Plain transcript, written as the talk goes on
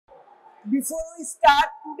Before we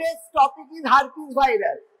start, today's topic is herpes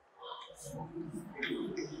virus.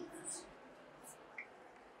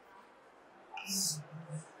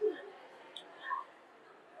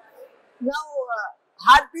 Now,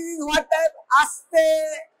 herpes is what type?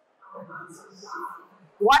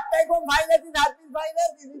 What type of virus is herpes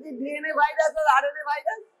virus? Is it a DNA virus or RNA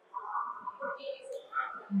virus?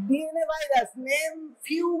 DNA virus. Name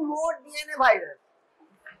few more DNA virus.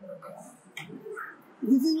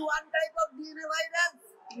 This is one type of DNA virus.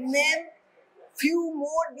 Name few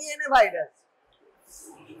more DNA virus.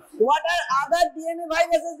 What are other DNA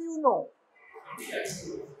viruses you know?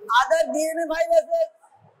 Other DNA viruses?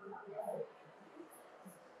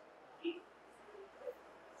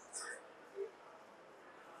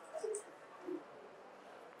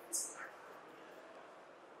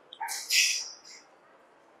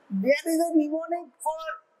 There is a mnemonic for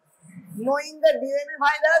knowing the DNA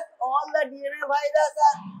virus. All the DNA viruses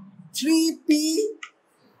are 3P,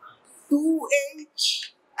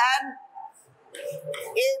 2H and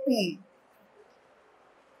AP.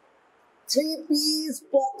 3P is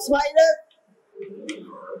pox virus,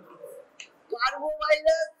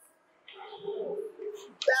 parvovirus,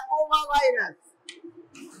 papomavirus.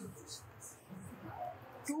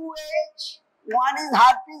 2H, one is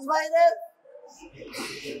herpes virus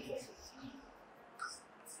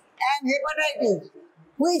and hepatitis.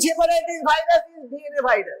 Which hepatitis virus is DNA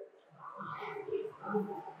virus?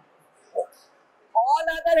 All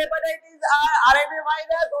other hepatitis are RNA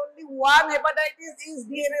virus, only one hepatitis is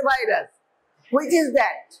DNA virus. Which is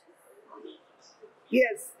that?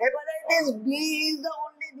 Yes, hepatitis B is the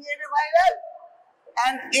only DNA virus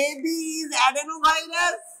and AB is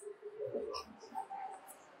adenovirus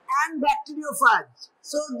and bacteriophage.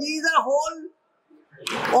 So these are all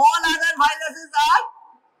other viruses are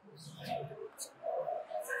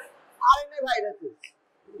RNA viruses.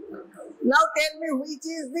 Now tell me which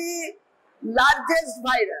is the largest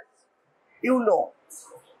virus, you know,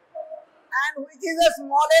 and which is the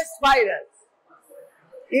smallest virus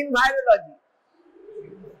in virology.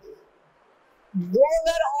 Those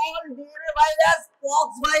are all DNA virus. Pox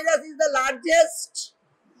virus is the largest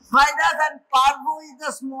virus and parvo is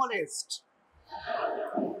the smallest.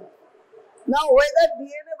 Now whether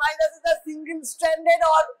DNA virus is a single stranded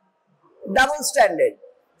or double stranded.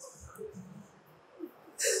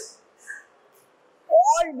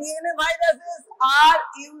 All DNA viruses are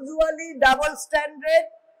usually double stranded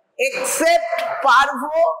except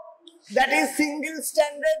parvo, that is single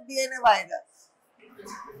stranded DNA virus.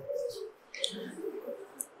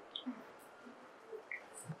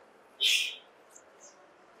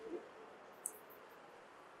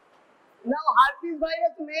 Now herpes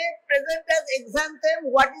virus may present as exanthem.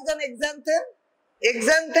 What is an exanthem?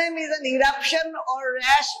 Exanthem is an eruption or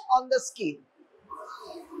rash on the skin.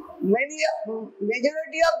 Majority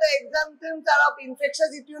of the exanthems are of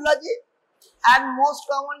infectious etiology and most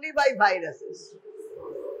commonly by viruses.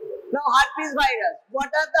 Now herpes virus.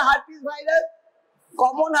 What are the herpes virus?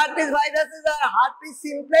 Common herpes viruses are herpes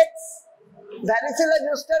simplex, varicella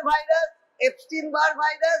zoster virus, Epstein-Barr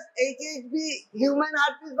virus, HHV human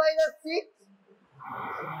herpes virus 6.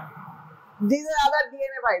 These are other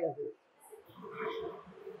DNA viruses.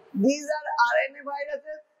 These are RNA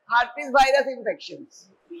viruses, herpes virus infections.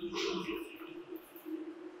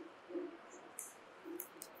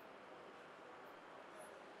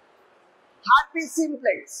 Herpes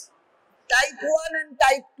simplex, type 1 and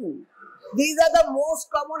type 2. These are the most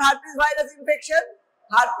common herpes virus infection.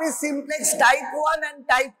 Herpes simplex type 1 and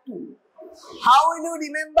type 2. How will you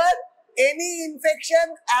remember? Any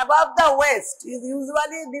infection above the waist is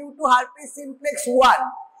usually due to herpes simplex 1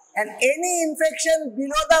 and any infection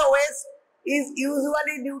below the waist is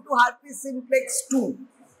usually due to herpes simplex 2.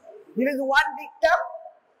 There is one dictum.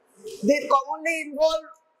 They commonly involve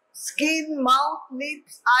skin, mouth,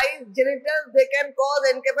 lips, eyes, genitals. They can cause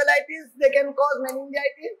encephalitis, they can cause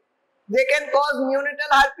meningitis, they can cause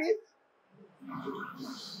neonatal herpes.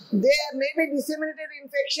 There may be disseminated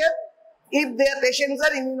infection if their patients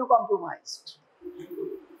are immunocompromised.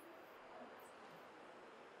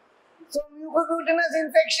 So mucocutaneous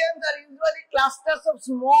infections are usually clusters of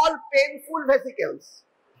small painful vesicles.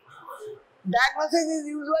 Diagnosis is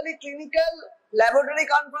usually clinical, laboratory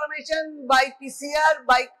confirmation by PCR,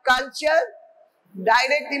 by culture,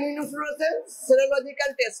 direct immunofluorescence,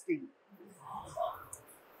 serological testing.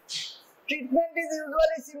 Treatment is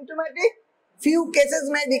usually symptomatic. Few cases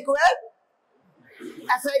may require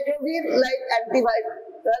acyclovir like antiviral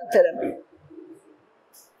therapy.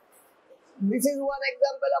 This is one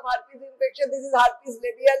example of herpes infection. This is herpes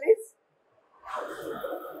labialis.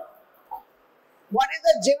 What is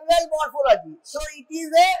the general morphology? So it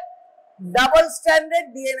is a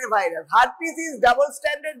double-stranded DNA virus. Herpes is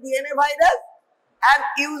double-stranded DNA virus and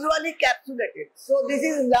usually capsulated. So this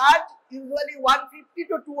is large, usually 150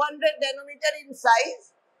 to 200 nanometer in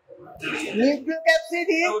size. Nucleocapsid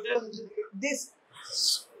is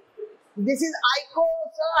this is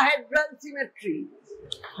icosahedral symmetry.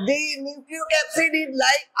 The nucleocapsid is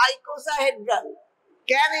like icosahedral.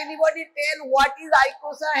 Can anybody tell what is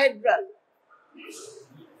icosahedral?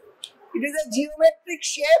 It is a geometric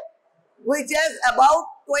shape which has about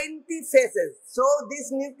 20 faces. So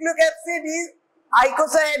this nucleocapsid is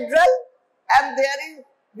icosahedral, and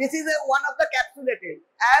this is one of the capsulated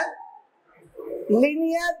and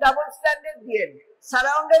linear double-stranded DNA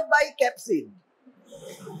surrounded by capsid.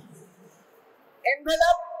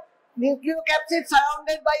 Envelope, nucleocapsid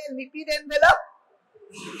surrounded by a lipid envelope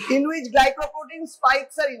in which glycoprotein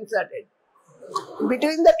spikes are inserted.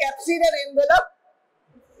 Between the capsid and envelope,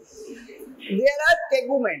 there are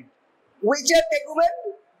tegument. Which are tegument?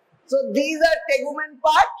 So these are tegument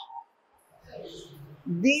part.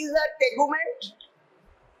 These are tegument.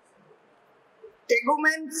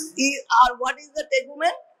 Teguments are what is the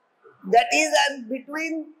tegument? That is, and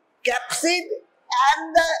between capsid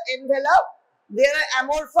and the envelope, there are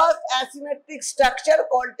amorphous asymmetric structure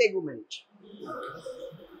called tegument.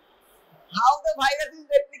 How the virus is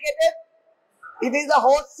replicated? It is a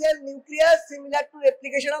host cell nucleus similar to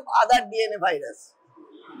replication of other DNA virus.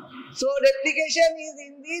 So replication is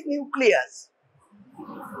in the nucleus.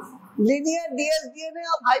 Linear dsDNA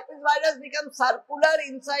of herpes virus becomes circular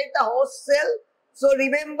inside the host cell. So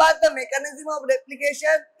remember the mechanism of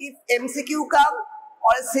replication. If MCQ come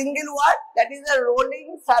or a single word, that is a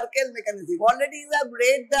rolling circle mechanism. Already you have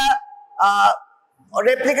read the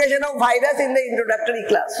replication of virus in the introductory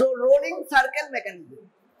class. So rolling circle mechanism.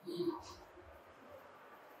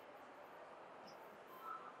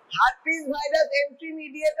 Herpes virus entry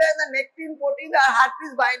mediator and the nectin protein are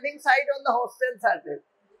herpes binding site on the host cell surface.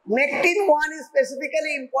 Nectin 1 is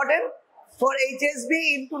specifically important for HSV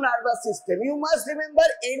into nervous system. You must remember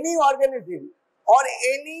any organism or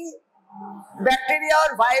any bacteria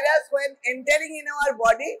or virus when entering in our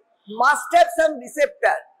body must have some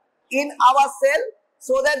receptor in our cell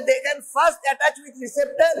so that they can first attach with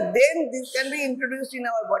receptor, then this can be introduced in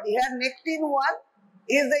our body. Here nectin 1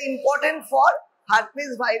 is the important for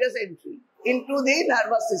herpes virus entry into the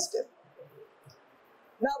nervous system.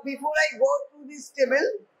 Now before I go to this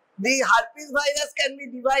table, the herpes virus can be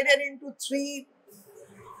divided into three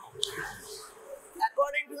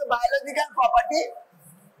according to the biological property.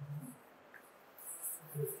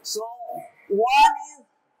 So one is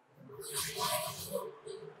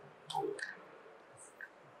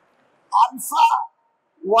alpha,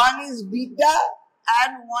 one is beta,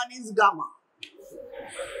 and one is gamma.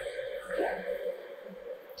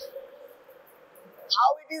 How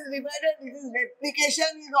it is divided? It is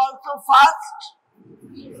replication is also fast.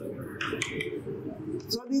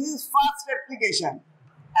 So this is fast replication.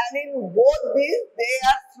 And in both these, they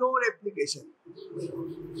are slow replication.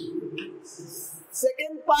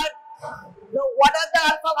 Second part, what are the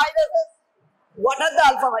alpha viruses? What are the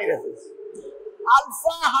alpha viruses?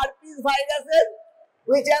 Alpha herpes viruses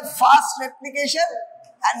which have fast replication,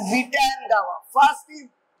 and beta and gamma. First is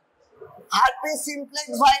herpes simplex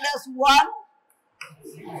virus 1,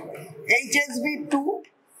 HSV2,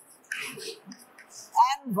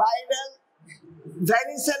 and viral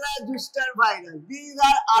varicella zoster virus. These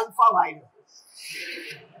are alpha viruses.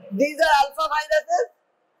 These are alpha viruses.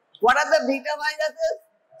 What are the beta viruses?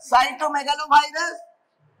 Cytomegalovirus,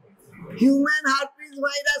 human herpes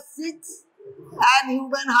virus 6, and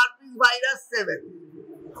human herpes virus 7.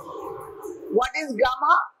 What is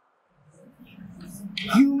gamma?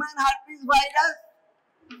 Human herpes virus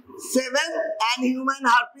 7 and human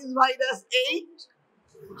herpes virus 8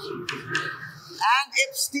 and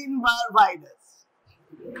Epstein-Barr virus.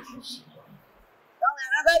 Now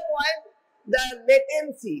another point, the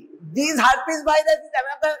latency. These herpes virus is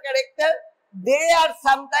another character. They are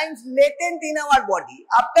sometimes latent in our body.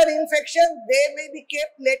 After infection, they may be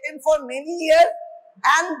kept latent for many years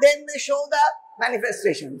and then they show the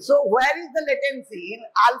manifestation. So where is the latency? In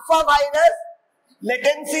alpha virus,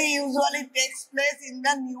 latency usually takes place in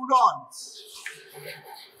the neurons.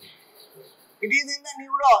 It is in the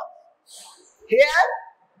neurons. Here,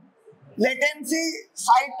 latency,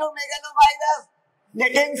 cytomegalovirus,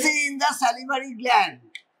 latency in the salivary gland.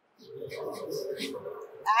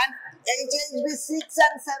 And HHV6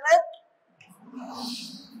 and 7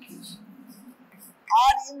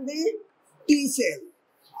 are in the T cell.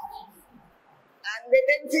 And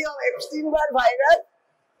latency of Epstein-Barr virus,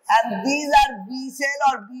 and these are B cell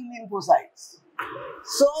or B lymphocytes.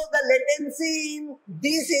 So the latency in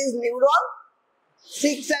this is neuron,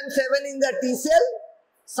 6 and 7 in the T cell,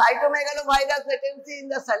 cytomegalovirus latency in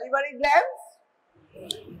the salivary glands,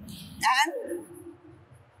 and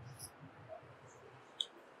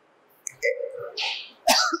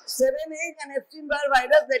 7, 8 and Epstein-Barr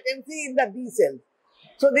virus latency in the B cell.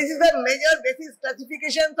 So this is the major basis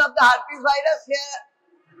classifications of the herpes virus. Here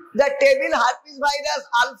the table herpes virus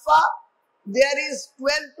alpha, there is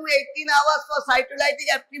 12 to 18 hours for cytolytic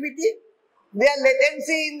activity. Their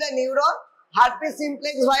latency in the neuron, herpes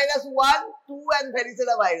simplex virus 1, 2 and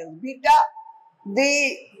varicella virus. Beta,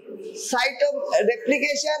 the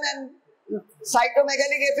replication and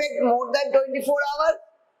cytomegalic effect more than 24 hours.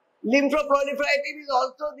 Lymphoproliferative is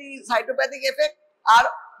also the cytopathic effect are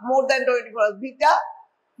more than 24 hours. Beta,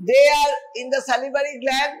 they are in the salivary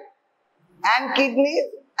gland and kidneys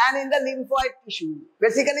and in the lymphoid tissue.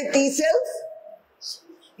 Basically T cells,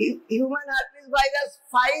 human herpes virus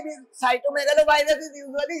 5 is cytomegalovirus is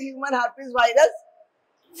usually human herpes virus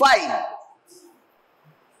 5.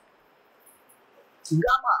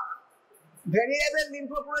 Gamma, variable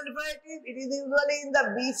lymphoproliferative, it is usually in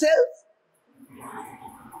the B cells.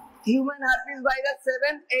 Human herpes virus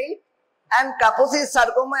 7, 8 and Kaposi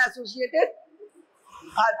sarcoma associated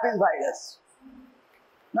herpes virus.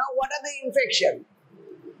 Now what are the infections?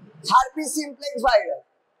 Herpes simplex virus.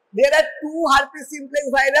 There are 2 herpes simplex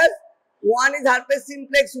virus. One is herpes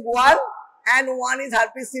simplex 1 and one is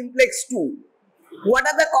herpes simplex 2. What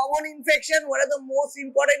are the common infection? What are the most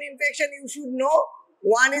important infection you should know?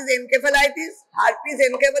 One is encephalitis, herpes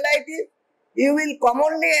encephalitis. You will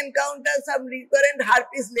commonly encounter some recurrent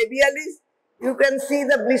herpes labialis. You can see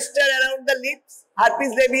the blister around the lips,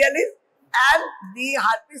 herpes labialis, and the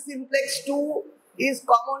herpes simplex 2 is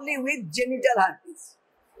commonly with genital herpes.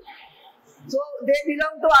 So they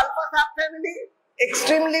belong to alpha subfamily,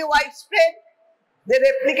 extremely widespread. They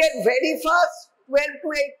replicate very fast, 12 to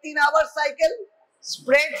 18 hour cycle,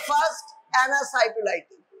 spread fast and are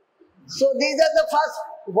cytolytic. So these are the first,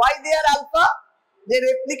 why they are alpha? They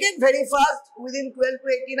replicate very fast within 12 to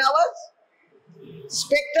 18 hours.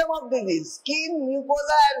 Spectrum of disease, skin,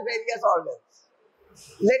 mucosa and various organs.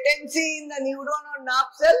 Latency in the neuron or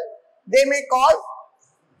nerve cell, they may cause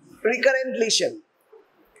recurrent lesion.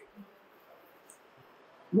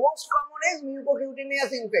 Most common is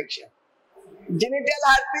mucocutaneous infection. Genital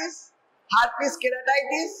herpes, herpes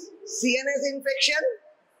keratitis, CNS infection,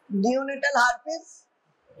 neonatal herpes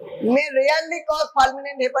may rarely cause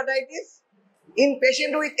fulminant hepatitis. In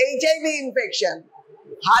patient with HIV infection,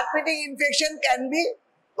 herpetic infection can be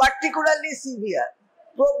particularly severe,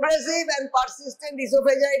 progressive and persistent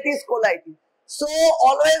esophagitis colitis. So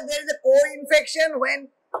always there is a co-infection when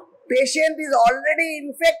patient is already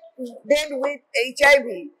infected with HIV,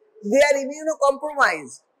 they are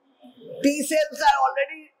immunocompromised. T cells are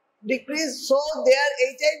already decreased, so their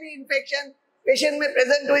HIV infection, patient may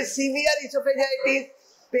present with severe esophagitis,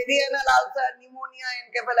 perianal ulcer, pneumonia,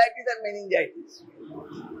 encephalitis and meningitis.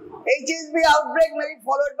 HSV outbreak may be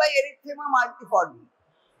followed by erythema multiforme.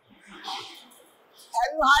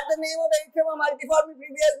 Have you heard the name of erythema multiforme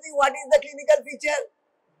previously? What is the clinical feature?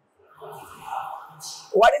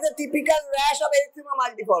 What is the typical rash of erythema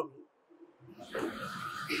multiforme?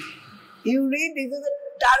 You read, this is the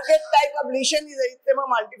target type of lesion is erythema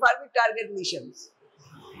multiforme target lesions.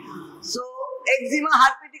 So eczema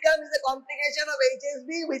herpeticum is a complication of HSV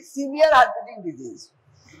with severe herpetic disease.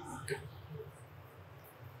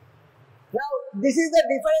 Now, this is the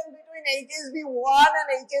difference between HSV1 and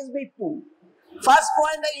HSV2. First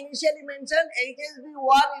point I initially mentioned,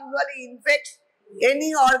 HSV1 usually infects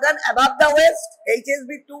any organ above the waist,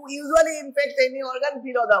 HSV2 usually infects any organ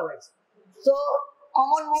below the waist. So,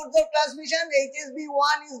 common modes of transmission,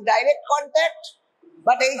 HSV1 is direct contact,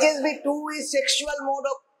 but HSV2 is sexual mode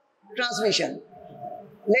of transmission.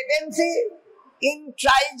 Latency in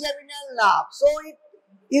trigeminal nerve. So it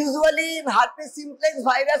usually in herpes simplex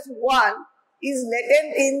virus 1 is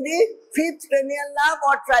latent in the 5th cranial nerve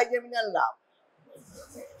or trigeminal nerve.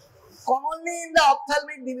 Commonly in the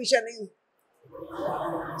ophthalmic division is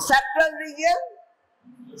sacral region.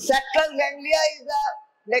 Sacral ganglia is the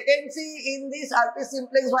latency in this herpes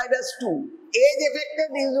simplex virus 2. Age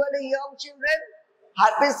affected usually young children,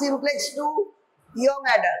 herpes simplex 2, young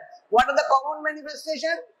adults. What are the common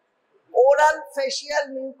manifestations? Oral,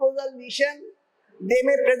 facial, mucosal lesion. They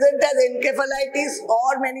may present as encephalitis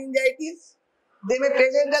or meningitis. They may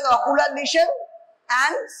present as ocular lesion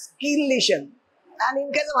and skin lesion. And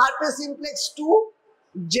in case of herpes simplex 2,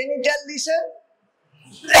 genital lesion,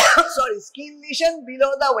 skin lesion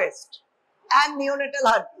below the waist and neonatal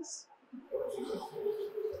herpes.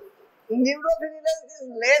 Neurovirulence is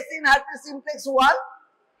less in herpes simplex 1,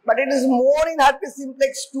 but it is more in herpes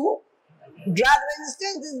simplex 2. Drug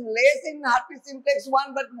resistance is less in herpes simplex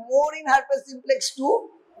 1, but more in herpes simplex 2.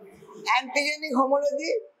 Antigenic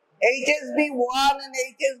homology, HSV1 and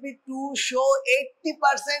HSV2 show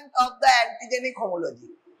 80% of the antigenic homology.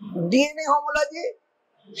 DNA homology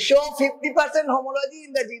show 50% homology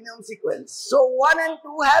in the genome sequence. So 1 and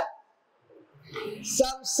 2 have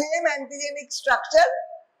some same antigenic structure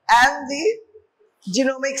and the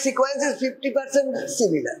genomic sequence is 50%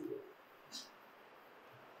 similar.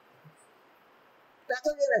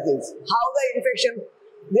 Pathogenesis, how the infection.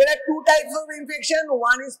 There are two types of infection.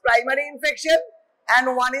 One is primary infection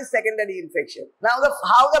and one is secondary infection. Now,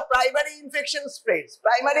 how the primary infection spreads.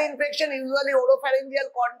 Primary infection usually oropharyngeal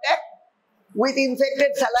contact with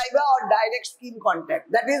infected saliva or direct skin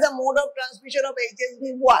contact. That is the mode of transmission of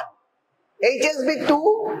HSV1. HSV2,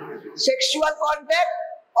 sexual contact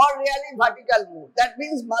or really vertical mode. That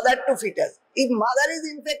means mother to fetus. If mother is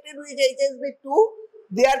infected with HSV2,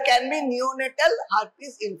 there can be neonatal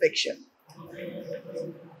herpes infection.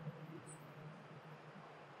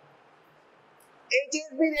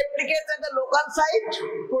 HSV replicates at the local site,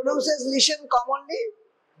 produces lesion commonly.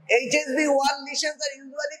 HSV1 lesions are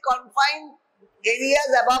usually confined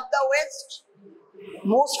areas above the waist.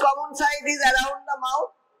 Most common site is around the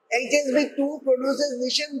mouth. HSV2 produces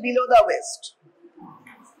lesion below the waist.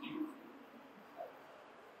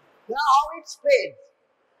 Now how it spreads?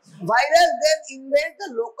 Virus then invades the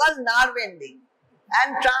local nerve ending and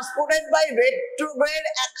transported by retrograde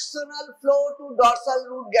axonal flow to dorsal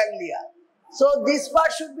root ganglia. So this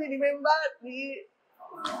part should be remembered, the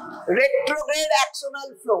retrograde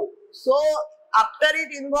axonal flow. So after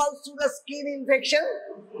it involves to the skin infection,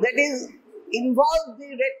 that is involves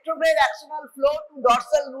the retrograde axonal flow to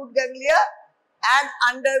dorsal root ganglia and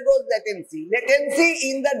undergoes latency.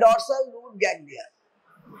 Latency in the dorsal root ganglia.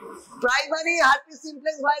 Primary herpes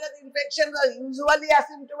simplex virus infections are usually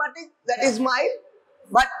asymptomatic, that is mild,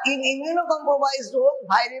 but in immunocompromised hosts,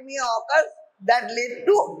 viremia occurs that lead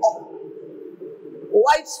to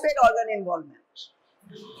widespread organ involvement.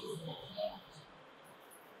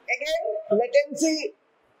 Again, latency,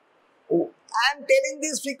 I am telling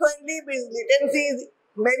this frequently because latency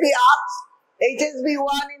may be asked.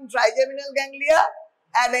 HSV1 in trigeminal ganglia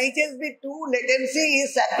and HSV2 latency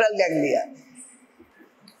is sacral ganglia.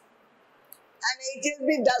 And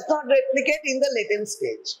HSV does not replicate in the latent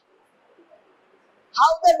stage.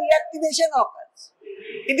 How the reactivation occurs?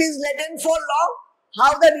 It is latent for long.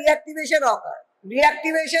 How the reactivation occurs?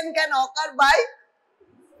 Reactivation can occur by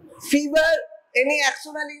fever, any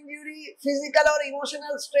axonal injury, physical or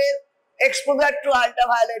emotional stress, exposure to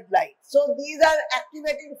ultraviolet light. So these are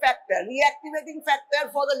activating factor, reactivating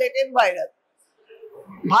factor for the latent virus.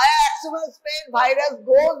 Via axonal space, virus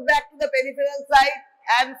goes back to the peripheral site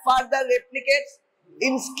and further replicates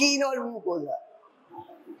in skin or mucosa.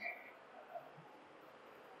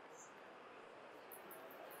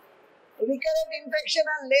 Recurrent infection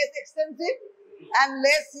are less extensive and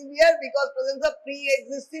less severe because presence of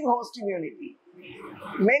pre-existing host immunity.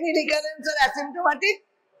 Many recurrents are asymptomatic.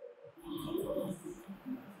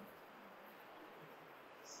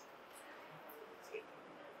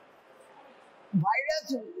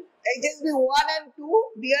 Virus HSV1 and 2,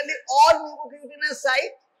 nearly all mucocutaneous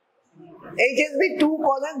sites. HSV2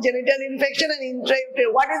 causes genital infection and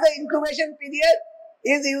intrauterine. What is the incubation period?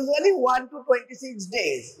 Is usually 1 to 26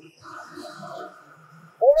 days.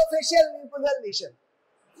 Orofacial mucosal lesion.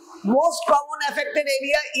 Most common affected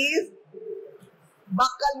area is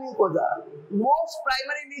buccal mucosa. Most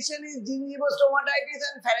primary lesion is gingivostomatitis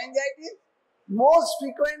and pharyngitis. Most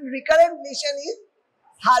frequent recurrent lesion is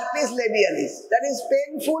herpes labialis. That is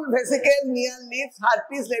painful vesicle near lips,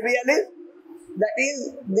 herpes labialis. That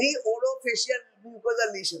is the orofacial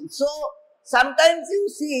mucosal lesion. So sometimes you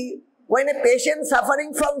see when a patient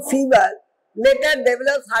suffering from fever later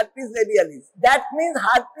develops herpes labialis. That means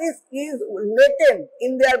herpes is latent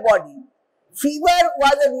in their body. Fever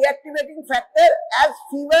was a reactivating factor. As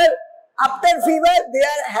fever, after fever, they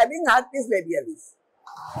are having herpes labialis.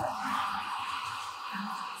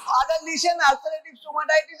 Other lesion, ulcerative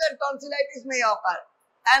stomatitis and tonsillitis may occur.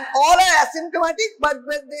 And all are asymptomatic, but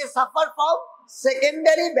when they suffer from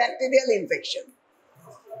secondary bacterial infection.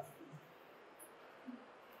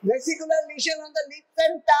 Vesicular lesion on the lips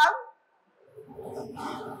and tongue.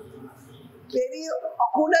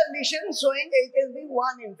 Periocular lesion showing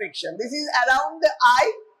HSV1 infection. This is around the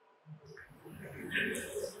eye.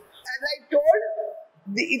 As I told,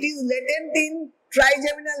 it is latent in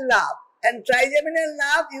trigeminal nerve. And trigeminal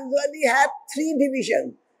nerve usually have 3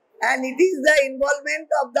 divisions. And it is the involvement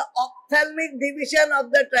of the ophthalmic division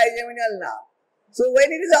of the trigeminal nerve. So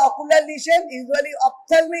when it is an ocular lesion, usually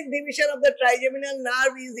ophthalmic division of the trigeminal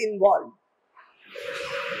nerve is involved.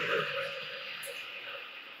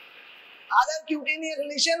 Other cutaneous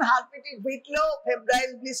lesion, herpetic whitlow,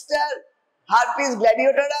 febrile blister, herpes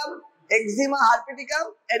gladiatorum, eczema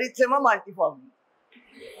herpeticum, erythema multiforme.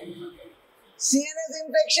 CNS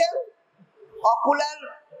infection, ocular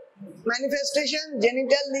manifestation,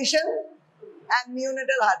 genital lesion and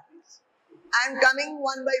neonatal herpes. I am coming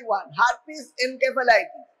one by one. Herpes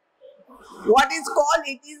encephalitis. What is called?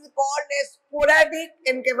 It is called a sporadic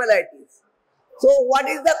encephalitis. So what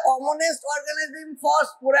is the commonest organism for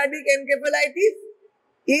sporadic encephalitis?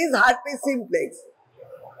 Is herpes simplex.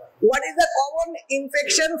 What is the common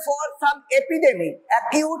infection for some epidemic?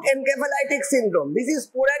 Acute encephalitic syndrome. This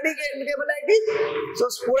is sporadic encephalitis. So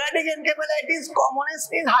sporadic encephalitis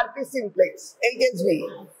commonest is herpes simplex,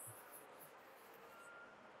 HSV.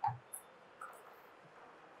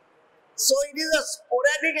 So it is a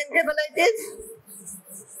sporadic encephalitis.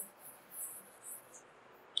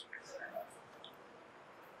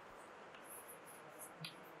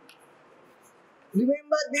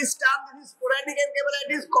 Remember this term, this is sporadic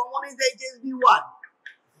encephalitis, common is HSV1.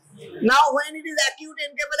 Now when it is acute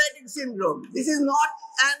encephalitic syndrome, this is not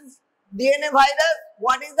an DNA virus.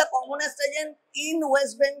 What is the commonest agent in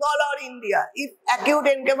West Bengal or India? If acute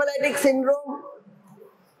encephalitic syndrome,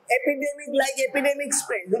 epidemic like epidemic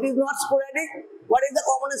spread, it is not sporadic, what is the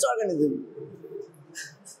commonest organism?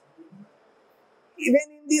 Even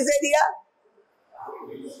in this area,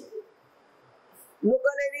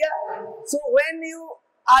 local area. So when you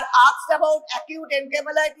are asked about acute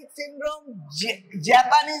encephalitic syndrome,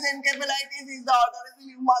 Japanese encephalitis is the organism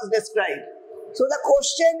you must describe. So the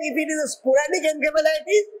question, if it is a sporadic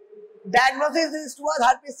encephalitis, diagnosis is towards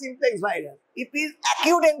herpes simplex virus. If it is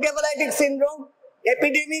acute encephalitic syndrome,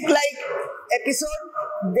 epidemic like episode,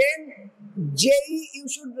 then JE, you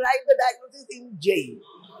should write the diagnosis in JE.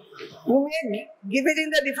 You may give it in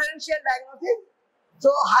the differential diagnosis. So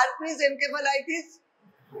herpes encephalitis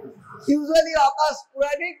usually occurs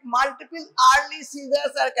sporadic, multiple early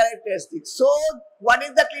seizures are characteristic. So what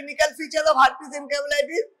is the clinical feature of herpes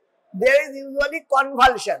encephalitis? There is usually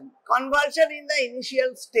convulsion in the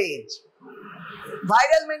initial stage.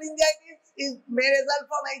 Viral meningitis may result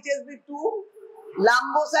from HSV2,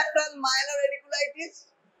 lumbosacral myeloradiculitis.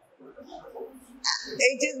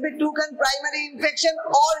 HSV2 can primary infection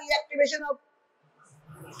or reactivation of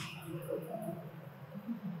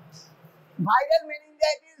viral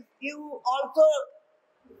meningitis. You also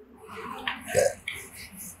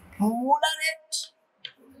moderate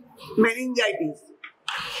meningitis.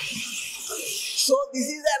 So this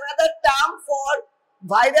is another term for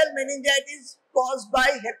viral meningitis caused by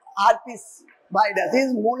herpes virus. This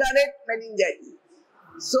is moderate meningitis.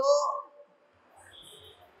 So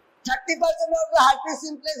 30% of the herpes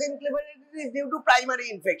simplex encephalitis is due to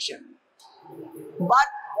primary infection, but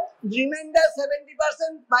remainder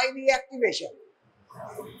 70% by reactivation.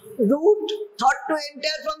 Root thought to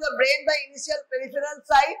enter from the brain by initial peripheral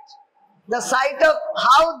site, the site of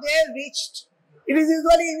how they reached. It is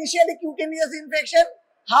usually initially cutaneous infection,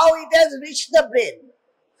 how it has reached the brain.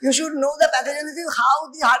 You should know the pathogenesis,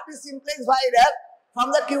 how the herpes simplex virus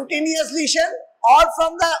from the cutaneous lesion or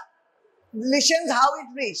from the lesions, how it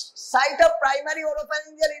reached. Site of primary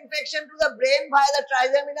oropharyngeal infection to the brain via the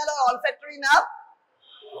trigeminal or olfactory nerve.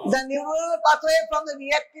 The neuronal pathway from the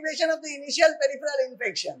reactivation of the initial peripheral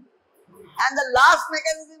infection. And the last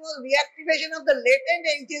mechanism was reactivation of the latent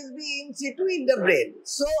HSV in situ in the brain.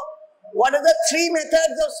 So, what are the three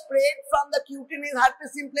methods of spread from the cutaneous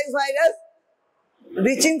herpes simplex virus?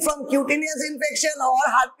 Reaching from cutaneous infection or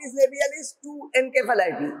herpes labialis to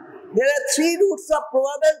encephalitis. There are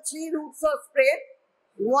probable three routes of spread.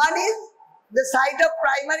 One is the site of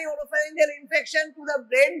primary oropharyngeal infection to the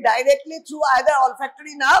brain directly through either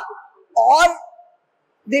olfactory nerve or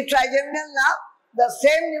the trigeminal nerve. The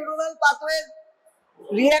same neuronal pathway,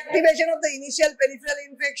 reactivation of the initial peripheral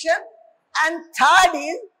infection. And third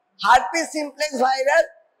is herpes simplex virus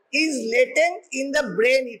is latent in the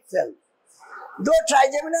brain itself. Though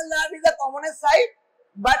trigeminal nerve is the commonest site,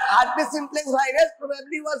 but herpes simplex virus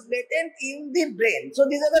probably was latent in the brain. So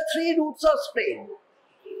these are the three routes of spread.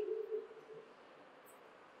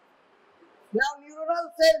 Now,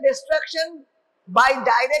 neuronal cell destruction by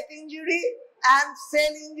direct injury and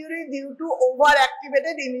cell injury due to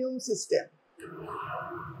overactivated immune system.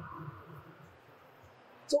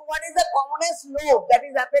 So, what is the commonest lobe that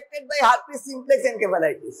is affected by herpes simplex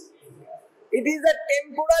encephalitis? It is the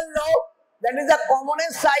temporal lobe, that is the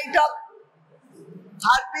commonest site of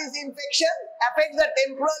herpes infection, affects the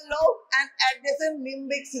temporal lobe and adjacent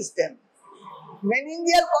limbic system.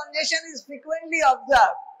 Meningeal congestion is frequently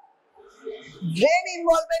observed. Brain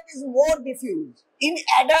involvement is more diffuse. In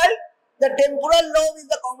adult, the temporal lobe is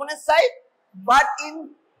the commonest site, but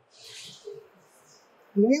in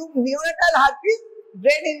neonatal herpes,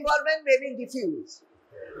 brain involvement may be diffuse.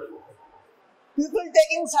 People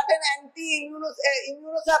taking certain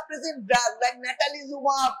immunosuppressive drugs like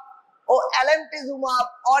natalizumab or alemtuzumab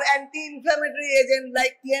or anti-inflammatory agent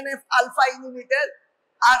like TNF-alpha inhibitor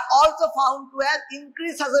are also found to have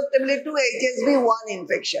increased susceptibility to HSV-1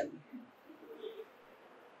 infection.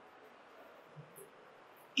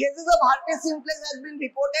 Cases of herpes simplex has been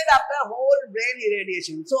reported after whole brain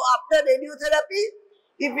irradiation. So after radiotherapy,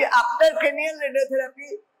 after cranial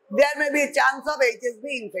radiotherapy, there may be a chance of HSV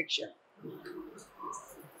infection.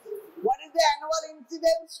 What is the annual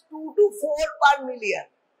incidence? 2 to 4 per million.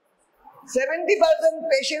 70%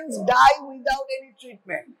 patients die without any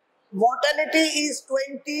treatment. Mortality is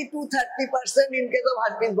 20 to 30% in case of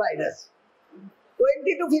herpes virus.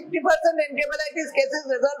 20 to 50% encephalitis cases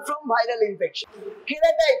result from viral infection.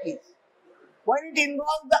 Keratitis, when it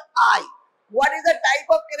involves the eye. What is the type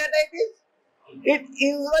of keratitis? It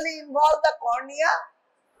usually involves the cornea,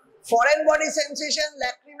 foreign body sensation,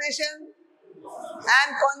 lacrimation, and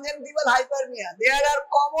conjunctival hyperemia. There are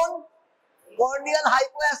common corneal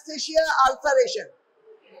hypoesthesia, ulceration.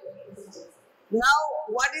 Now,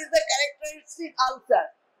 what is the characteristic ulcer?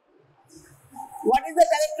 What is the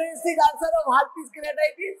characteristic ulcer of herpes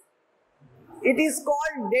keratitis? It is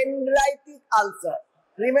called dendritic ulcer.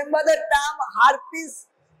 Remember the term herpes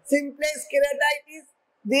simplex keratitis?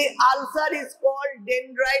 The ulcer is called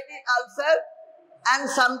dendritic ulcer, and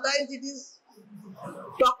sometimes it is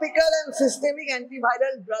topical and systemic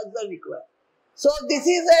antiviral drugs are required. So this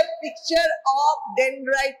is a picture of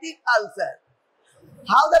dendritic ulcer.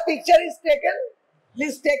 How the picture is taken? It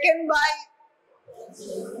is taken by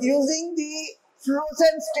using the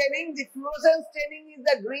fluorescent staining. The fluorescent staining is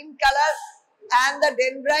the green color, and the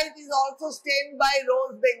dendrite is also stained by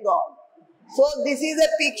rose bengal. So this is a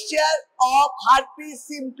picture of herpes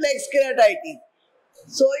simplex keratitis.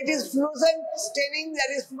 So it is fluorescent staining, that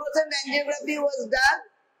is fluorescent angiography was done,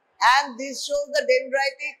 and this shows the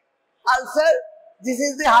dendritic ulcer. This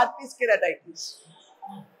is the herpes keratitis.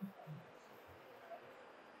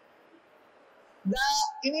 The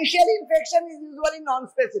initial infection is usually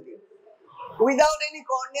non-specific, without any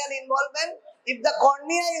corneal involvement. If the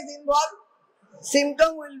cornea is involved,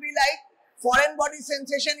 symptom will be like foreign body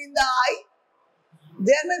sensation in the eye.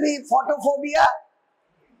 There may be photophobia.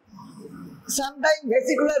 Sometimes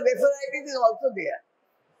vesicular blepharitis is also there.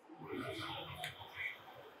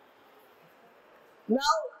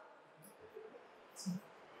 Now,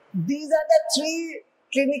 these are the three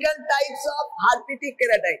clinical types of herpetic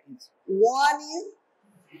keratitis. One is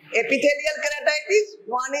epithelial keratitis,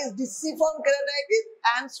 one is disciform keratitis,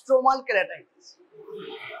 and stromal keratitis.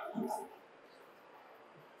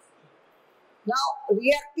 Now,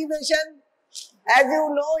 reactivation, as you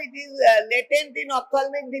know, it is latent in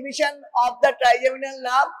ophthalmic division of the trigeminal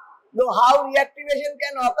nerve. So, how reactivation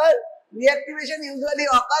can occur? Reactivation usually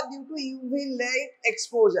occurs due to UV light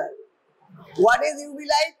exposure. What is UV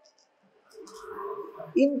light?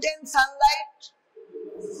 Intense sunlight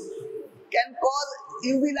can cause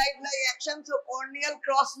UV light-like action, so corneal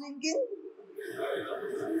cross-linking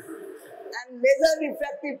and laser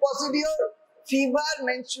refractive procedure, fever,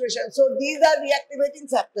 menstruation. So these are reactivating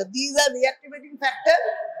factors.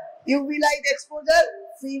 UV light exposure,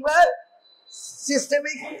 fever,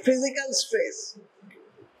 systemic physical stress.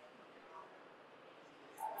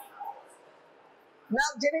 Now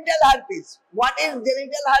genital herpes. What is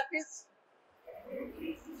genital herpes?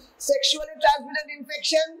 Sexually transmitted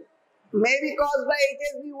infection may be caused by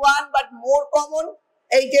HSV-1, but more common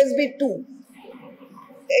HSV-2.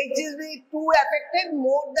 HSV-2 affected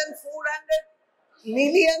more than 400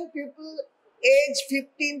 million people aged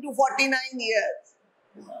 15 to 49 years.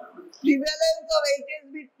 Prevalence of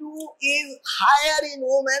HSV-2 is higher in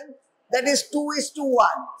women, that is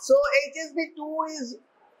 2:1. So HSV-2 is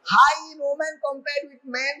high in women compared with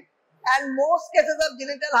men, and most cases of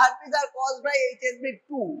genital herpes are caused by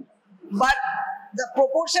HSV-2. But the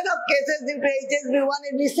proportion of cases due to HSV-1,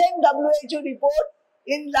 a recent WHO report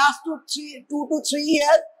in last 2 to 3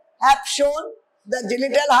 years have shown the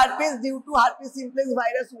genital herpes due to herpes simplex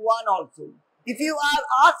virus 1 also. If you are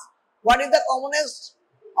asked what is the commonest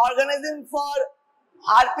organism for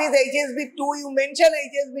herpes HSV-2, you mention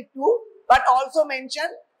HSV-2, but also mention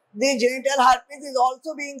the genital herpes is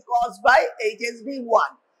also being caused by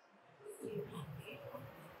HSV-1.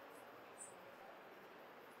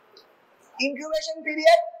 Incubation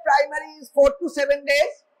period, primary is 4 to 7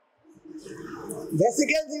 days.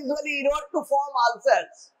 Vesicles usually erode to form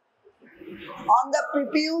ulcers on the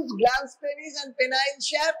prepuce, glans penis and penile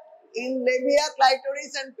shaft, in labia,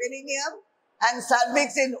 clitoris and perineum, and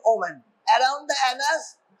cervix in women. Around the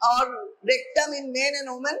anus or rectum in men and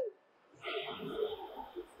women.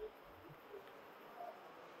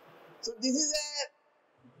 So this is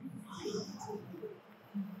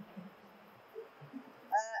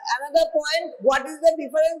another point. What is the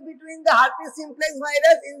difference between the herpes simplex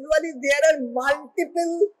virus? Usually there are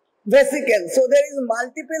multiple vesicles. So there is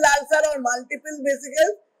multiple ulcer or multiple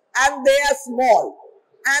vesicles and they are small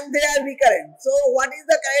and they are recurrent. So what is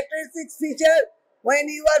the characteristic feature when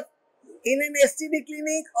you are in an STD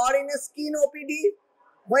clinic or in a skin OPD?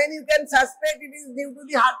 When you can suspect it is due to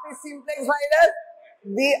the herpes simplex virus,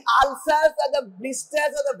 the ulcers or the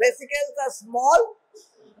blisters or the vesicles are small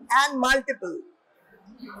and multiple.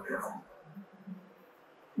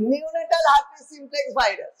 Neonatal herpes simplex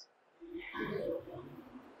virus.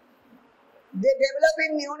 They develop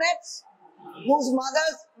in neonates whose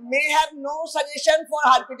mothers may have no suggestion for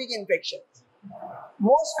herpetic infections.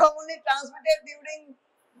 Most commonly transmitted during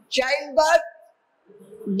childbirth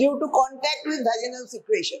due to contact with vaginal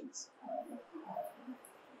secretions.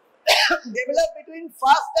 Develop between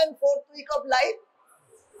first and fourth week of life,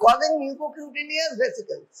 causing mucocutaneous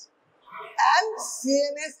vesicles and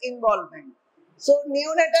CNS involvement. So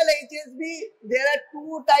neonatal HSV, there are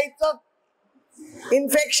two types of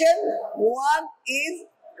infection. One is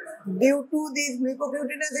due to this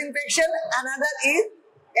mucocutaneous infection, another is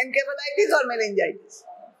encephalitis or meningitis.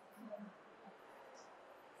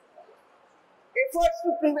 Efforts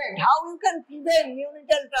to prevent. How you can prevent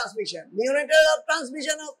neonatal transmission? Neonatal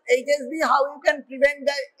transmission of HSV, how you can prevent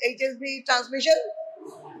the HSV transmission?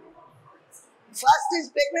 First is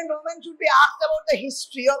pregnant women should be asked about the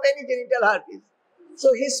history of any genital herpes.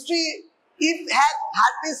 So history, if have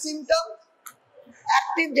herpes symptoms,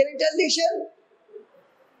 active genital lesion,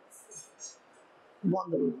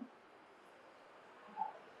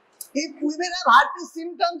 if women have herpes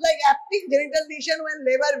symptoms like active genital lesion when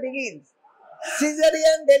labor begins,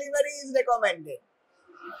 cesarean delivery is recommended.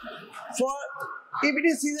 For if it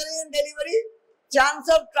is cesarean delivery, chance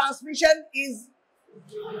of transmission is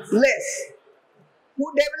less. Who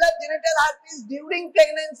develop genital herpes during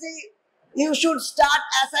pregnancy, you should start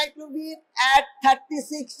acyclovir at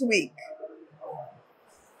 36th week.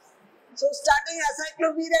 So starting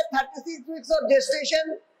acyclovir at 36 weeks of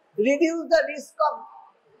gestation reduce the risk of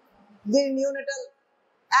the neonatal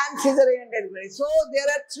and cesarean delivery. So there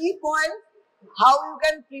are 3 points how you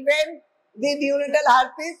can prevent the neonatal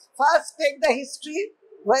herpes. First, take the history,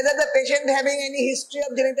 whether the patient having any history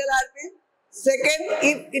of genital herpes. Second,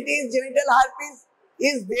 if it is genital herpes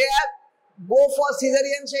is there, go for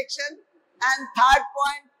cesarean section. And third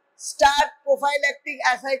point, start prophylactic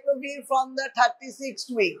acyclovir from the 36th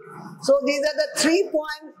week. So these are the 3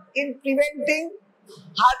 points in preventing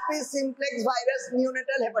herpes simplex virus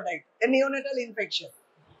neonatal hepatitis, a neonatal infection.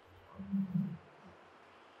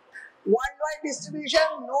 Worldwide distribution,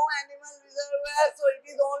 no animal reservoir, so it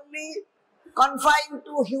is only confined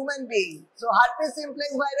to human beings. So herpes simplex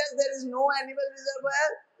virus, there is no animal reservoir.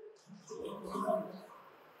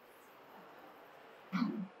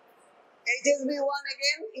 HSV1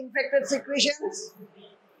 again, infected secretions.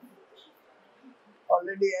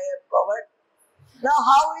 Already I have covered. Now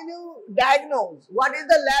how will you diagnose? What is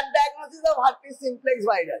the lab diagnosis of herpes simplex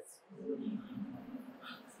virus?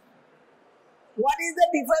 What is the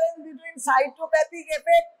difference between cytopathic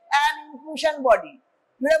effect and inclusion body?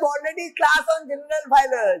 We have already class on general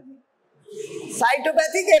virology.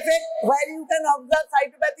 Cytopathic effect, where you can observe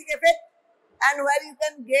cytopathic effect and where you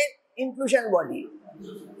can get inclusion body.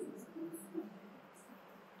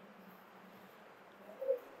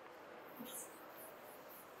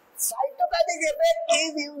 Cytopathic effect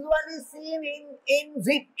is usually seen in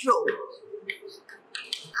vitro.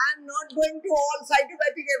 I am not going to all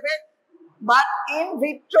cytopathic effect, but in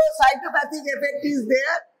vitro cytopathic effect is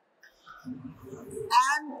there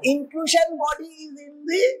and inclusion body is in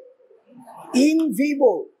the in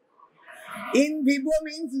vivo. In vivo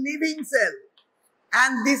means living cell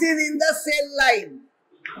and this is in the cell line.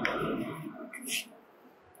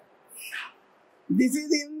 This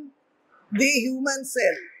is in the human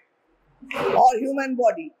cell or human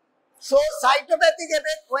body. So cytopathic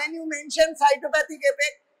effect, when you mention cytopathic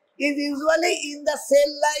effect, is usually in the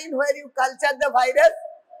cell line where you culture the virus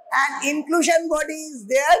and inclusion body is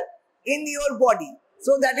there in your body.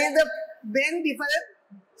 So that is the main difference.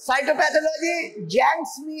 Cytopathology, Jank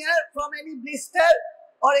smear from any blister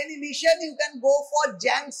or any lesion, you can go for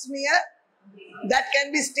Jank smear that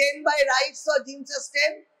can be stained by Wright's or James's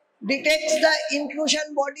stain. detects the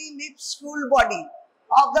inclusion body, lip stool body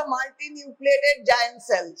of the multinucleated giant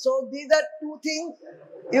cell. So these are two things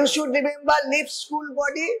you should remember. Lip stool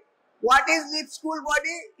body. What is lip stool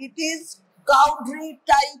body? It is Cowdrey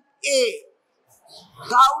type A.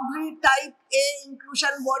 Cowdrey type A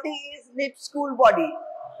inclusion body is lip stool body.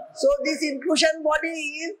 So this inclusion body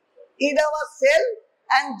is in our cell,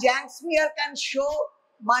 and Jank smear can show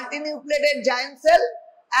multinucleated giant cell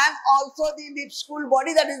and also the lip stool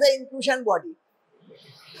body, that is the inclusion body.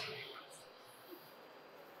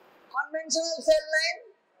 Conventional cell line.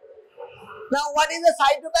 Now what is the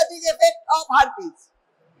cytopathic effect of herpes?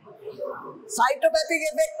 Cytopathic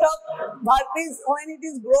effect of herpes when it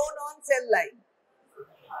is grown on cell line.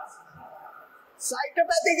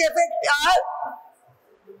 Cytopathic effect are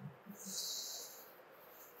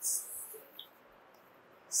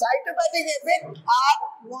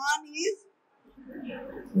one is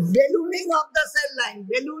ballooning of the cell line,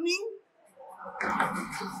 ballooning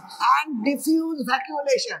and diffuse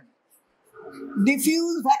vacuolation.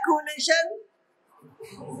 Diffuse vacuolation.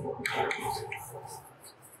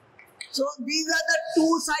 So these are the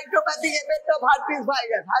two cytopathic effects of herpes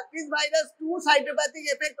virus. Herpes virus, two cytopathic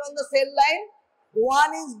effect on the cell line.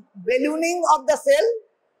 One is ballooning of the cell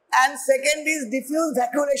and second is diffuse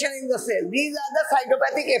vacuolation in the cell. These are the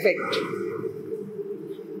cytopathic effects.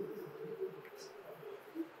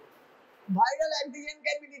 Viral antigen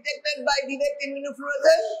can be detected by direct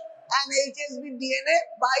immunofluorescence and HSV DNA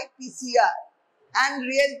by PCR and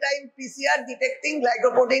real-time PCR detecting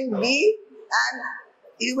glycoprotein B and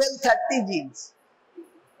UL30 genes.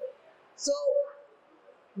 So,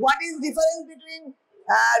 what is difference between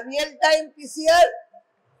real-time PCR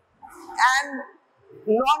and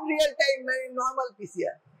non-real-time normal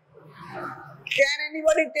PCR? Can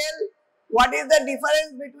anybody tell what is the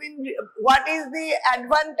difference between, what is the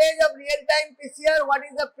advantage of real-time PCR, what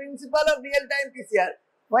is the principle of real-time PCR?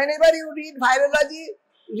 Whenever you read virology,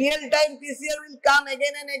 real-time PCR will come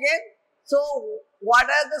again and again. So, what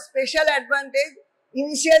are the special advantage?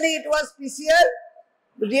 Initially, it was PCR,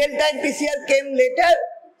 real-time PCR came later.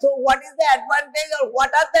 So, what is the advantage or what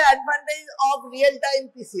are the advantages of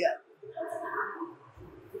real-time PCR?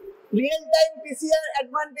 Real-time PCR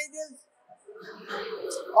advantages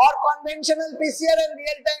or conventional PCR and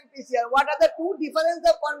real-time PCR. What are the two differences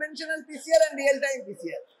of conventional PCR and real-time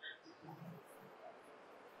PCR?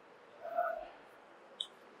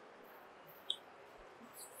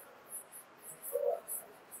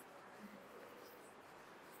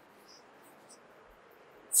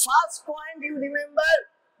 First point, you remember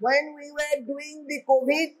when we were doing the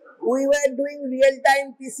COVID, we were doing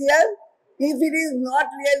real-time PCR. If it is not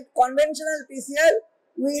real conventional PCR,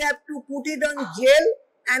 we have to put it on gel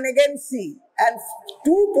and again see. And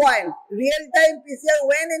 2 points, real-time PCR,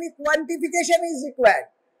 when any quantification is required,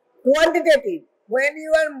 quantitative, when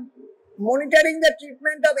you are monitoring the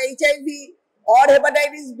treatment of HIV or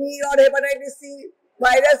hepatitis B or hepatitis C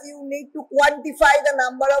virus, you need to quantify the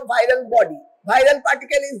number of viral body. Viral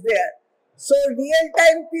particle is there. So,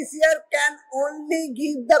 real-time PCR can only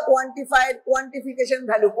give the quantification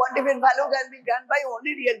value. Quantified value can be done by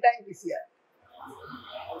only real-time PCR.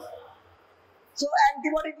 So,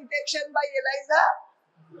 antibody detection by ELISA,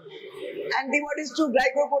 antibodies to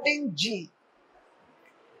glycoprotein G.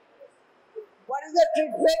 What is the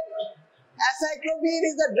treatment? Acyclovir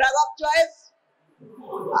is the drug of choice.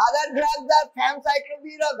 Other drugs are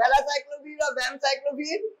famciclovir or valacyclovir or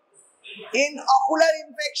vanciclovir. In ocular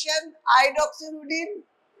infection, idoxuridine,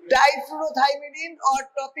 difluorothymidine or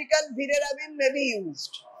topical vireravin may be used.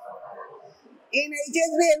 In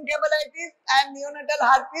HSV encephalitis and neonatal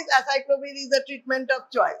herpes, acyclovir is the treatment of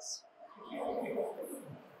choice.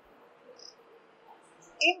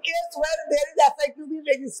 In case where there is acyclovir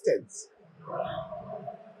resistance,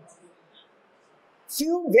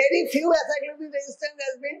 very few acyclovir resistance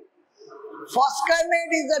has been. Foscarnet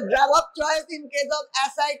is the drug of choice in case of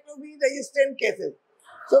acyclovir resistant cases.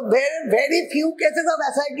 So, very few cases of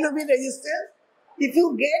acyclovir resistance. If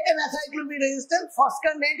you get an acyclovir resistance,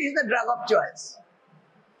 Foscarnet is the drug of choice.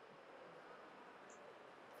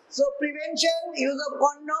 So, prevention, use of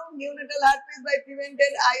condom, neonatal herpes by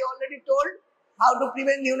prevented. I already told how to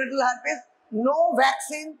prevent neonatal herpes. No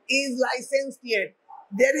vaccine is licensed yet.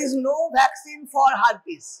 There is no vaccine for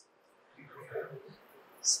herpes.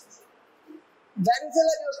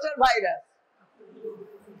 Varicella zoster virus.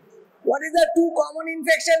 What is the two common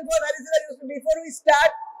infections for varicella zoster? Before we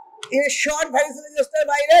start, in a short, varicella zoster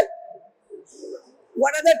virus,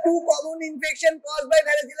 what are the two common infections caused by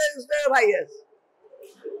varicella zoster virus?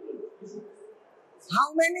 How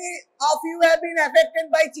many of you have been affected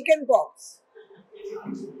by chickenpox?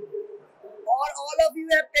 Or all of you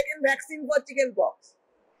have taken vaccine for chickenpox.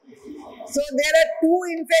 So there are two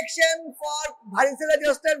infections for varicella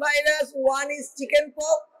zoster virus. One is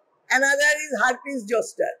chickenpox, another is herpes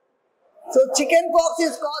zoster. So chickenpox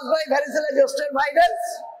is caused by varicella zoster virus.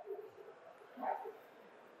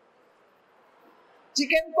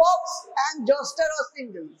 Chickenpox and zoster or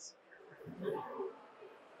shingles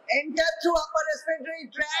enter through upper respiratory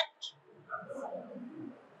tract.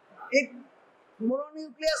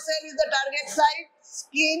 Mononuclear cell is the target site.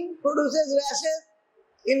 Skin produces rashes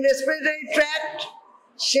in respiratory tract,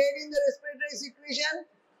 shed in the respiratory secretion,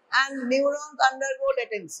 and neurons undergo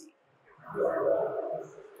latency.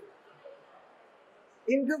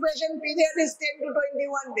 Incubation period is 10 to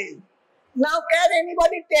 21 days. Now, can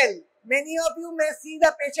anybody tell? Many of you may see the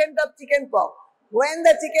patient of chickenpox. When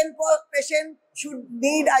the chickenpox patient should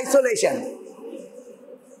need isolation?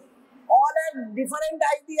 All a different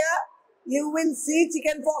idea. You will see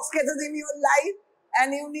chickenpox cases in your life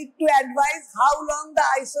and you need to advise how long the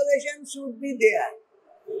isolation should be there.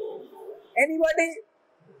 Anybody?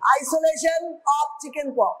 Isolation of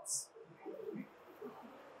chickenpox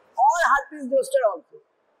or herpes zoster also.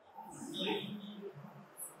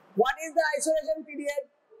 What is the isolation period?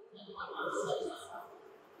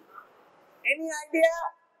 Any idea?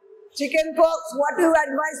 Chickenpox, what do you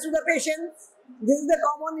advise to the patients? This is the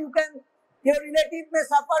common your relative may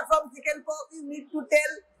suffer from chickenpox, you need to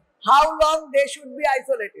tell how long they should be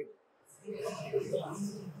isolated.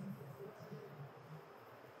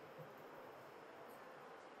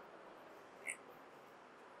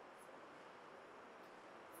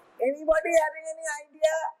 Anybody having any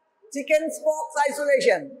idea? Chickenpox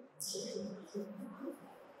isolation.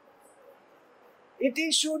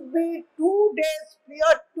 It should be 2 days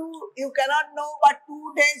prior to, you cannot know, but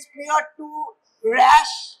 2 days prior to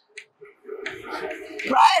rash.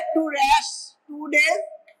 Prior to rash, 2 days,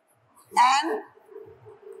 and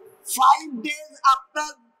 5 days after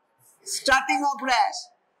starting of rash,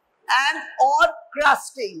 and or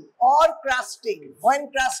crusting,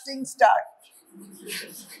 when crusting starts.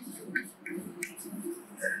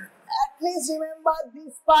 At least remember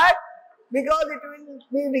this part because it will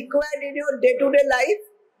be required in your day-to-day life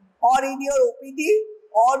or in your OPD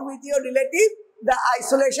or with your relative. The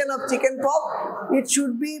isolation of chickenpox, it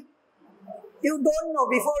should be, you don't know,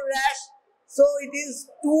 before rash. So it is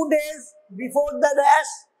 2 days before the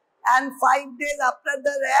rash and 5 days after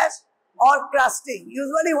the rash or crusting.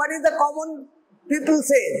 Usually what is the common people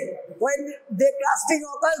say? When the crusting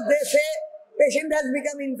occurs, they say patient has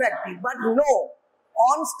become infected. But no,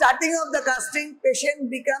 on starting of the crusting, patient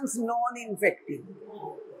becomes non-infective.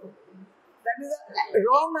 That is a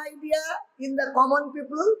wrong idea in the common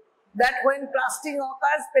people that when crusting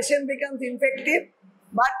occurs, patient becomes infective.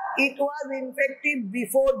 But it was infective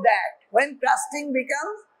before that. When crusting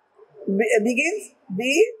begins,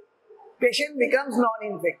 the patient becomes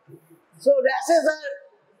non-infective. So rashes are,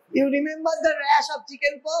 you remember the rash of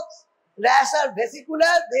chickenpox? Rashes are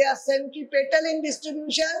vesicular, they are centripetal in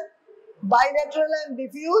distribution, bilateral and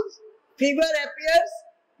diffuse. Fever appears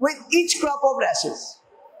with each crop of rashes.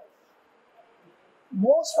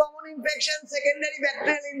 Most common infection, secondary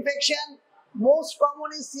bacterial infection. Most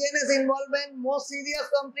common is CNS involvement. Most serious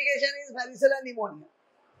complication is varicella pneumonia.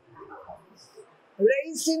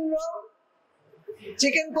 Reis syndrome,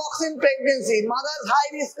 chickenpox in pregnancy. Mother's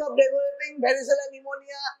high risk of developing varicella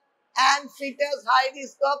pneumonia and fetus high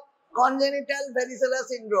risk of congenital varicella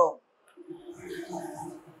syndrome.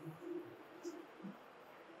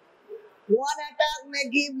 One attack may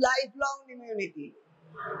give lifelong immunity.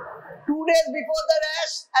 2 days before the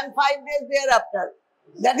rash and 5 days thereafter.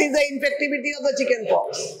 That is the infectivity of the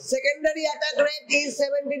chickenpox. Secondary attack rate is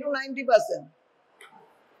 70 to 90%.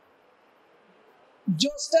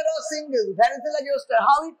 Zoster or single, varicella zoster,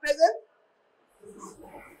 how it present?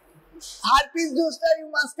 Herpes zoster you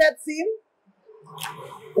must have seen.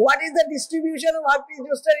 What is the distribution of herpes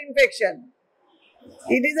zoster infection?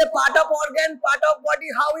 It is a part of organ, part of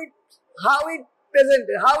body, how it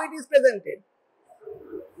is presented.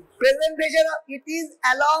 Presentation of it is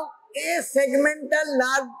along a segmental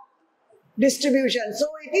nerve distribution. So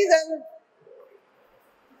it is a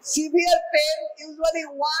severe pain, usually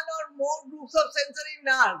one or more groups of sensory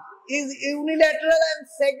nerve is unilateral and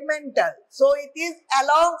segmental. So it is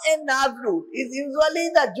along a nerve root. Is usually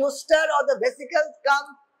the zoster or the vesicles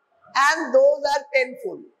come and those are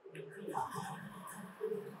painful.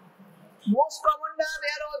 Most common nerve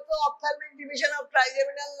here also ophthalmic division of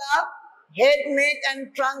trigeminal nerve. Head, neck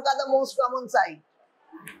and trunk are the most common site.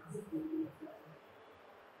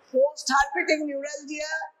 Post-herpetic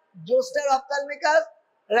neuralgia, zoster ophthalmicus,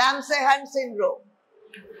 Ramsay Hunt syndrome.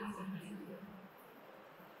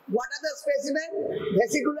 What are the specimen?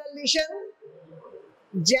 Vesicular lesion,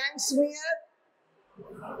 Jank smear,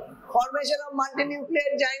 formation of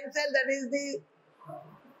multinucleate giant cell, that is the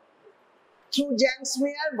through Jank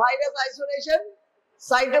smear, virus isolation,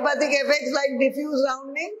 cytopathic effects like diffuse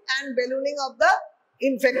rounding and ballooning of the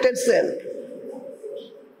infected cell.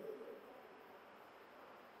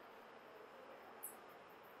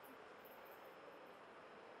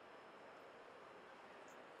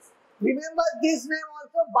 Remember this name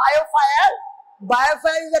also, biofire.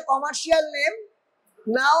 Biofire is a commercial name.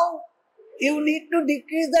 Now you need to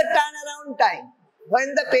decrease the turnaround time.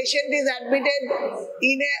 When the patient is admitted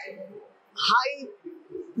in a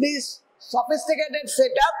highly sophisticated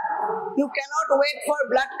setup, you cannot wait for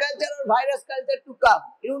blood culture or virus culture to come.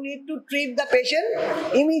 You need to treat the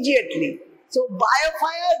patient immediately. So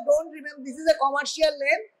biofire, don't remember, this is a commercial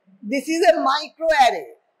name. This is a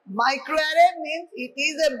microarray. Microarray means it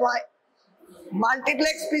is a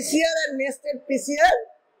multiplex PCR and nested PCR.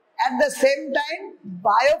 At the same time,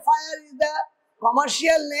 biofire is the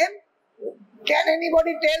commercial name. Can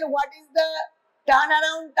anybody tell what is the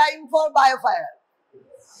turnaround time for biofire?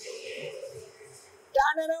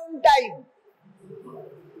 Turnaround time.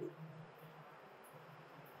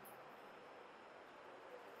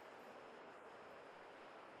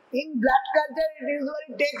 In blood culture, it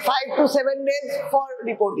usually takes 5 to 7 days for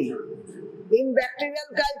reporting. In bacterial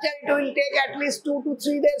culture, it will take at least 2 to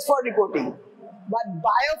 3 days for reporting. But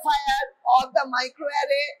biofire or the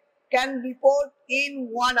microarray can report in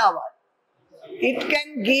 1 hour. It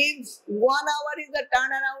can give 1 hour is the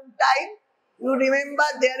turnaround time. You remember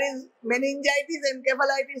there is meningitis,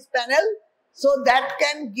 encephalitis panel. So that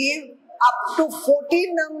can give up to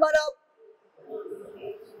 14 number of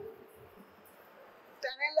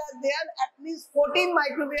panel are there, at least 14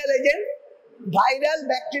 microbial agents, viral,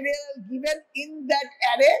 bacterial given in that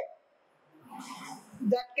array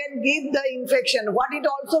that can give the infection. What it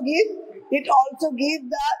also gives? It also gives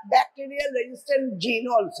the bacterial resistant gene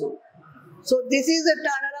also. So this is the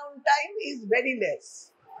turnaround time is very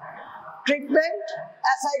less. Treatment,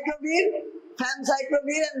 acyclovir,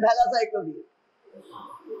 famciclovir and valacyclovir.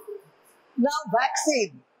 Now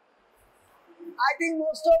vaccine. I think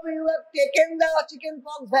most of you have taken the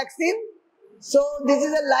chickenpox vaccine. So this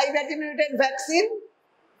is a live attenuated vaccine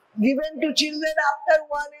given to children after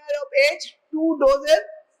 1 year of age, 2 doses.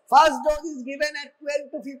 First dose is given at 12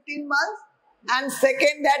 to 15 months and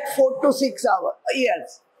second at 4 to 6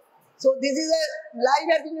 years. So this is a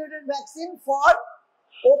live attenuated vaccine for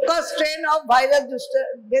Oka strain of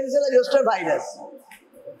varicella zoster virus.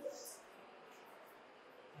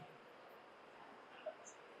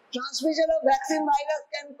 Transmission of vaccine virus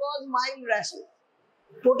can cause mild rashes.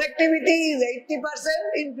 Protectivity is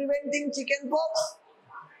 80% in preventing chickenpox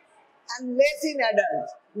and less in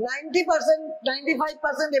adults. 90%,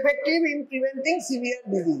 95% effective in preventing severe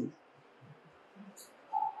disease.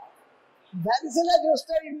 Varicella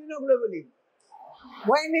zoster immunoglobulin.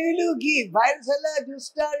 When will you give varicella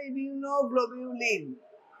zoster immunoglobulin?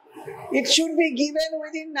 It should be given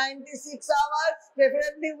within 96 hours,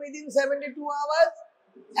 preferably within 72 hours.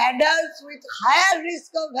 Adults with higher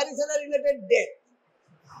risk of varicella related death,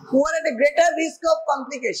 who are at a greater risk of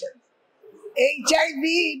complications. HIV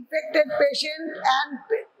infected patient and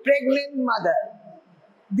pregnant mother.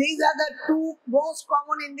 These are the 2 most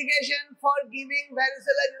common indications for giving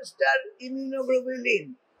varicella zoster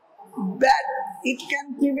immunoglobulin. That it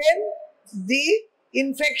can prevent the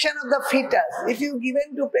infection of the fetus. If you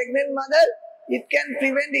given to pregnant mother, it can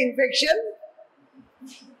prevent infection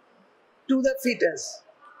to the fetus.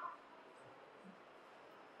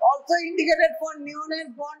 Also indicated for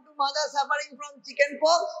neonate born to mother suffering from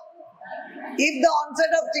chickenpox. If the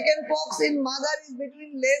onset of chickenpox in mother is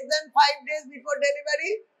between less than 5 days before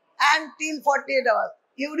delivery and till 48 hours.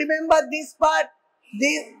 You remember this part,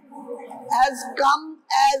 this has come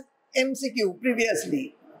as MCQ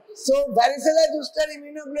previously. So varicella zoster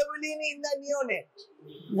immunoglobulin in the neonate.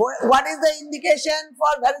 What is the indication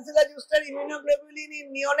for varicella zoster immunoglobulin in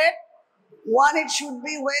neonate? One, it should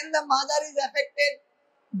be when the mother is affected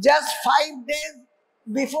just 5 days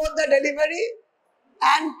before the delivery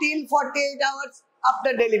and till 48 hours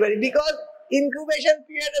after delivery, because incubation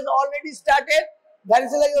period has already started.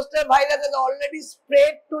 Varicella zoster virus has already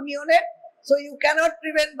spread to neonate, so you cannot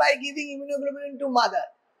prevent by giving immunoglobulin to mother.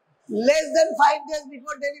 Less than 5 days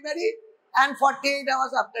before delivery and 48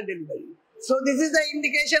 hours after delivery. So this is the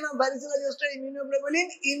indication of varicella zoster immunoglobulin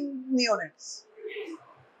in neonates.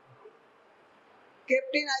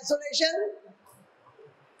 Kept in isolation.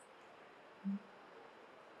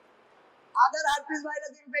 Other herpes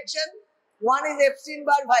virus infection, one is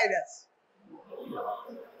Epstein-Barr virus.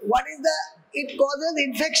 It causes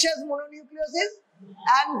infectious mononucleosis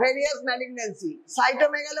and various malignancy.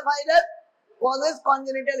 Cytomegalovirus causes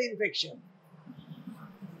congenital infection.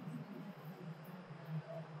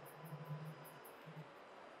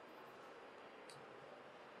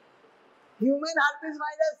 Human herpes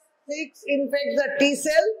virus 6 infects the T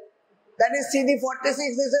cell, that is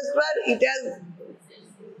CD46 receptor.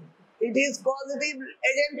 It is causative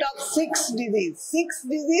agent of 6 disease. 6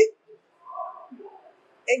 disease,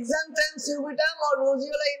 exanthrax subitum or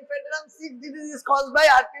roseola infection. 6 disease is caused by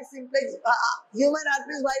herpes simplex, human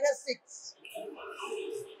herpes virus 6.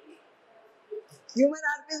 Human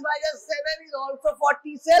herpes virus 7 is also for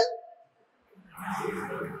T cell.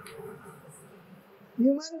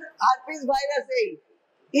 Human herpes virus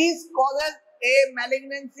 8 causes a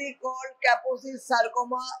malignancy called Kaposi's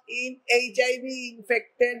sarcoma in HIV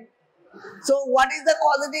infected. So what is the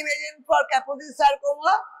causative agent for Kaposi's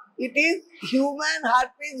sarcoma? It is human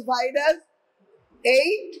herpes virus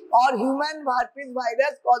 8 or human herpes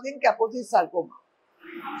virus causing Kaposi's sarcoma.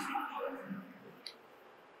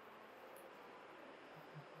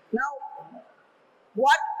 Now,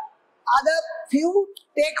 what are the few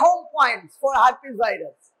take-home points for herpes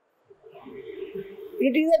virus?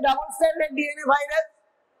 It is a double-stranded DNA virus.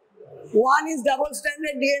 One is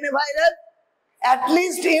double-stranded DNA virus. At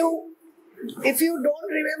least if you don't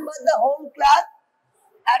remember the whole class,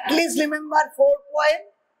 at least remember 4 points.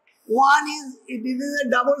 One is, it is a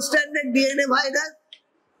double-stranded DNA virus.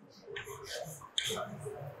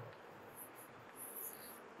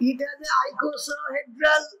 It has an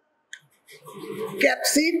icosahedral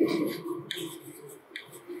capsid.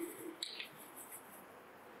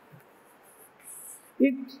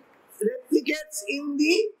 It replicates in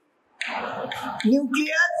the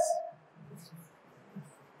nucleus.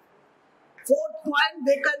 4th point,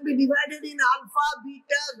 they can be divided in alpha,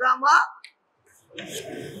 beta, gamma.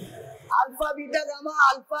 Alpha, beta, gamma,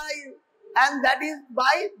 alpha is, and that is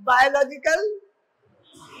by biological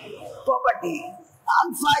property.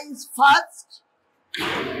 Alpha is fast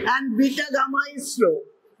and beta, gamma is slow.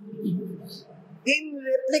 In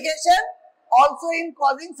replication, also in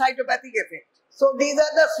causing cytopathic effect. So these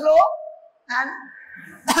are the slow, and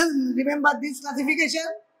remember this classification.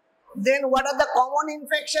 Then what are the common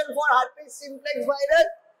infection for herpes simplex virus?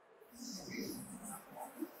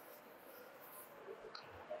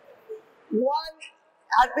 One,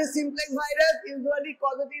 herpes simplex virus usually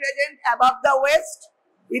causative agent above the waist.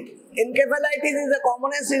 Encephalitis is the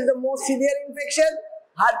commonest, is the most severe infection.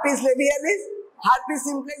 Herpes labialis, herpes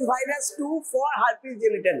simplex virus 2 for herpes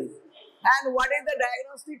genitalis. And what is the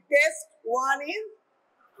diagnostic test? One is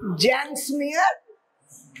Jan smear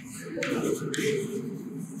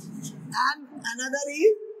and another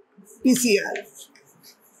is PCR.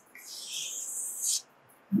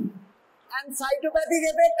 And cytopathic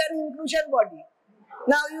effect and inclusion body.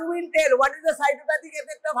 Now you will tell what is the cytopathic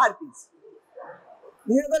effect of herpes.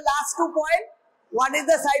 These are the last 2 points. What is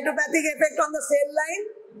the cytopathic effect on the cell line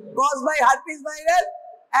caused by herpes virus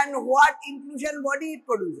and what inclusion body it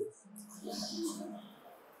produces.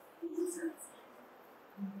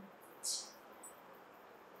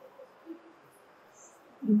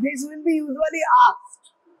 This will be usually asked.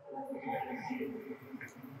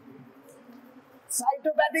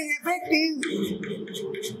 Cytopathic effect is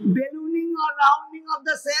ballooning or rounding of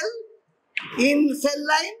the cell in cell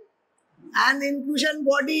line, and inclusion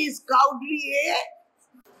body is Cowdery A.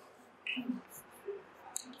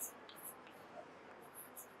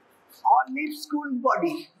 Or Lipskull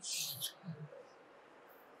body.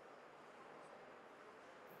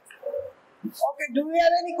 Okay, do we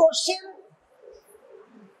have any question?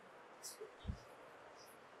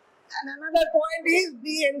 And another point is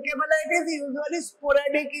the encephalitis is usually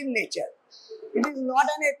sporadic in nature. It is not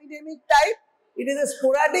an epidemic type. It is a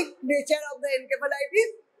sporadic nature of the encephalitis,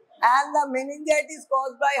 and the meningitis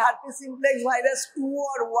caused by herpes simplex virus 2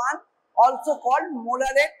 or 1, also called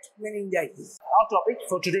moderate meningitis. Our topic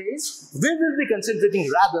for today is, we will be concentrating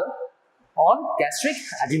rather on gastric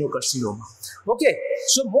adenocarcinoma. Okay,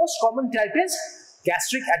 so most common type is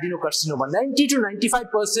gastric adenocarcinoma. 90 to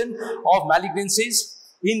 95% of malignancies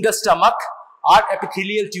in the stomach are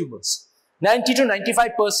epithelial tumors. 90 to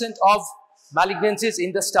 95% of malignancies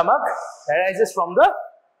in the stomach arises from the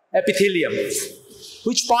epithelium.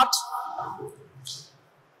 Which part?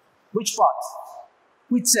 Which part?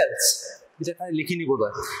 Which cells?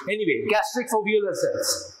 Anyway, gastric foveolar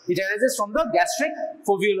cells. It arises from the gastric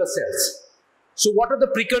foveolar cells. So what are the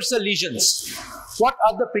precursor lesions? What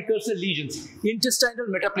are the precursor lesions? Intestinal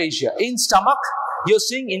metaplasia. In stomach, you're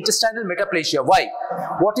seeing intestinal metaplasia. Why?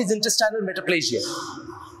 What is intestinal metaplasia?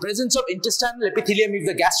 Presence of intestinal epithelium is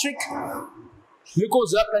the gastric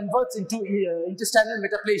mucosa converts into intestinal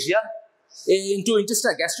metaplasia,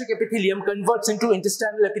 gastric epithelium converts into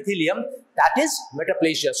intestinal epithelium. That is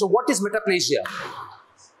metaplasia. So what is metaplasia?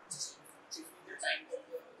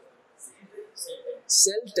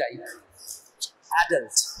 Cell type,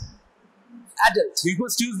 adult. Adult. We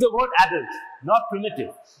must use the word adult, not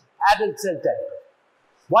primitive. Adult cell type.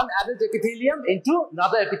 One adult epithelium into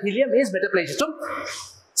another epithelium is metaplasia. So,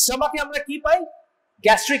 stomach আমরা কি পাই?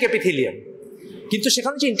 Gastric epithelium. কিন্তু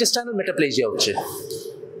সেখানে যে intestinal metaplasia হচ্ছে।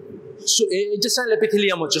 So, intestinal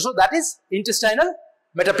epithelium হচ্ছে. So, that is intestinal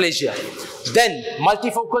metaplasia. Then,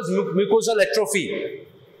 multifocal mucosal atrophy.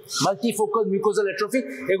 Multifocal mucosal atrophy,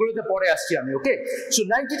 এগুলোতে পরে আসছি আমি, okay? So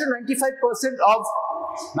 90 to 95% of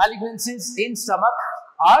malignancies in stomach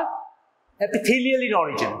are epithelial in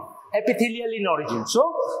origin. Epithelial in origin. So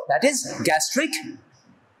that is gastric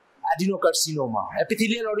adenocarcinoma.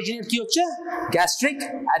 Epithelial origin কি হচ্ছে? Gastric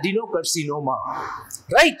adenocarcinoma.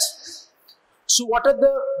 Right? So what are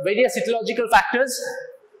the various etiological factors?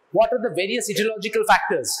 What are the various etiological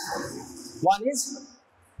factors? One is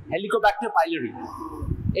Helicobacter pylori.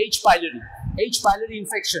 H. pylori. H. pylori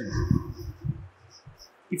infection.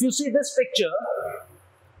 If you see this picture,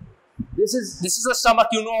 this is the stomach.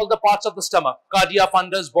 You know all the parts of the stomach: cardia,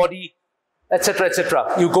 fundus, body, etc., etc.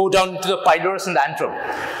 You go down to the pylorus and the antrum.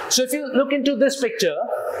 So if you look into this picture,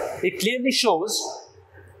 it clearly shows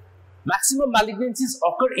maximum malignancies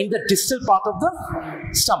occur in the distal part of the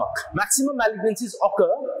stomach. Maximum malignancies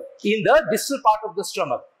occur in the distal part of the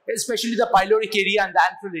stomach, especially the pyloric area and the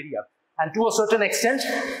antral area. And to a certain extent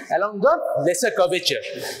along the lesser curvature.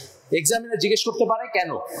 Examiner জিজ্ঞেস করতে পারে কেন?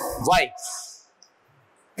 Why?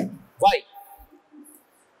 Why?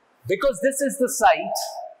 Because this is the site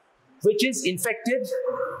which is infected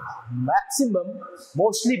maximum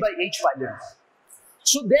mostly by H. pylori.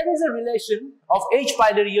 So there is a relation of H.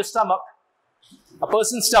 pylori, your stomach, a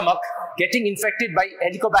person's stomach getting infected by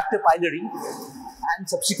Helicobacter pylori and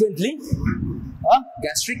subsequently a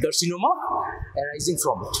gastric carcinoma arising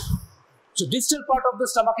from it. So distal part of the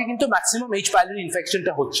stomach is into maximum H. pylori infection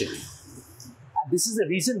ta hocche. And this is the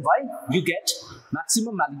reason why you get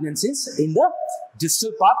maximum malignancies in the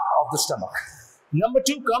distal part of the stomach. Number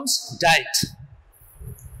 2 comes diet.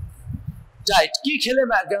 Diet. Ki khele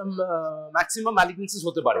maximum malignancies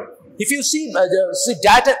hote pare. If you see,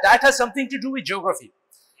 diet has something to do with geography.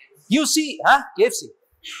 You see, KFC.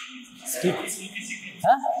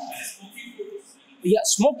 Yeah,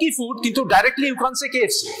 smoky food, kintu directly you can't say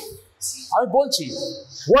KFC. I bolchi,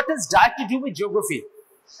 what has diet to do with geography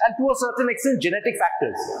and to a certain extent genetic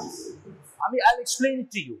factors? I mean, I'll explain it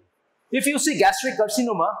to you. If you see gastric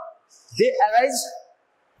carcinoma, they arise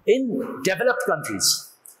in developed countries,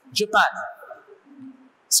 Japan,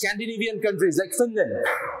 Scandinavian countries like Finland,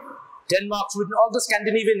 Denmark, Sweden, all the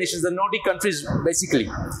Scandinavian nations, the Nordic countries basically,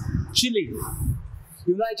 Chile,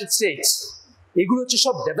 United States, এগুলো হচ্ছে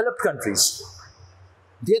সব developed countries.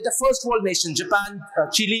 They are the first world nation. Japan,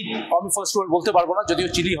 Chile, আমি first world বলতে পারবো না, যদিও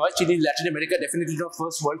chilli হয়, chilli Latin America definitely not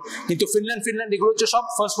first world, কিন্তু ফিনল্যান্ড এগুলো হচ্ছে সব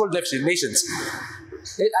first world nations.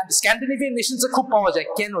 And Scandinavian nations খুব পাওয়া যায়,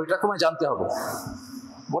 কেন এটা তোমায় জানতে হবে.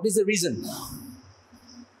 What is the reason?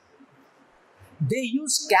 They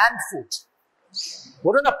use canned food.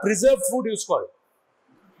 ওরা না preserved food use করে.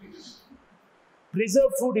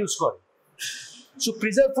 Preserved food use করে. So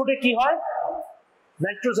preserved food এ কি হয়?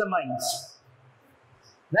 Nitrosamines.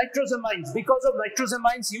 Nitrosamines, because of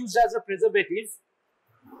nitrosamines used as a preservative,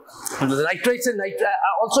 the nitrates and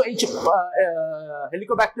also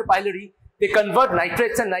Helicobacter pylori, they convert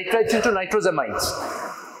nitrates and nitrites into nitrosamines.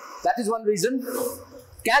 That is one reason.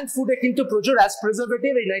 Canned food কিন্তু প্রচুর as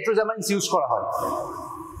preservative এই nitrosamines use করা হয়.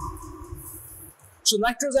 So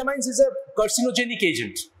nitrosamines is a carcinogenic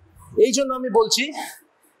agent. এই জন্য আমি বলছি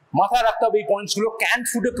মাথায় রাখতে হবে এই পয়েন্টসগুলো। ক্যান্ড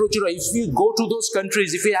ফুডে প্রচুর হয়। If you go to those countries,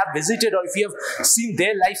 if you have visited or if you have seen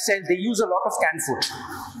there lifestyle, they use a lot of ক্যান্ড food.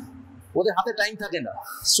 ওদের হাতে টাইম থাকে না,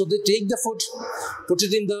 so they take the food, put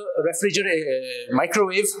it in the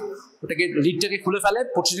microwave, ওটাকে লিডটাকে খুলে ফেলে,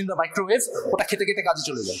 put it in the microwave, ওটা খেতে খেতে কাজে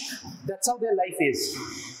চলে যায়। That's how their life is.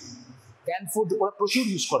 ক্যান্ড food ওরা প্রচুর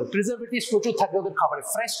ইউজ করে, প্রিজারভেটিভস প্রচুর থাকে ওদের খাবারে।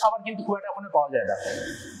 ফ্রেশ খাবার কিন্তু খুব একটা ওখানে পাওয়া যায় না।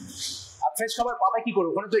 আর ফ্রেশ খাবার পাবে কি করে?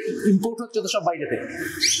 ওখানে তো ইম্পোর্ট হচ্ছে তো সব বাইরে থেকে।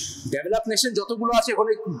 ডেভেলপ নেশন যতগুলো আছে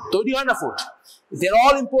ওখানে তৈরি হয় না food, they R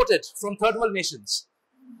all imported from third world Nations.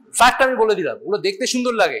 Fact আমি বলে দিলাম, ওগুলো দেখতে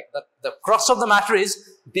সুন্দর লাগে। The crooks of the matter is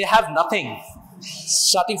they have nothing,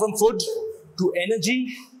 starting from food two energy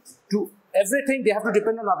two everything, they have to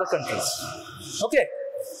depend on other countries. Okay,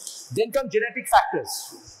 then come genetic factors.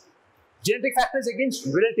 Genetic factors against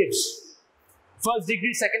relatives. First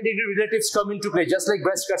degree, second degree relatives come into play, just like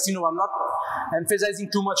breast carcinoma. I'm not emphasizing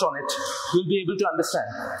too much on it. You'll be able to understand.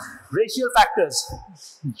 Racial factors,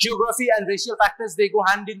 geography and racial factors, they go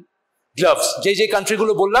hand in gloves. যে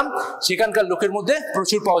কান্ট্রিগুলো বললাম সেখানকার লোকের মধ্যে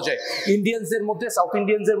প্রচুর পাওয়া যায়, ইন্ডিয়ানসদের মধ্যে, south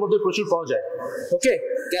ইন্ডিয়ানসদের মধ্যে প্রচুর পাওয়া যায়। ওকে,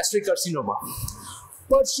 gastric carcinoma.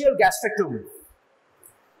 partial gastrectomy,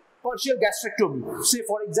 partial gastrectomy, say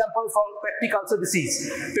for example for peptic ulcer disease,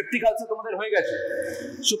 peptic ulcer তোমাদের হয়ে গেছে,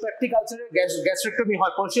 so peptic ulcer gastrectomy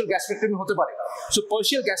হয়, partial gastrectomy হতে পারে। so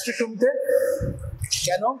partial gastrectomy তে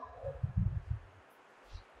কেন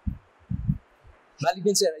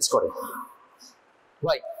malignancy arise করে?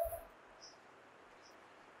 why?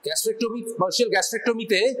 গ্যাস্ট্রেক্টমি, পার্শিয়াল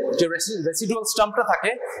গ্যাস্ট্রেক্টমিতে যে রেসিডুয়াল স্টাম্পটা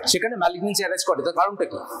থাকে সেখানে ম্যালিগনেন্সি অ্যারাইজ করে। তার কারণটা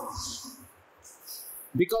কি?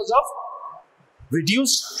 Because of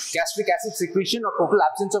reduced gastric acid secretion or total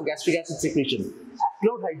absence of gastric acid secretion,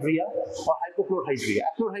 achlorhydria or hypochlorhydria.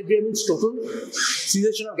 Achlorhydria means total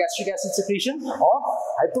cessation of gastric acid secretion, or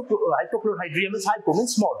hypochlorhydria means hypo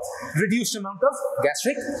means small, reduced amount of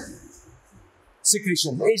gastric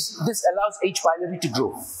secretion. This allows H. pylori to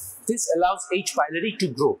grow. This allows H. pylori to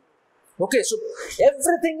grow. Okay, so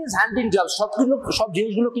everything is hand in glove. সব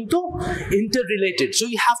জিনিসগুলো কিন্তু interrelated. So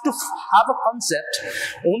you have to have a concept.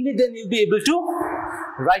 Only then you'll be able to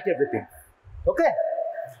write everything. Okay,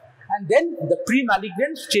 and then the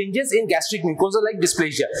pre-malignant changes in gastric mucosa-like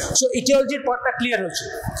dysplasia. So etiology partটা clear হচ্ছে,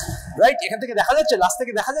 right? এখান থেকে দেখা যাচ্ছে, last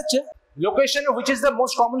থেকে দেখা যাচ্ছে location of which is the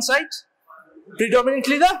most common site,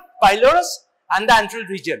 predominantly the pylorus and the antral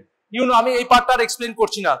region. You know, আমি এই পার্টটা এক্সপ্লেইন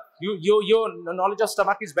করছি না। Your knowledge of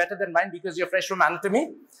stomach is better than mine because you're fresh from anatomy.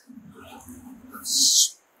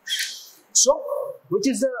 So, which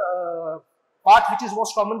is the part which is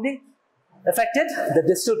most commonly affected? The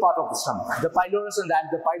distal part of the stomach. The pylorus and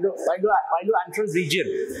the pyloantral region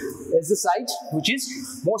is the site which is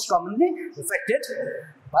most commonly affected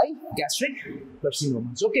by gastric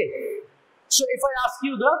carcinomas. Okay. So, if I ask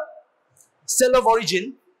you the cell of origin,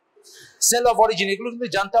 এগুলো কিন্তু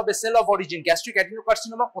জানতে হবে। Sell of origin, gastric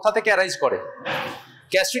adenocarcinoma কোথা থেকে arise করে?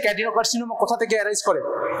 Gastric adenocarcinoma কোথা থেকে arise করে?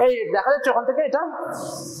 এই দেখা যাচ্ছে ওখান থেকে, এটা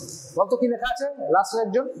বলতো কি লেখা আছে লাস্টের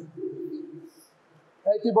একজন,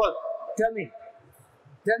 এই তুই বল, tell me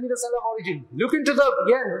the cell of origin. Look into the,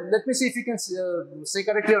 yeah, let me see if you can say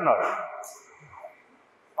correctly or not.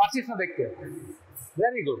 পারছিস না দেখতে?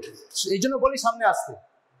 Very good. এই জন্য বলি সামনে আসতে।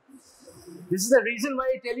 This is the reason why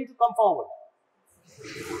I tell you to come forward.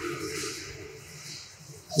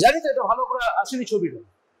 জানি তো এটা ভালো করে আসেনি ছবিটা,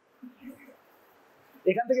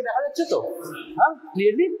 এখান থেকে দেখা যাচ্ছে তো, হ্যাঁ,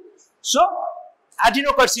 clearly. So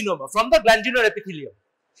adenocarcinoma from the glandular epithelium.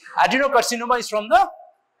 Adenocarcinoma is from the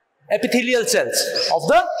epithelial cells of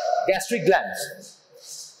the gastric glands.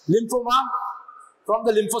 Lymphoma from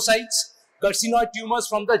the lymphocytes. Carcinoid tumors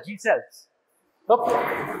from the G cells. Okay.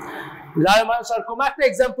 Leiomyosarcoma একটা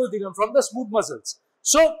এক্সাম্পল দিলাম, from the smooth muscles.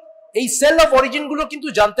 So এই sell of origin গুলো কিন্তু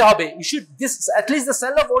জানতে হবে। You should, this at least the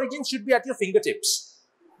cell of origin should be at your fingertips.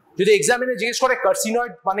 যদি এক্সামিনে জিজ্ঞেস করে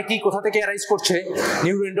কার্সিনয়েড মানে কি, কোথা থেকে অ্যারাইজ করছে,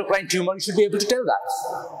 neuroendocrine tumour, you should be able to tell that.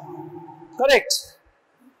 Correct.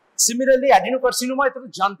 Similarly, adenocarcinoma, এটা তো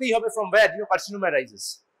জানতেই হবে from where adenocarcinoma arises.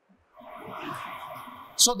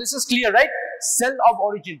 So this is clear, right? Cell of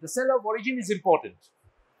origin. The cell of origin is important.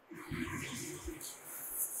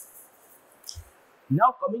 Now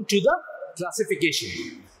coming to the classification.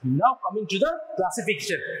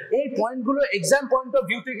 এই পয়েন্টগুলো exam point of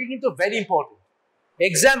view থেকে কিন্তু very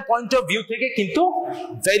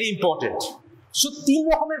important. So 3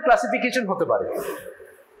 রকমের classification হতে পারে।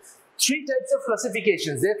 3 types of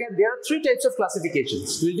classifications. There are 3 types of classifications.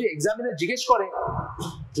 যদি examiner জিজ্ঞেস করে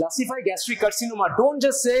classify gastric carcinoma, don't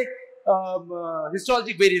just say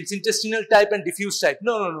histologic variants, intestinal type and diffuse type.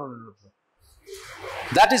 No.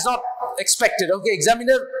 That is not expected. Okay,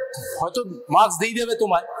 examiner হয়তো marks দিয়ে দেবে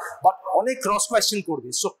তোমায়, but অনেক cross question করবে।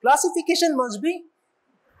 So classification must be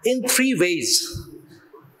in 3 ways.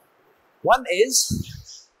 One is,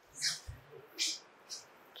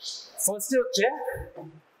 first হচ্ছে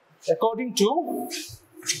according to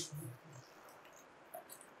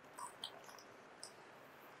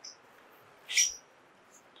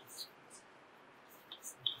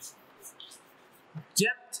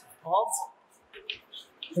depth of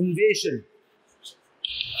invasion.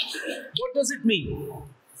 What does it mean?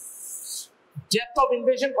 Depth of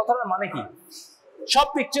invasion কথাটার মানে কি? সব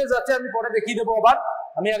পিকচার্স আছে, আমি পরে দেখিয়ে দেবো, আবার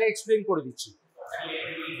আমি আগে এক্সপ্লেইন করে দিচ্ছি।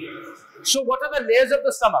 So what are the layers of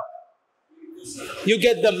the stomach? You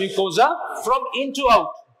get the mucosa from in to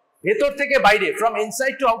out, ভেতর থেকে বাইরে, from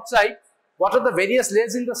inside to outside. What are the various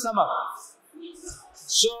layers in the stomach?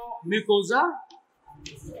 So mucosa,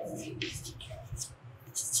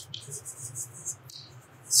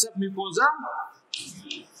 submucosa,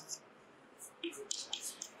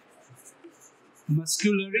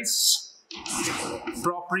 muscularis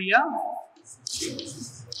propria,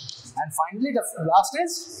 and finally the last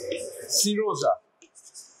is serosa.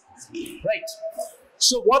 Right.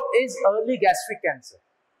 So what is early gastric cancer?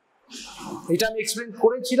 It I explained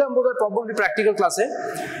korechilam bodhoy probably practical class e.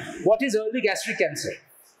 What is early gastric cancer?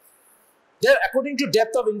 There, according to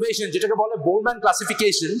depth of invasion, jetake bole Bowman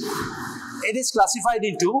classification, it is classified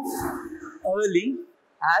into early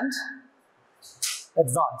and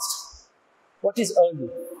advanced. What is early?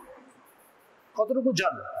 Kototokু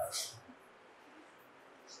জানো?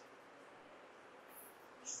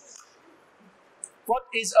 What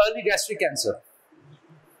is early gastric cancer?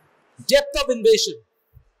 Depth of invasion.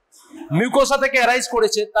 Mucosa থেকে arise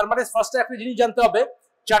করেছে, তার মানে ফার্স্টে একটা জিনিস জানতে হবে,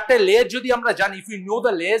 চারটে লেয়ার যদি আমরা জানি, if we know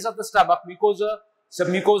the layers of the stomach, mucosa,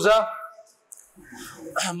 submucosa,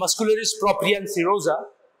 muscularis propria and serosa,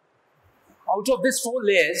 out of these 4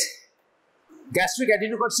 layers, gastric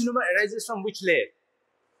adenocarcinoma arises from which layer?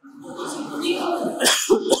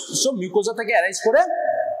 So mucosa থেকে arise করে,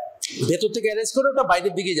 ভেতর থেকে arise করে ওটা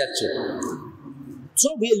বাইরের দিকে যাচ্ছে. So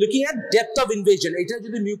we are looking at depth of invasion. এটা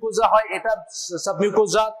যদি mucosa হয়, এটা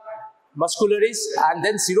submucosa, muscularis and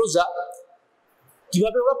then serosa,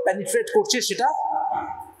 কিভাবে ওরা penetrate করছে সেটা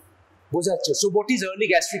বোঝাচ্ছে. So what is early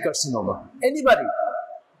gastric carcinoma? Anybody?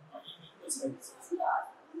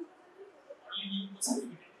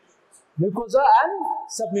 Mucosa and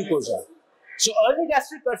submucosa. So early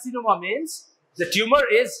gastric carcinoma means the tumor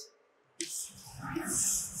is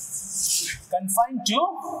confined to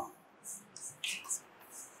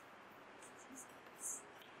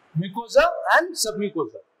mucosa and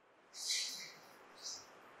submucosa.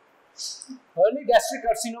 Early gastric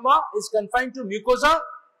carcinoma is confined to mucosa,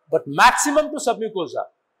 but maximum to submucosa.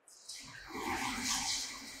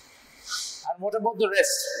 And what about the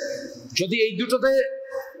rest? যদি এই দুটোতে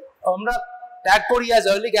আমরা tag করি as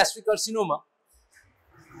early gastric carcinoma,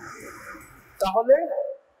 তাহলে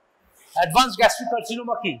advanced gastric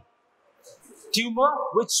carcinoma কি? Tumor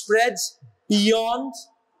which spreads beyond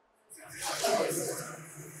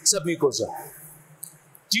submucosa.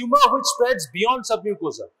 Tumor which spreads beyond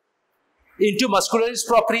submucosa into muscularis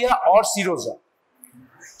propria or serosa.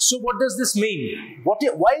 So what does this mean?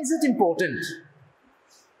 Why is it important?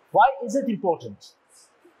 Why is it important?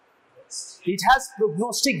 It has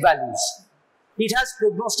prognostic values. It has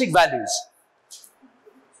prognostic values.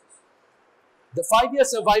 The 5-year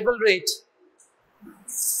survival rate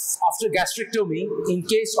after gastrectomy in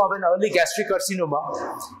case of an early gastric carcinoma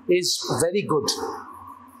is very good.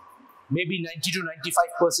 Maybe 90 to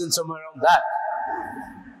 95%, somewhere around that.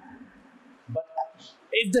 But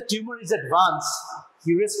if the tumor is advanced,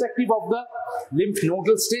 irrespective of the lymph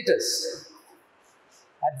nodal status,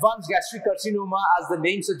 advanced gastric carcinoma, as the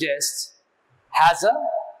name suggests, has a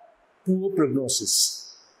poor prognosis.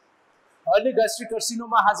 Early gastric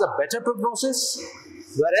carcinoma has a better prognosis,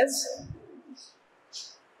 whereas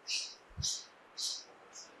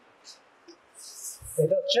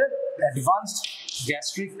advanced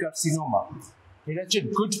gastric carcinoma, it has a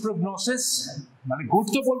good prognosis, মানে good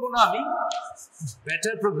তো বলবো না আমি,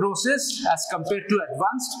 better prognosis as compared to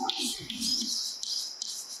advanced.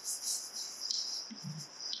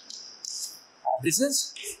 This is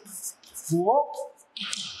poor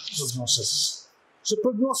prognosis. So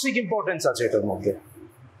prognostic importance আছে এটার মধ্যে.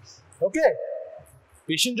 Okay?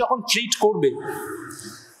 Patient যখন treat করবে,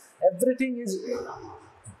 everything is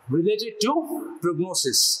related to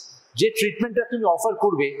prognosis. যে ট্রিটমেন্টটা তুমি অফার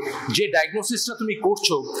করবে, যে ডায়াগনোসিসটা তুমি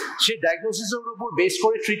করছো, সেই ডায়াগনোসিসের উপর বেস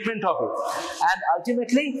করে ট্রিটমেন্ট হবে, and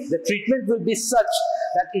ultimately the treatment will be such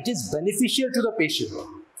that it is beneficial to the patient,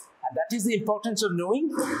 and that is the importance of knowing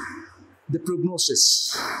the prognosis.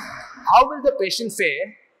 How will the patient fare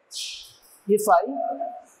if I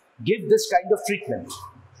give this kind of treatment?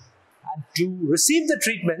 And to receive the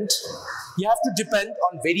treatment, you have to depend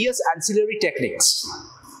on various ancillary techniques.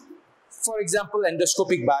 For example,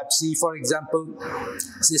 endoscopic biopsy, for example,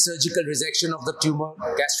 say surgical resection of the tumor,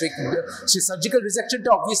 gastric. Say surgical resection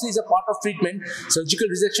obviously is a part of treatment. Surgical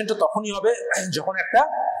resection to তখনই হবে যখন একটা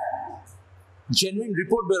genuine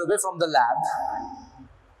report বেরোবে from the lab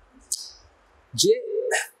যে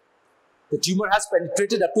the tumor has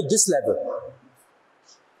penetrated up to this level.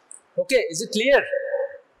 Okay, is it clear?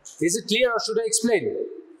 Is it clear or should I explain?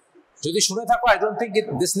 যদি শুনে থাকো, I don't think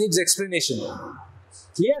this needs explanation.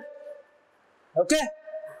 Clear? Okay.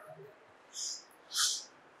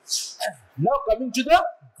 Now coming to the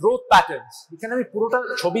growth patterns. এখানে আমি পুরোটা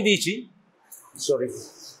ছবি দিয়েছি. Sorry.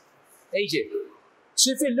 এই যে. So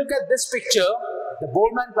if you look at this picture, the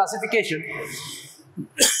Bowman classification,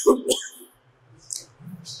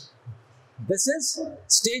 This is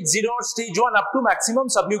stage 0 or stage 1 up to maximum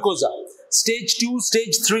submucosa. Stage 2,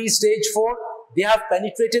 stage 3, stage 4, they have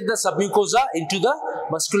penetrated the submucosa into the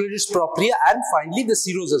muscularis propria and finally the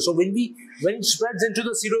serosa. So when it spreads into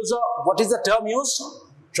the serosa, what is the term used?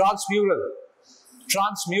 Transmural.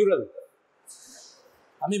 Transmural.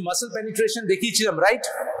 I mean muscle penetration dekhichilam, right?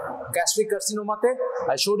 Gastric carcinoma te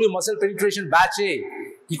I showed you muscle penetration batch A.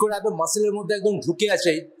 কি করে একদম মাসেলের মধ্যে একদম ঢুকে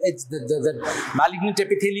আছে, the malignant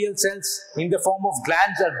epithelial cells in the form of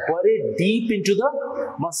glands are buried deep into the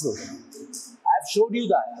muscle. I've showed you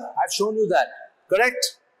that. Correct?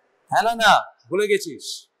 Hana na bhule gechish.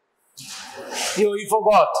 You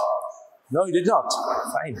forgot. No, you did not.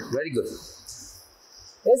 Fine, very good.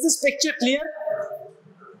 Is this picture clear?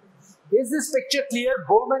 Is this picture clear?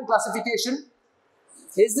 Bowman classification.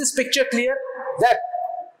 Is this picture clear? That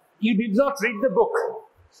you did not read the book.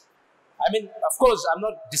 I mean, of course, I'm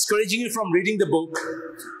not discouraging you from reading the book,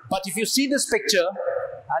 but if you see this picture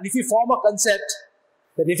and if you form a concept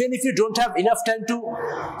that even if you don't have enough time to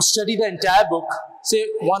study the entire book, say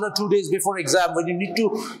 1 or 2 days before exam, when you need to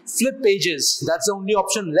flip pages, that's the only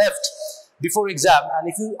option left before exam, and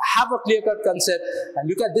if you have a clear-cut concept and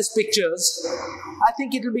look at these pictures, I think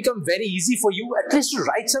it will become very easy for you at least to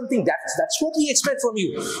write something. That's what we expect from you.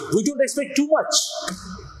 We don't expect too much.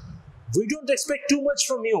 We don't expect too much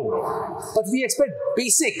from you, but we expect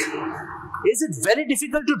basic. Is it very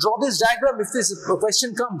difficult to draw this diagram if this question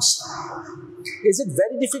comes? Is it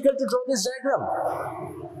very difficult to draw this diagram?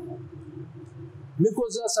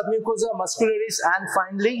 Mucosa, submucosa, muscularis, and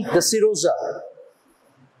finally the serosa.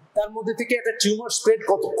 তার মধ্যে থেকে একটা tumour spread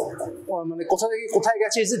মানে কোথা থেকে কোথায়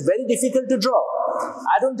গেছে, is it very difficult to draw?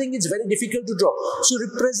 I don't think it's very difficult to draw. So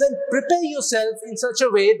prepare yourself in such a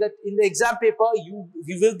way that in the exam paper you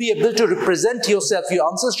will be able to represent yourself. Your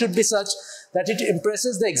answers should be such that it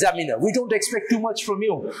impresses the examiner. We don't expect too much from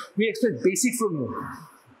you. We expect basic from you.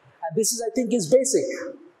 And this is, I think, is basic.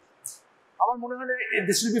 আমার মনে হয়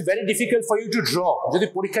this will be very difficult for you to draw যদি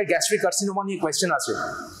পরীক্ষায় gastric carcinoma নিয়ে question আসে।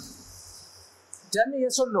 Tell me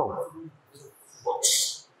yes or no.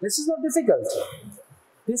 This is not difficult.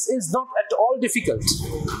 This is not at all difficult.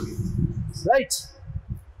 Right?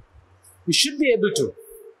 You should be able to.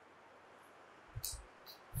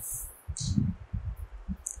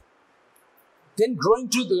 Then going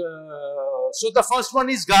to the, so the first one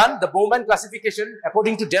is gone, the Bowman classification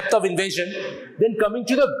according to depth of invasion. Then coming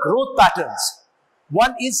to the growth patterns.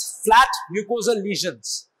 One is flat mucosal lesions.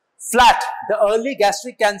 Flat, the early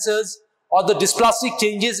gastric cancers or the dysplastic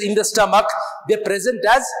changes in the stomach, they present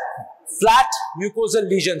as flat mucosal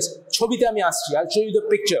lesions. Chobite ami aschi, I'll show you the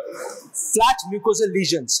picture. Flat mucosal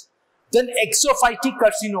lesions. Then exophytic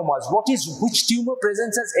carcinomas. Which tumor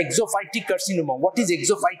presents as exophytic carcinoma? What is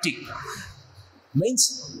exophytic? Means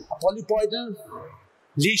a polypoidal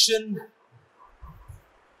lesion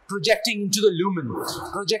projecting into the lumen.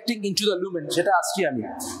 Seta aschi ami.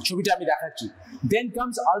 Chobita ami dekhacchi. Then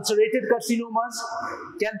comes ulcerated carcinomas.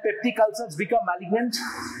 Can peptic ulcers become malignant?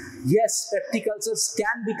 Yes, peptic ulcers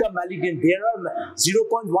can become malignant. There are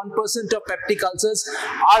 0.1% of peptic ulcers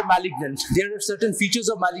are malignant. There are certain features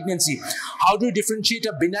of malignancy. How do you differentiate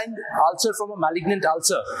a benign ulcer from a malignant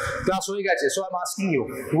ulcer? Class hoye geche. So I'm asking you,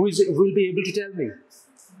 who will be able to tell me?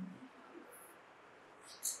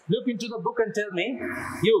 Look into the book and tell me.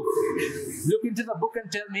 You look into the book and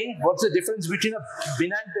tell me what's the difference between a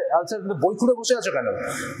benign ulcer and the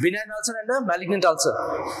benign ulcer and a malignant ulcer.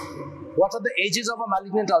 What are the ages of a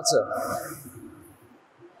malignant ulcer?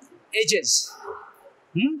 Ages.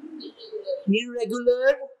 Irregular.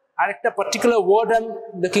 Arekta particular word I'm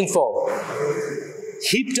looking for.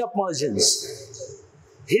 Heaped up margins.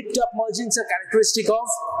 Heaped up margins are characteristic of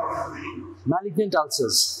malignant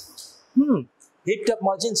ulcers. Heaped up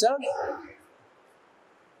margins are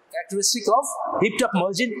characteristic of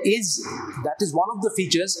that is one of the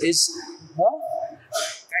features is a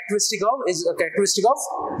characteristic of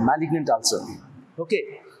malignant ulcer. Okay,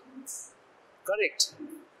 correct.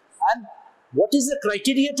 And what is the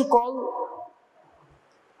criteria to call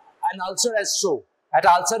an ulcer as so? At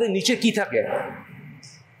ulcer এর নিচে কি থাকে?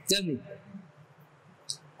 Tell me.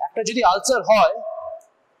 একটা যদি ulcer হয়,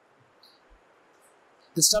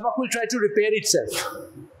 the stomach will try to repair itself.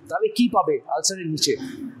 তাহলে কি পাবে আলসারের নিচে?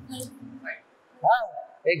 হ্যাঁ,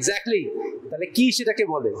 এক্স্যাক্টলি। তাহলে কি সেটাকে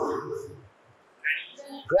বলে?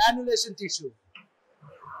 Granulation tissue.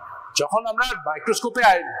 যখন আমরা মাইক্রোস্কোপে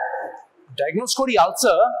ডায়াগনোজ করি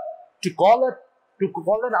ulcer, to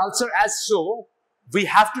call an ulcer as so, we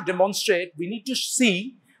have to demonstrate, we need to see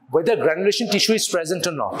whether granulation tissue is present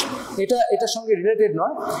or not. এটার সঙ্গে রিলেটেড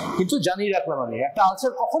নয়, কিন্তু জানিয়ে রাখলাম আমি। একটা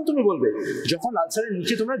আলসার কখন তুমি বলবে? যখন আলসারের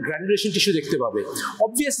নিচে তোমরা গ্রানুলেশন টিস্যু দেখতে পাবে।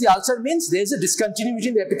 Obviously ulcer means there is a discontinuity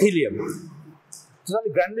in the epithelium. তো তাহলে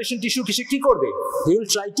গ্রানুলেশন টিস্যু কি করবে? They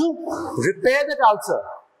will try to repair that ulcer.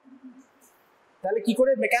 তাহলে কি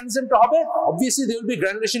করে মেকানিজমটা হবে? Obviously there will be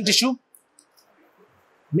granulation tissue.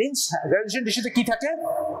 Means granulation tissue তে কি থাকে?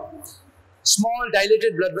 Small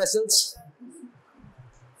dilated blood vessels,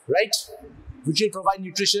 right, which will provide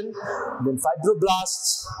nutrition. Then fibroblasts,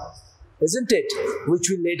 isn't it, which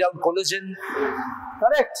will lay down collagen,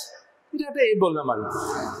 correct? এটা এই বললাম আমি।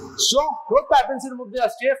 So growth patterns এর মধ্যে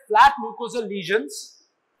আসছে flat mucosal lesions,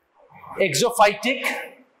 exophytic,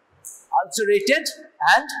 ulcerated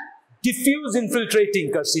and diffuse infiltrating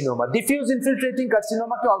carcinoma. Diffuse infiltrating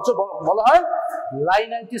carcinoma K also বলা হয়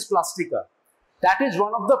rhinitis plastica. That is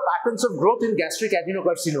one of the patterns of growth in gastric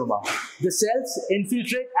adenocarcinoma. The cells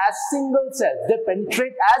infiltrate as single cells. They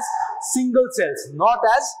penetrate as single cells, not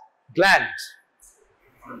as glands.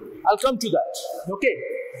 I'll come to that. Okay.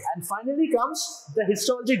 And finally comes the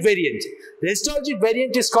histologic variant. The histologic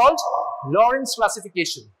variant is called Lorentz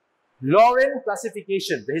classification. Lorentz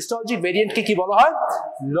classification. The histologic variant ki bola hoy?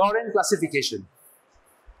 Lorentz classification.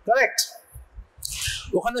 Correct.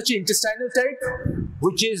 ওখানে হচ্ছে intestinal type,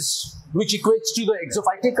 which equates to the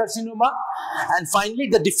exophytic carcinoma, and finally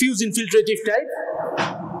the diffuse infiltrative type,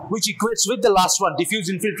 which equates with the last one, diffuse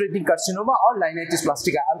infiltrating carcinoma or rhinitis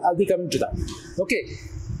plastica. I'll be coming to that. Okay.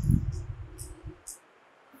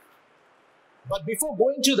 But before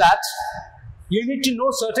going to that, you need to know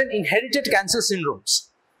certain inherited cancer syndromes.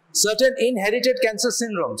 Certain inherited cancer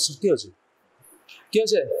syndromes. কি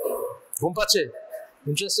হচ্ছে? ঘুম পাচ্ছে?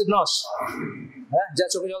 Interested নস? হ্যাঁ, যা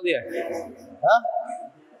চোখে জল দিয়ে। হ্যাঁ?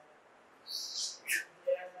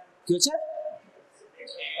 কি হচ্ছে?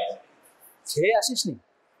 খেয়ে আসিস নি?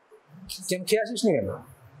 কেন খেয়ে আসিস নি কেন?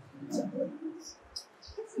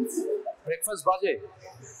 ব্রেকফাস্ট বাজে?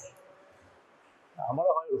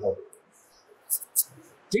 আমারও হয় ওরকম।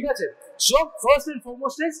 ঠিক আছে? So first and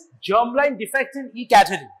foremost is germline defects in E.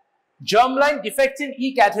 caterin. Germline defects in E.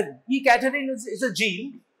 caterin. E. caterin is a gene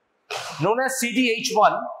known as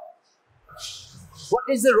CDH1. What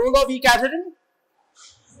is the role of E. caterin?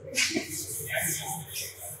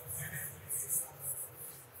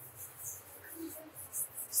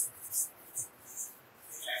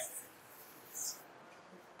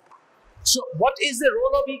 So what is the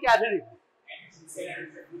role of E. caterin?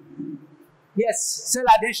 Yes, cell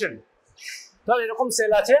adhesion. So এরকম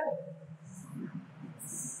sell আছে,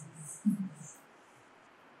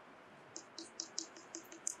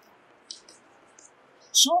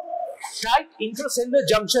 so tight intracellular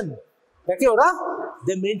junction, দেখে ওরা,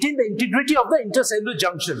 they maintain the integrity of the intercellular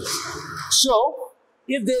junction. So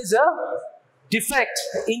if there is a defect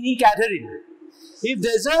in E. caterin, if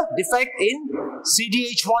there is a defect in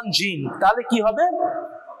CDH1 gene, তাহলে কি হবে?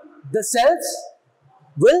 The cells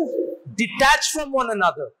will detach from one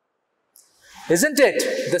another, isn't it?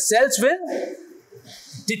 The cells will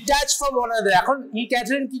detach from one another. এখন E.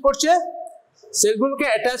 caterin কি করছে? সেলগুলোকে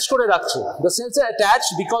attach করে রাখছে। The cells are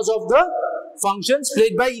attached because of the functions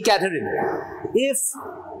played by E. caterin. If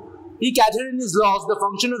E. caterin is lost, the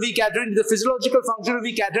function of E. caterin, the physiological function of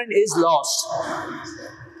E. caterin is lost.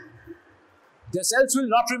 The cells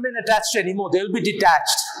will not remain attached anymore. They will be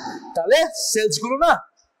detached. তাহলে sales গুলো না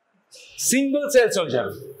single sales হয়ে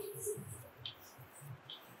যাবে,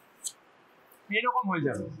 এরকম হয়ে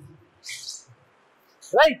যাবে,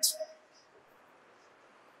 right?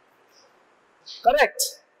 Correct.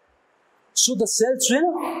 So the cells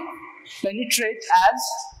will penetrate as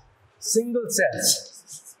single cells.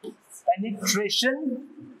 Penetration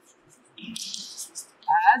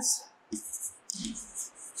as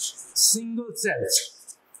single cells.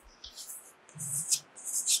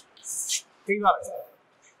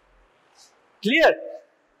 Clear?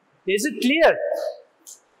 Is it clear?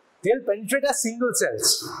 They'll penetrate as single cells.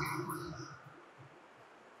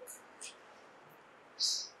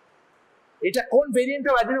 এটা কোন ভেরিয়েন্ট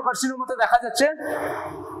অফ অ্যাডিনোকার্সিনোমাতে দেখা যাচ্ছে?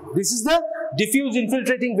 This is the diffuse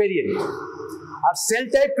ইনফিলট্রেটিং variant. R sell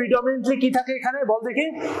type predominantly কি থাকে এখানে বল দেখি?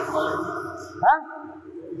 হ্যাঁ,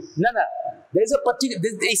 না there is a particular,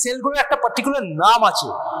 এই সেলগুলোর একটা পার্টিকুলার নাম আছে।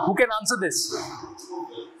 who can answer this?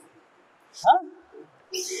 হ্যাঁ,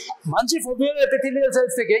 মানছি ফোবিয়াল এপিথেলিয়াল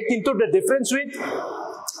সেলস থেকে, কিন্তু the difference with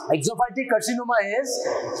exophytic carcinoma is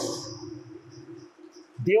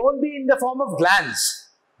they won't be in the form of glands.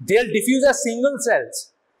 They'll diffuse as single cells.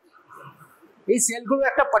 এই সেলগুলোর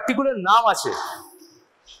একটা পার্টিকুলার নাম আছে।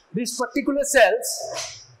 These particular cells,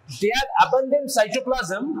 they have abundant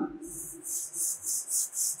cytoplasm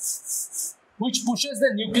which pushes the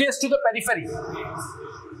nucleus to the periphery.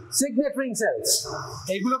 Signet ring cells.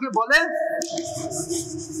 এগুলোকে বলে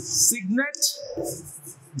signet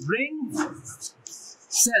ring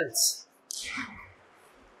cells.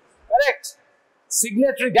 Correct?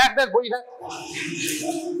 Signet ring, দেখ বই দেখ।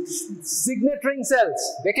 Signet ring cells.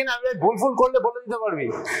 দেখেন আমি ভুল করলে বলে দিতে পারবি।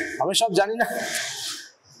 আমি সব জানি না।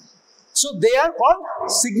 So they are called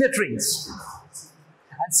signet rings.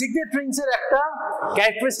 And signet rings এর একটা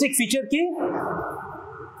characteristic feature কি?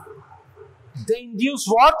 They induce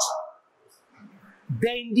what?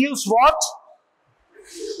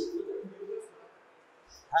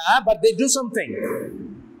 But they do something.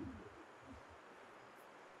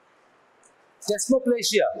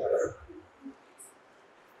 Desmoplasia.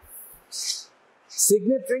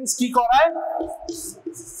 Signet rings কি করায়?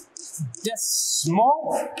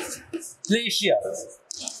 Desmoplasia.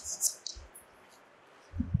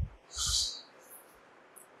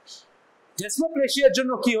 Desmoplasia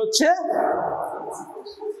জন্য কি হচ্ছে?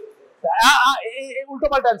 উল্টো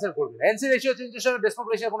পাল্টা অ্যান্সার করবেন। এনসি রেশিও চেঞ্জের সাথে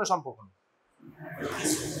ডেসমোপ্লেসিয়ার কোনো সম্পর্ক নেই।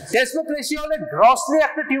 ডেসমোপ্লেসিয়া হলে গ্রসলি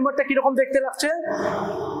একটা টিউমারটা কিরকম দেখতে লাগছে?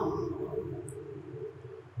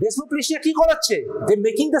 ডেসমোপ্লেসিয়া কি করাচ্ছে? দে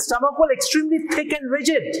making the stomach wall extremely thick and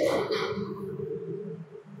rigid.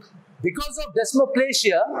 Because of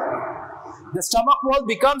desmoplasia, the stomach wall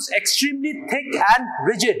becomes extremely thick and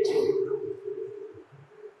rigid.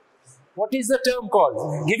 What is the term called?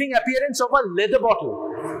 Giving appearance of a leather bottle.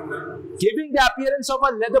 Giving the appearance of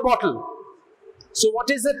a leather bottle. So what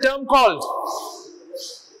is the term called?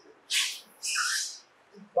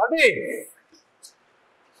 Bobby?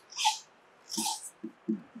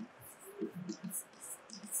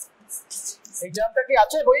 এই জামটা কি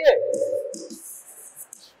আছে বইয়ে?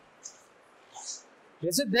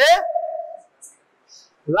 Is it there?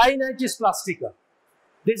 Rhinitis plastica.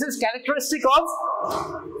 This is characteristic of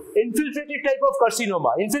infiltrative type of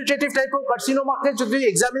carcinoma. Infiltrative type of carcinoma ke jodi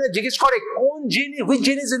examiner jigesh kore kon gene, which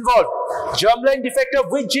gene is involved, germline defect of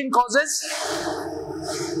which gene causes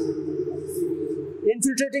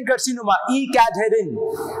infiltrating carcinoma? E-cadherin,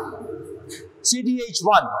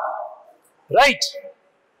 CDH1, right?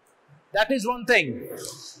 That is one thing.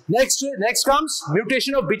 Next comes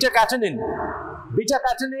mutation of beta-catenin.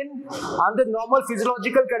 Beta-catenin under normal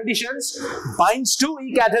physiological conditions binds to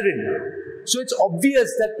E-cadherin. So it's obvious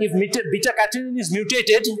that if beta-catenin is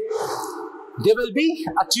mutated, there will be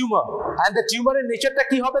a tumor. And the tumor in nature ta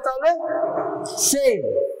ki hobe tahole? Same.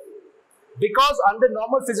 Because under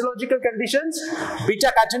normal physiological conditions,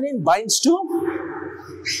 beta-catenin binds to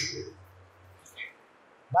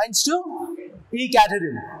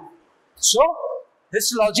E-cadherin. So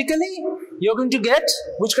histologically, you're going to get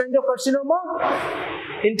which kind of carcinoma?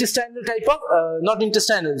 Intestinal type of, not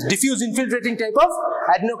intestinal, diffuse infiltrating type of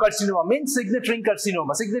adenocarcinoma, means signet ring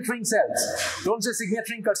carcinoma, signet ring cells. Don't say signet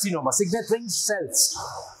ring carcinoma, signet ring cells.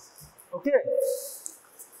 Okay.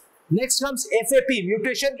 Next comes FAP,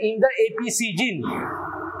 mutation in the APC gene,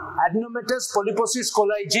 adenomatous polyposis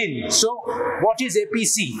coli gene. So what is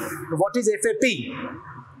APC? What is FAP?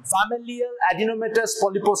 Familial adenomatous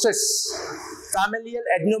polyposis. Familial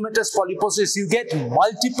adenomatous polyposis. You get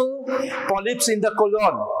multiple polyps in the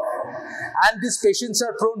colon, and these patients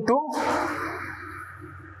are prone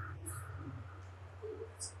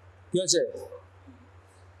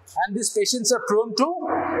to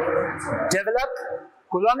develop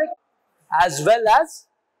colonic as well as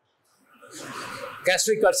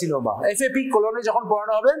gastric carcinoma. FAP colon e jokhon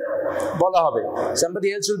porano hobe bola hobe. Somebody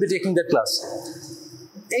else will be taking that class.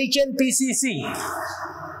 HNPCC,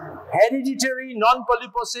 hereditary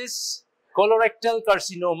non-polyposis colorectal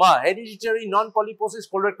carcinoma. Hereditary non-polyposis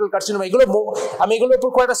colorectal carcinoma. এগুলো আমি এগুলোর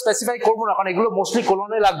উপর কয়েকটা specify করব না, কারণ এগুলো mostly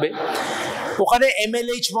কোলনে লাগবে। ওখানে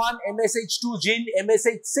MLH1, MSH2 জিন,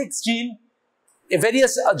 MSH6 জিন,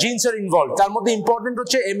 various genes are involved. তার মধ্যে ইম্পর্টেন্ট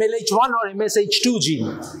হচ্ছে MLH1 or MSH2 জিন।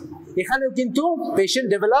 এখানেও কিন্তু patient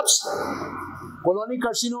develops colonic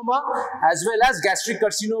carcinoma as well as gastric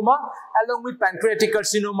carcinoma along with pancreatic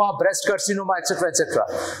carcinoma, breast carcinoma, etc. etc.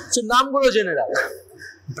 So নামগুলো জেনে রাখ।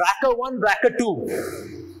 BRCA1, BRCA2,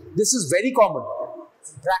 this is very common.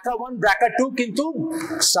 BRCA1, BRCA2 কিন্তু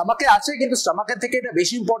স্টমাকে আছে, কিন্তু স্টমাকের থেকে এটা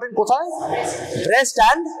বেশি ইম্পর্টেন্ট কোথায়? Breast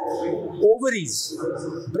and ovaries.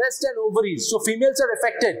 Breast and ovaries. So females are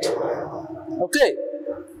affected. Okay.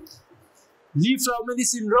 Lee-Fraumeni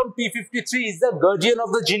syndrome, P53 is the guardian of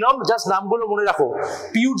the genome. Just নামগুলো মনে রাখো।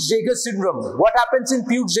 Peutz-Jeghers syndrome. What happens in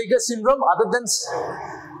Peutz-Jeghers syndrome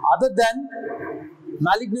other than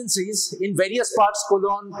malignancies in various parts,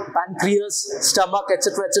 colon, pancreas, stomach, etc.,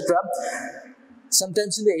 etc.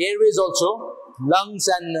 Sometimes in the airways also, lungs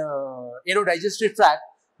and digestive tract.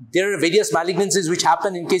 There are various malignancies which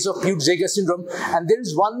happen in case of Peutz-Jeghers syndrome, and there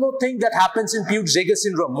is one more thing that happens in Peutz-Jeghers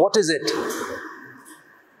syndrome. What is it?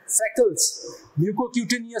 Freckles,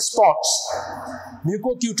 mucocutaneous spots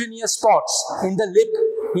in the lip,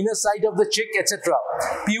 inner side of the cheek, etc.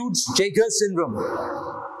 Peutz-Jeghers syndrome.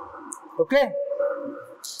 Okay?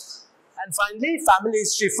 And finally, family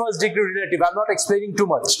history, first degree relative. I'm not explaining too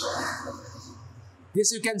much. This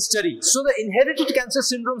you can study. So the inherited cancer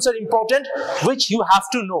syndromes are important, which you have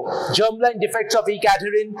to know. Germline defects of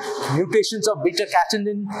E-cadherin, mutations of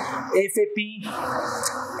beta-catenin, FAP,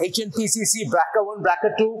 HNPCC, BRCA1,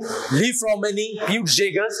 BRCA2, Li-Fraumeni,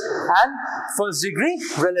 Peutz-Jeghers, and first degree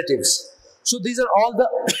relatives. So these are all the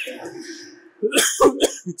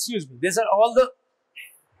excuse me. These are all the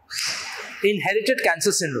inherited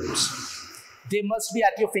cancer syndromes. They must be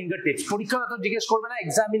at your fingertips. Porikha to jigesh korbe na,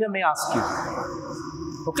 examiner may ask you.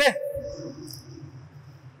 Okay?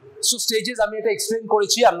 So stages আমি এটা explain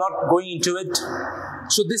করেছি, I'm not going into it.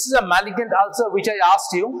 So this is a malignant ulcer which I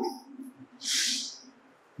asked you.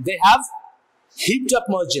 They have heaped up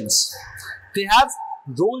margins. They have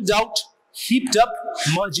rolled out heaped up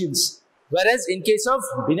margins. Whereas in case of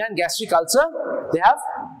benign gastric ulcer, they have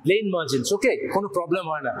plain margins. Okay, কোনো problem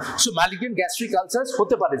হয় না. So malignant gastric ulcers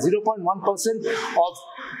হতে পারে 0.1% of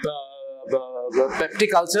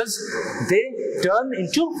peptic ulcers, they turn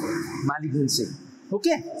into malignancy.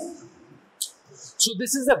 Okay. So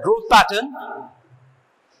this is the growth pattern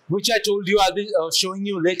which I told you I'll be showing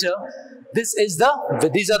you later.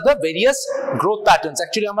 These are the various growth patterns.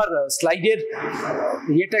 Actually আমার স্লাইডের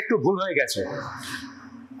এটা একটু ভুল হয়ে গেছে.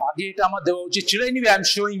 আগে এটা আমার দেওয়া উচিত ছিল। Anyway, I'm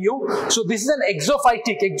showing you. So this is an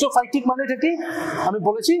exophytic. Exophytic মানেটা কি? আমি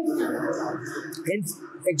বলেছি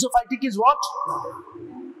exophytic is what?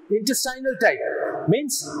 Intestinal type.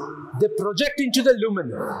 Means they project into the lumen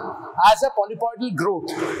as a polypoidal growth.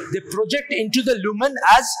 They project into the lumen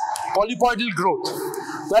as polypoidal growth.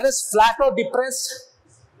 Whereas flat or depressed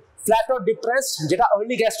যেটা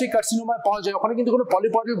early gastric carcinoma পাওয়া যায়, ওখানে কিন্তু কোনো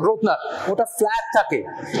polypoidal growth না, ওটা flat থাকে,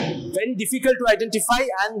 very difficult to identify,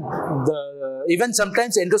 and even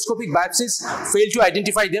sometimes endoscopic biopsies fail to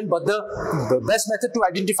identify them, but the best method to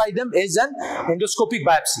identify them is an endoscopic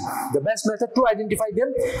biopsy. The best method to identify them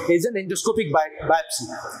is an endoscopic biopsy.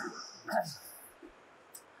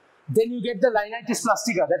 Then you get the linitis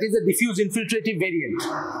plastica, that is the diffuse infiltrative variant,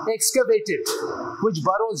 excavated, which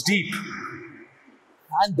burrows deep.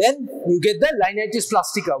 And then you get the linitis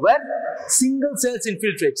plastica, where single cells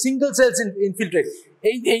infiltrate.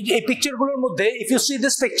 A picture গুলোর মধ্যে, if you see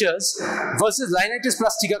these pictures versus linitis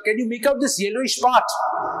plastica, can you make out this yellowish part?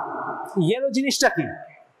 Yellow জিনিসটা কি?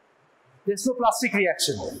 Desmoplastic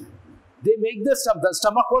reaction. They make the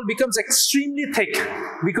stomach wall becomes extremely thick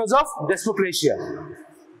because of desmoplasia.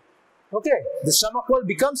 Okay, the stomach wall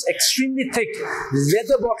becomes extremely thick.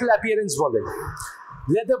 Leather bottle appearance বলে.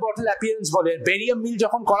 Leather bottle appearance বলে। Barium meal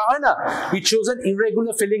যখন করা হয় না, it shows an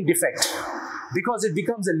irregular filling defect because it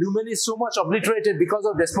becomes, the lumen is so much obliterated because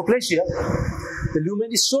of desmoplasia. The lumen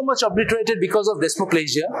is so much obliterated because of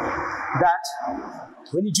desmoplasia that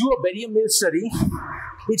when you do a barium meal study,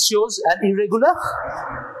 it shows an irregular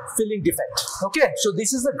filling defect. Okay, so this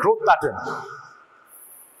is the growth pattern.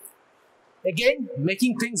 Again,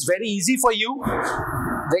 making things very easy for you.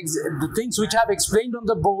 The things which I have explained on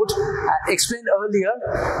the board, explained earlier,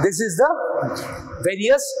 this is the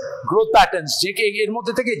various growth patterns. এর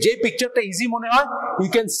মধ্যে থেকে যে পিকচারটা easy মনে হয়, you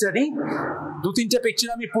can study. দু তিনটা picture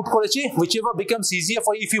আমি পুট করেছি, whichever becomes easier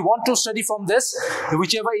for you. If you want to study from this,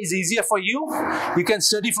 whichever is easier for you, you can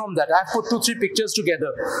study from that. I have put 2-3 pictures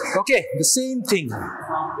together. Okay, the same thing.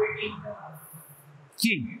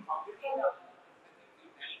 কি?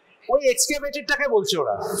 ওই এক্সকেভেটেডটাকে বলছে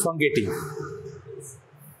ওরা, ফাঙ্গেটিং।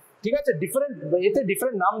 ঠিক আছে,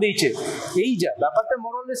 different নাম দিয়েছে, এই যা ব্যাপারটা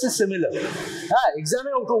মোরালেস ইজ সিমিলার। হ্যাঁ,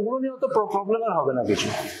 এক্সামে ওগুলো নিয়ে তো প্রবলেম আর হবে না কিছু।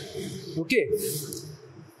 ওকে,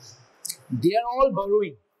 they are all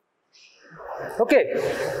burrowing. Okay,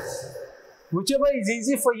 whichever is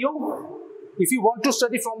easy for you, if you want to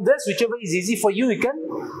study from this, whichever is easy for you, you can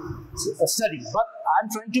study, but I'm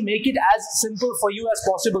trying to make it as simple for you as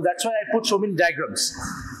possible. That's why I put so many diagrams.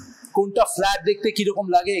 কোনটা flat দেখতে কিরকম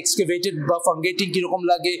লাগে, এক্সকেভেটেড বা ফাঙ্গেটিং কিরকম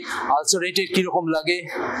লাগে, আলসারেটেড কিরকম লাগে।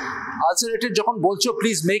 আলসারেটেড যখন বলছো,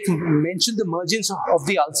 please mention the margins of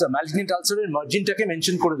the ulcer, malignant আলসারের মার্জিনটাকে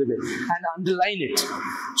mention করে দেবে and underline it,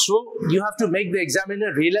 so you have to make the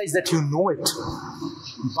examiner realise that you know ইট।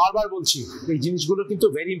 বারবার বলছি, এই জিনিসগুলো কিন্তু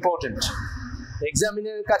ভেরি ইম্পর্টেন্ট।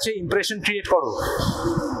 এক্সামিনারের কাছে ইমপ্রেশন ক্রিয়েট করো,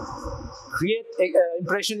 create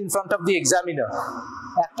impression in front of the examiner.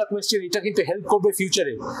 একটা কোয়েশ্চেন, এটা কিন্তু হেল্প করবে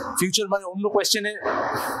ফিউচারে। ফিউচার মানে অন্য কোয়েশ্চেনে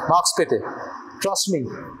মার্কস পেতে। ট্রাস্ট মি,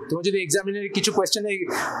 তোমার যদি এক্সামিনারে কিছু কোয়েশ্চেনে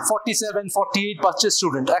 47 48 পাচ্ছে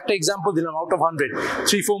স্টুডেন্ট, একটা এক্সাম্পল দিলাম, আউট অফ 100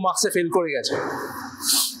 3-4 মার্কসে ফেল করে গেছে,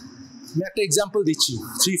 আমি একটা এক্সাম্পল দিচ্ছি,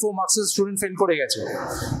 3-4 মার্কসের স্টুডেন্ট ফেল করে গেছে।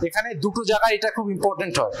 এখানে দুটো জায়গায় এটা খুব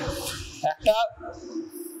ইম্পর্টেন্ট হয়। একটা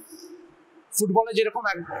ফুটবলে যেরকম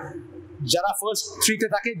যারা ফার্স্ট 3-তে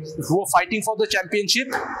থাকে হু fighting for the championship,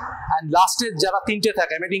 and লাস্টে যারা 3-টে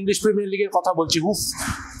থাকে, আমি ইংলিশ প্রিমিয়ার লিগের কথা বলছি, হু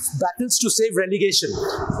battles to save relegation,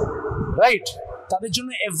 right? তাদের জন্য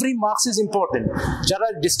এভরি মার্কস ইজ ইম্পর্টেন্ট। যারা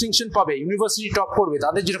ডিস্টিংশন পাবে, ইউনিভার্সিটি টপ করবে,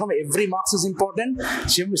 তাদের যেরকম every marks is important,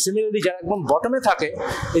 similarly যারা একদম বটমে থাকে,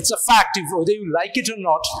 it's a fact, whether you like it or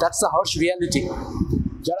not, that's the harsh reality.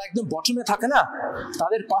 যারা একদম বটমে থাকে না,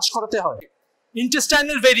 তাদের পাস করাতে হয়।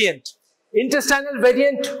 Intestinal variant. Intestinal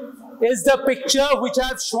variant is the picture which I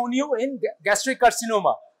have shown you in gastric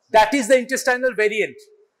carcinoma. That is the intestinal variant.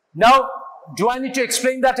 Now, do I need to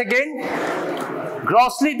explain that again?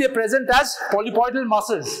 Grossly, they present as polypoidal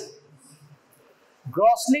masses.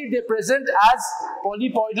 Grossly, they present as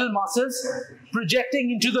polypoidal masses projecting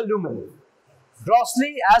into the lumen.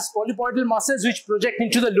 Grossly as polypoidal masses which project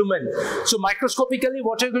into the lumen. So microscopically,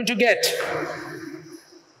 what you're going to get?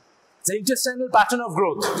 The intestinal pattern of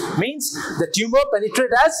growth means the tumor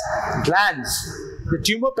penetrate as glands. The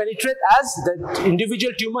tumor penetrate as the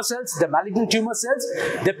individual tumor cells, the malignant tumor cells,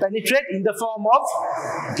 they penetrate in the form of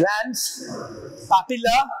glands,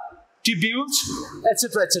 papilla, tubules, etc.,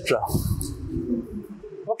 etc.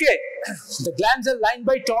 Okay, the glands are lined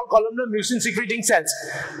by tall columnar mucin secreting cells.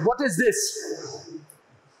 What is this?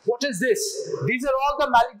 What is this? These are all the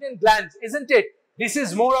malignant glands, isn't it? This is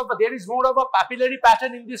more of a, there is more of a papillary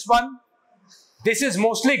pattern in this one. This is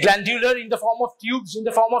mostly glandular in the form of tubes, in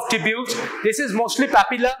the form of tubules. This is mostly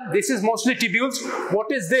papilla. This is mostly tubules. What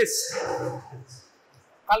is this?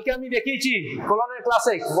 Kalke ami dekhiyechi colonel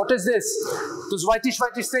classic. What is this? This whitish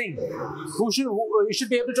thing. You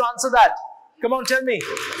should be able to answer that. Come on, tell me.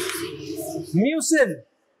 Mucin.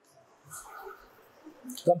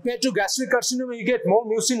 Compared to gastric carcinoma, you get more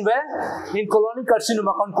mucin where? In colonic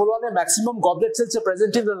carcinoma. On colon, maximum goblet cells are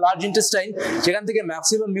present in the large intestine. Jekan theke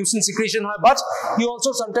maximum mucin secretion hoy, but you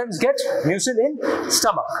also sometimes get mucin in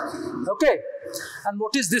stomach. Okay. And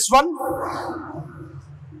what is this one?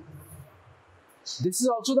 This is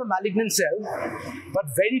also the malignant cell, but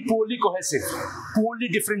very poorly cohesive, poorly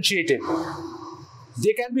differentiated.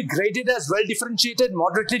 They can be graded as well differentiated,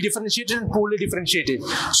 moderately differentiated, and poorly differentiated.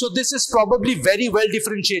 So this is probably very well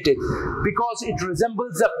differentiated because it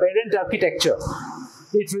resembles the parent architecture.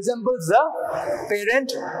 It resembles the parent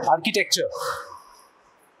architecture.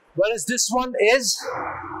 Whereas this one is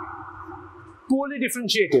poorly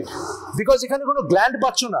differentiated because এখানে কোনো gland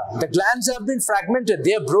পাচ্ছ না. The glands have been fragmented,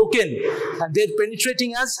 they are broken, and they are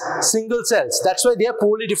penetrating as single cells. That's why they are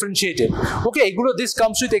poorly differentiated. Okay, এগুলো this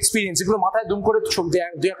comes with experience. এগুলো মাথায় দুম করে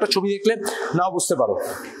দুই একটা ছবি দেখলে নাও বুঝতে পারো.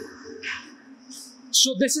 So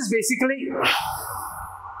this is basically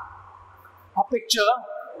a picture,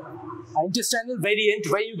 an intestinal variant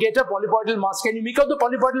where you get a polypoidal mass. Can you make out the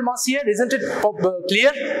polypoidal mass here? Isn't it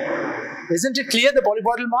clear? Isn't it clear, the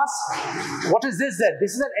polypoidal mass? What is this then?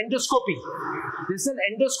 This is an endoscopy. This is an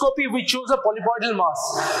endoscopy which shows a polypoidal mass.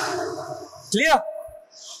 Clear?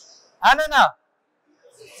 Anana.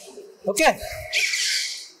 Okay.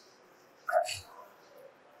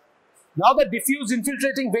 Now the diffuse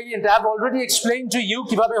infiltrating variant, I have already explained to you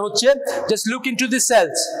kibabe hocche. Just look into the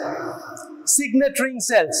cells. Signet ring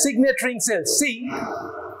cells. Signet ring cells.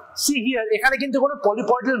 See here, এখানে কিন্তু কোনো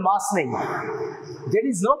polypoidal mass নেই. There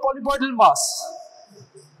is no polypoidal mass.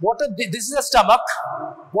 What are this is a stomach.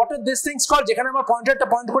 What are these things called? যেখানে আমার পয়েন্টারটা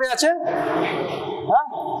point করে আছে, হ্যাঁ,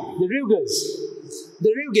 the ruges.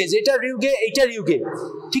 The ruges, এটা ruge, এটা ruge.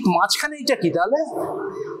 ঠিক মাঝখানে এটা কি তাহলে?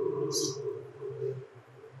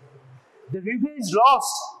 The ruge is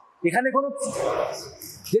lost. এখানে কোনো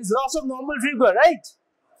there is loss of normal ruge, right?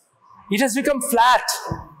 It has become flat.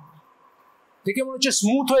 দেখে মনে হচ্ছে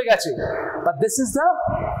স্মুথ হয়ে গেছে, but this is the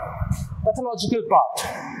pathological part.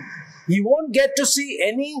 You won't get to see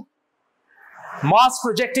any mass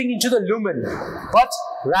projecting into the lumen, but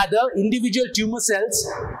rather individual tumor cells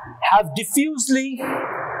have diffusely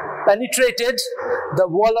penetrated the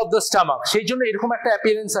wall of the stomach. সেই জন্য এরকম একটা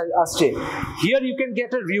appearance আসছে. Here you can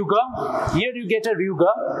get a ruga, here you get a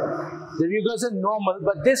ruga. The rugas are normal,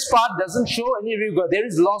 but this part doesn't show any ruga. There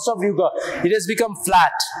is loss of ruga. It has become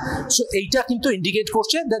flat. So এইটা কিন্তু indicate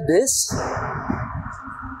করছে that this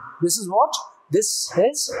is what? This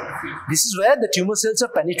is where the tumor cells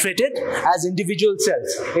are penetrated as individual cells.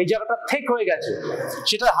 এই জায়গাটা thick হয়ে গেছে,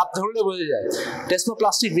 সেটা হাত ধরলে বোঝা যায়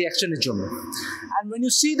desmoplastic reaction এর জন্য. And when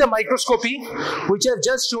you see the microscopy which I have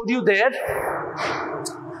just showed you there,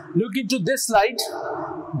 look into this slide.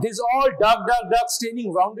 These all dark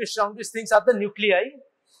staining roundish things are the nuclei.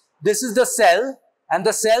 This is the cell, and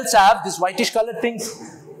the cells have this whitish colored things.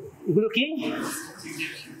 Looking,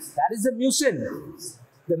 that is the mucin.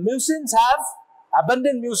 The mucins have,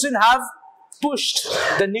 abundant mucin have pushed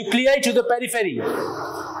the nuclei to the periphery.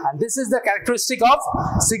 And this is the characteristic of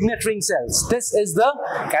signet ring cells. This is the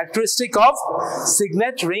characteristic of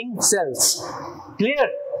signet ring cells. Clear?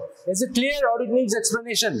 Is it clear or it needs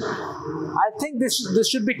explanation? I think this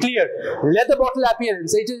should be clear. Leather bottle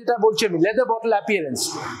appearance. Leather bottle appearance.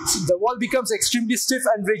 The wall becomes extremely stiff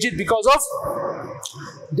and rigid because of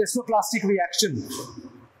desmoplastic reaction.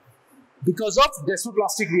 Because of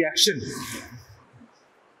desmoplastic reaction.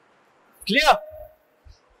 Clear?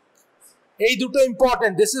 A2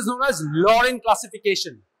 important. This is known as Lauren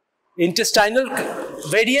classification. Intestinal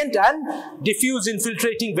variant and diffuse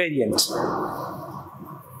infiltrating variant.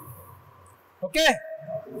 Okay.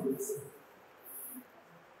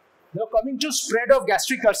 Now coming to spread of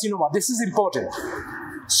gastric carcinoma. This is important.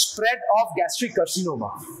 Spread of gastric carcinoma.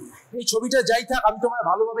 এই ছবিটা যাই থাক আমি তোমায়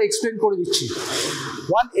ভালোভাবে explain করে দিচ্ছি।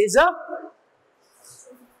 One is a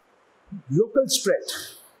local spread.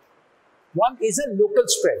 One is a local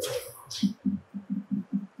spread.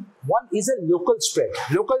 One is a local spread.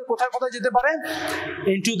 Local কোথায় কোথায় যেতে পারে?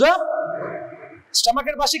 Into the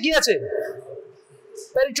stomach-এর পাশে কি আছে?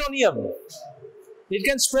 Peritoneum. It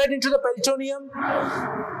can spread into the peritoneum.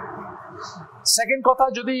 Second kotha,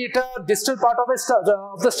 jodi eta distal part of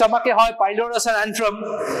the stomach e hoy pylorus and antrum,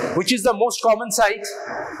 which is the most common site.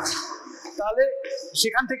 Tahole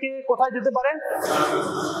sekhan theke kothay jete pare?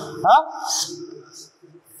 Ha?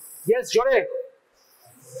 Yes, jore.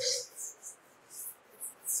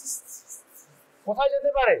 Kothay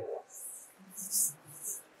jete pare?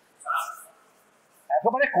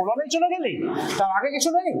 একেবারে কোলনে চলে গেলি তার আগে কিছু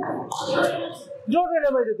নেই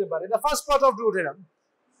duodenum যেতে পারে the first part of duodenum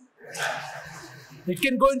it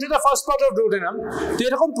can go into the first part of duodenum তো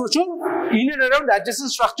এরকম প্রচুর in and around adjacent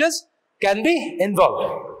structures can be involved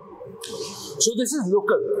so this is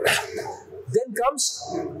local then comes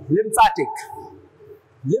lymphatic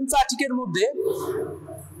এর মধ্যে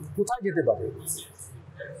কোথায় যেতে পারে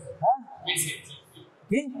হ্যাঁ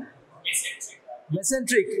কি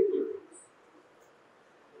mesenteric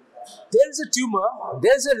there is a tumor,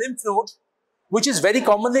 there is a lymph node which is very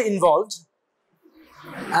commonly involved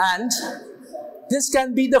and this can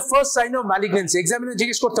be the first sign of malignancy. Examiner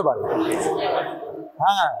jigesh korte pare.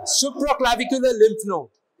 Supraclavicular lymph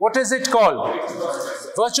node. What is it called?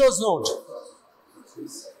 Virchow's node.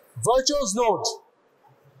 Virchow's node.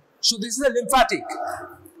 So this is a lymphatic.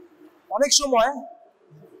 Onek shomoy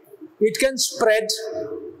it can spread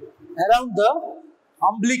around the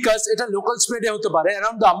umbilicus, এটা local spread হতে পারে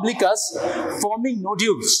around the umbilicus forming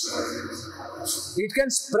nodules. It can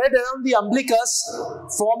spread around the umbilicus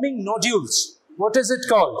forming nodules. What is it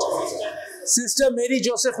called? Sister Mary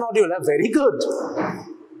Joseph nodule. Very good.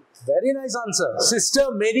 Very nice answer. Sister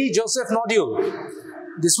Mary Joseph nodule.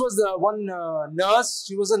 This was the one nurse.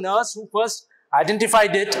 She was a nurse who first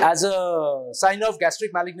identified it as a sign of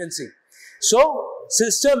gastric malignancy. So,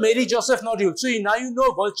 Sister Mary Joseph nodule. So now you know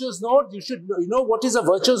Virchow's node. You should know what is a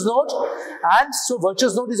Virchow's node, and so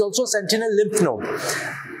Virchow's node is also sentinel lymph node.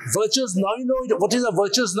 Virchow's, now you know what is a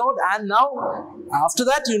Virchow's node, and now after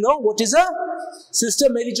that you know what is a Sister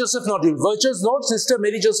Mary Joseph nodule. Virchow's node, Sister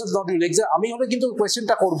Mary Joseph nodule. আমি হলে কিন্তু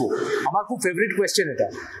কোয়েশ্চেনটা করব। আমার খুব favourite question এটা।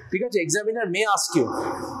 ঠিক আছে, examiner may ask you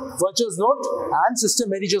Virchow's node and Sister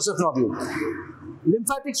Mary Joseph nodule.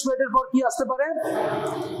 Lymphatic spread এর পর কি আসতে পারে?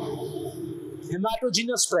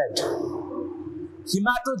 Hematogenous spread.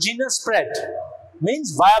 Hematogenous spread means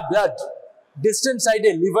via blood. Distant side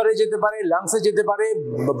e liver e jete pare, lungs e jete pare,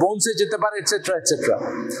 bones e jete pare, etc. etc.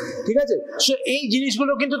 ঠিক আছে? So এই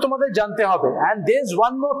জিনিসগুলো কিন্তু তোমাদের জানতে হবে. And there's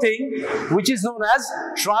one more thing which is known as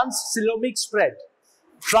transcoelomic spread.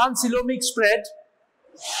 Transcoelomic spread,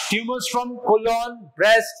 tumors from colon,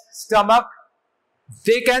 breast, stomach,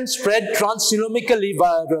 they can spread transcoelomically.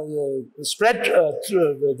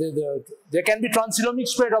 There can be transcoelomic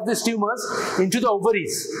spread of these tumors into the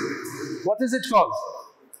ovaries. What is it called?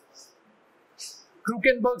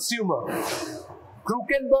 Krukenberg's tumor.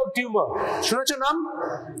 Krukenberg tumor. শুনেছো নাম?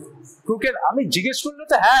 আমি জিজ্ঞেস করলে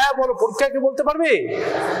তো হ্যাঁ হ্যাঁ বলো, পরীক্ষাকে বলতে পারবে?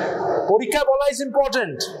 পরীক্ষা বলা is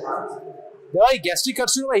important. ভাই গ্যাস্ট্রিক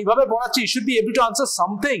কার্সিনোমা এইভাবে পড়াচ্ছি, you should be able to answer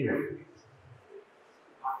something.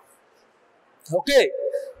 Okay,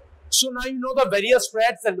 so now you know the various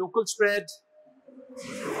spreads, the local spread,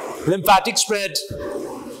 lymphatic spread,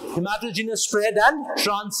 hematogenous spread and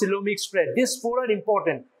transcoelomic spread. These four are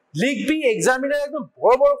important. লিখবি, examiner একদম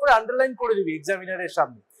বড় বড় করে underline করে দিবি, এক্সামিনারের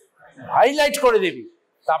সামনে highlight করে দিবি।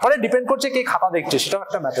 তারপরে ডিপেন্ড করছে কে খাতা দেখছে, সেটাও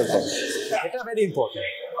একটা ম্যাটার করে, এটা very important.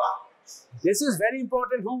 This is very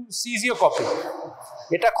important, who seize your copy,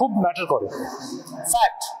 এটা খুব ম্যাটার করে।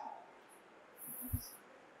 ফ্যাক্ট,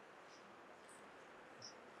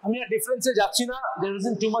 আমি আর ডিফারেন্সে যাচ্ছি না, there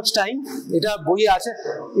isn't too much time, এটা বইয়ে আছে।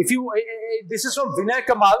 If you this is from Vinay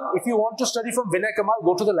Kamal, if you want to study from Vinay Kamal,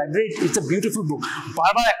 go to the library, it's a beautiful book,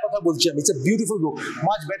 বারবার এক কথা বলছি আমি, it's a beautiful book,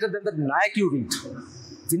 much better than the Nayak you read.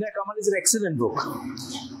 Vinay Kamal is an excellent book.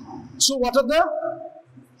 So what are the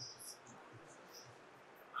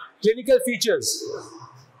clinical features?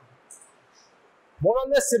 More or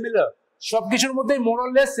less similar, সব কিছুর মধ্যে more or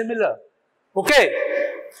less similar, okay?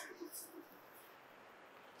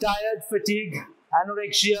 Tired, fatigue,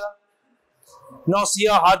 anorexia,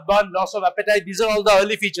 nausea, heartburn, loss of appetite, these are all the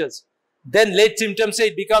early features. Then late symptoms say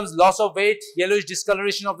it becomes loss of weight, yellowish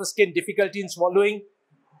discoloration of the skin, difficulty in swallowing,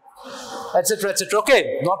 etc., etc. Okay,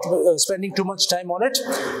 not spending too much time on it.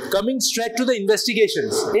 Coming straight to the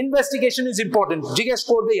investigations. Investigation is important. জিজ্ঞেস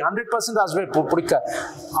করবে 100% আসবে পরীক্ষা,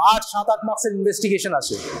 8-7 marks এর investigation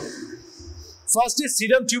আসে। First is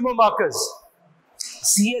serum tumor markers,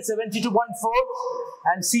 CA 72.4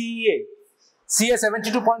 and CEA. CA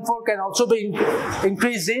 72.4 can also be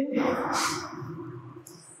increased in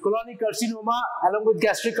colonic carcinoma along with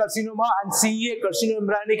gastric carcinoma, and CEA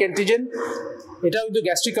carcinomembryonic antigen, এটা কিন্তু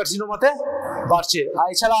gastric কার্সিনোমাতে বাড়ছে। আর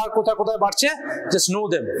এছাড়া আর কোথায় কোথায় বাড়ছে, জাস্ট নো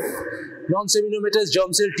দেম, নন সেমিনোমেটাস,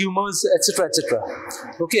 germ sell tumours, etcetera etcetera,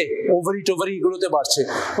 ওকে, ovary টোভারি এগুলোতে বাড়ছে,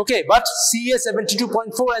 ওকে। But CA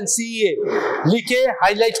 72.4 and CEA লিখে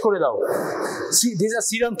হাইলাইট করে দাও, this R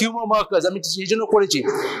serum tumour markers, আমি এই জন্য করেছি।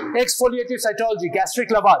 এক্সফোলিয়েটিভ সাইটোলজি, গ্যাস্ট্রিক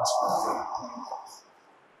লাভাজ,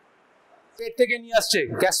 পেট থেকে নিয়ে আসছে,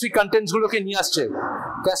 গ্যাস্ট্রিক কন্টেন্টস গুলোকে নিয়ে আসছে,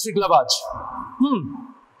 গ্যাস্ট্রিক লাভাজ।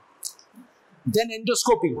 দেন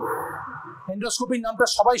এন্ডোস্কোপি, এন্ডোস্কোপির নামটা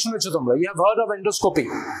সবাই শুনেছো তোমরা, you have heard of endoscopy.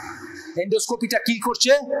 এন্ডোস্কোপিটা কি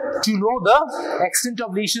করছে, to know the extent of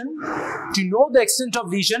lesion, to know the extent of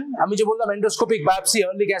lesion. আমি যে বললাম endoscopic biopsy,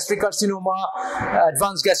 early gastric carcinoma,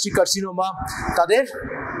 advance gastric carcinoma, তাদের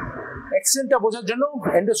এক্সটেন্টটা বোঝার জন্য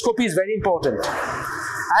endoscopy is very important.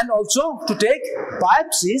 And also to take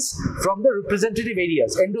biopsies from the representative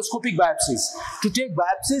areas, endoscopic biopsies, to take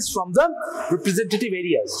biopsies from the representative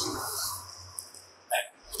areas.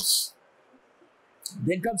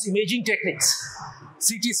 Then comes imaging techniques,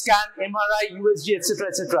 CT scan, MRI, USG, etc.,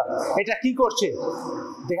 etc. Eta ki korche,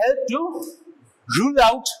 they help to rule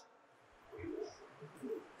out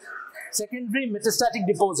secondary metastatic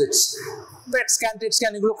deposits. PET scan, TET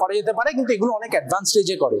scan এগুলো করা যেতে পারে, কিন্তু এগুলো অনেক advance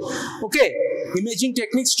স্টেজে করে, ওকে। Imaging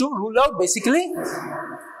techniques to rule out basically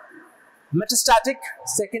metastatic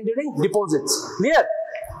secondary deposits, clear?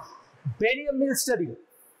 Barium mill study,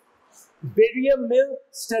 barium mill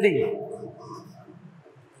study,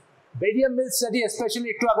 barium mill study especially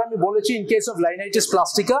একটু আগে আমি বলেছি, in case of rhinitis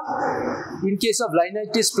plastica, in case of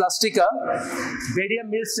rhinitis plastica, barium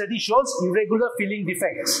mill study shows irregular filling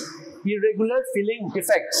defects, irregular filling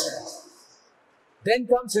defects. Then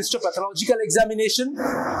comes histopathological examination,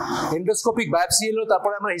 endoscopic biopsy এলো,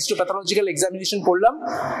 তারপরে আমরা histopathological examination করলাম।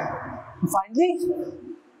 Finally,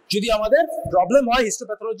 যদি আমাদের প্রবলেম হয়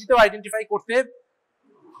histopathology-তেও আইডেন্টিফাই করতে,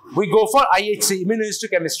 we go for IHC,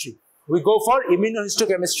 immunohistochemistry. We go for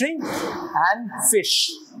immunohistochemistry and FISH.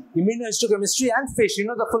 Immunohistochemistry and FISH. You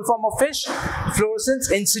know the full form of FISH? Fluorescence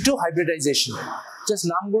in situ hybridization. Just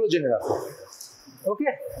নামগুলো জেনে রাখো,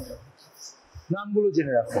 okay? নামগুলো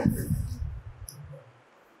জেনে রাখো।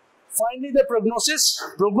 Finally, the prognosis.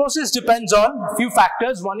 Prognosis depends on few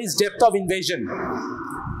factors. One is depth of invasion.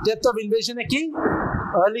 Depth of invasion is key.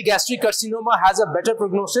 Early gastric carcinoma has a better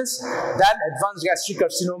prognosis than advanced gastric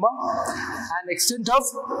carcinoma, and extent of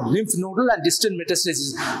lymph nodal and distant metastasis.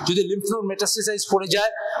 Jodi lymph node metastasis pore jay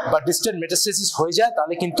ba distant metastasis hoye jay,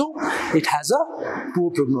 tale kintu it has a poor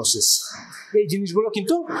prognosis. এই জিনিসগুলো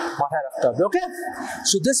কিন্তু মাথায় রাখতে হবে, okay?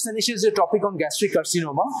 So this finishes the topic on gastric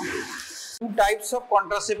carcinoma. Two types of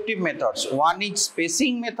contraceptive methods. One is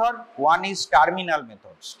spacing method, one is terminal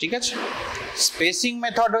methods. ঠিক আছে? Spacing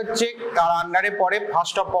method হচ্ছে তার আন্ডারে পড়ে,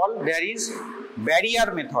 first of all there is barrier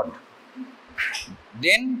method.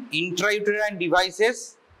 Then intrauterine devices,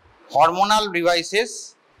 hormonal devices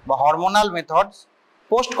বা hormonal methods,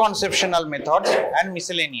 post conceptional methods and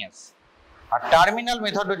miscellaneous. R terminal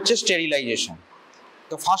method হচ্ছে sterilization.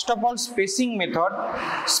 তো first of all spacing method.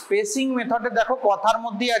 Spacing মেথডে দেখো কথার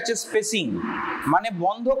মধ্যেই আছে স্পেসিং, মানে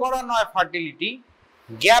বন্ধ করা নয় ফার্টিলিটি,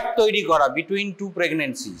 গ্যাপ তৈরি করা between two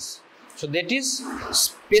প্রেগনেন্সিজ। So that is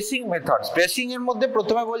spacing method. Spacing এর মধ্যে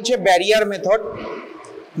প্রথমে বলছে ব্যারিয়ার মেথড,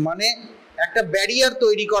 মানে একটা ব্যারিয়ার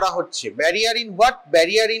তৈরি করা হচ্ছে। Barrier in what?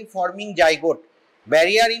 Barrier in forming zygote.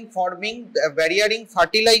 barrier in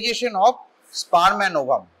fertilization of sperm and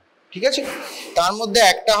ovum, ঠিক আছে। তার মধ্যে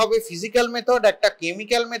একটা হবে ফিজিক্যাল মেথড, একটা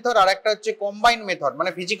কেমিক্যাল মেথড, আর একটা হচ্ছে কম্বাইন মেথড, মানে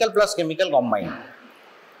physical plus chemical combine.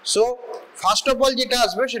 So first of all যেটা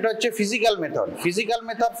আসবে সেটা হচ্ছে ফিজিক্যাল মেথড। ফিজিক্যাল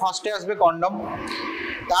মেথড ফার্স্টে আসবে কন্ডম,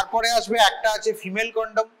 তারপরে আসবে একটা আছে ফিমেল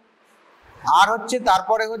কন্ডম, আর হচ্ছে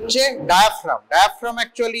তারপরে হচ্ছে diaphragm. Diaphragm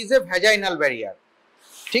actually is a vaginal barrier,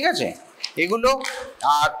 ঠিক আছে। এগুলো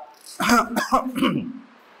আর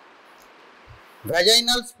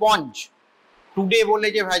ভ্যাজাইনাল স্পঞ্জ, টুডে বলে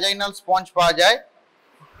যে ভ্যাজাইনাল স্পঞ্জ পাওয়া যায়,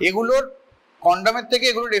 এগুলোর কন্ডমের থেকে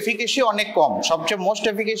এগুলোর এফিকেসি অনেক কম, সবচেয়ে most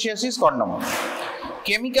এফিকেশিয়াস is condom.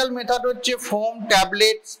 Chemical method হচ্ছে ফোম,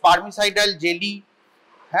 ট্যাবলেট, স্পার্মিসাইডাল জেলি,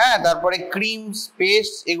 হ্যাঁ, তারপরে ক্রিমস,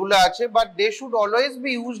 পেস্ট, এগুলো আছে, but they should always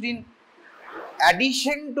be used in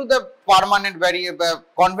addition to the permanent barrier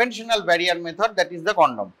conventional barrier method, that is the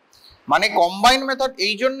condom। মানে কম্বাইন্ড মেথড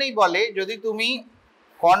এই জন্যই বলে, যদি তুমি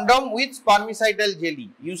কন্ডম উইথ স্পার্মিসাইডাল জেলি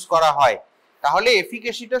ইউজ করা হয় তাহলে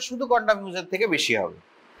এফিকেসিটা শুধু কন্ডম ইউজের থেকে বেশি হবে,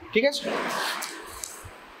 ঠিক আছে।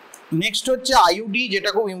 নেক্সট হচ্ছে আইইউডি, যেটা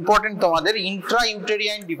খুব ইম্পর্টেন্ট তোমাদের,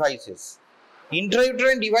 ইন্ট্রাইউটেরিয়াইন ডিভাইসেস।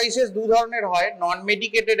 ইন্ট্রাইউটেরিয়াইন ডিভাইসেস দু ধরনের হয়, নন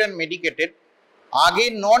মেডিকেটেড অ্যান্ড মেডিকেটেড। আগে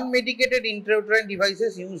নন মেডিকেটেড ইন্ট্রাইউটেরিয়াইন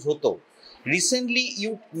ডিভাইসেস ইউজ হতো, recently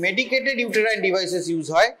medicated uterine devices use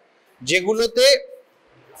হয়, যেগুলোতে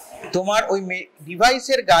তোমার ওই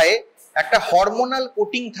ডিভাইসের গায়ে একটা হরমোনাল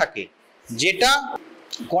কোটিং থাকে, যেটা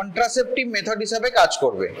কন্ট্রাসেপটিভ মেথড হিসাবে কাজ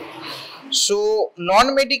করবে। সো নন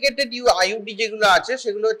মেডিকেটেড আইইউডি যেগুলো আছে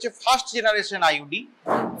সেগুলো হচ্ছে first generation IUD.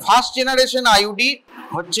 First generation IUD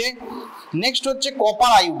হচ্ছে, নেক্সট হচ্ছে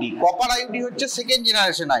কপার আইইউডি। কপার আইইউডি হচ্ছে সেকেন্ড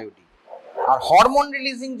জেনারেশন আইইউডি। আর হরমোন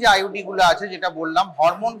রিলিজিং যে আইইউডি গুলো আছে, যেটা বললাম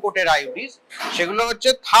হরমোন কোটের আইইউডিস, সেগুলো হচ্ছে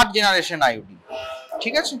থার্ড জেনারেশন আইইউডি,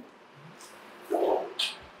 ঠিক আছে।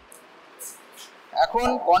 এখন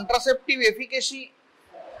কন্ট্রাসেপটিভ এফিকেসি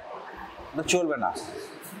চলবে না,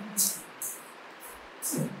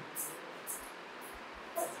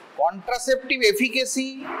 কন্ট্রাসেপটিভ এফিকেসি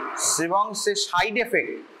এবং সে সাইড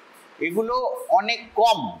এফেক্ট এগুলো অনেক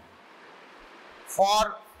কম for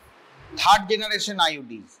third generation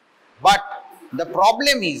আইইউডিস। But the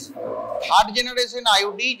problem is third generation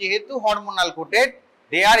IUD যেহেতু hormonal coated,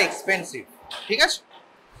 they are expensive, ঠিক আছে।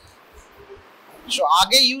 সো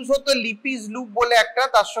আগে ইউজ হতো লিপিজ লুপ বলে একটা,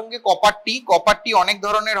 তার সঙ্গে কপারটি। কপারটি অনেক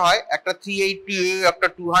ধরনের হয়, একটা 380A, একটা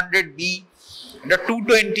 200B, একটা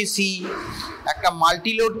 220C, একটা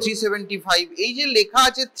মাল্টিলোড 375। এই যে লেখা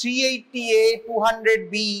আছে 380A,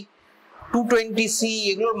 200B, 220C,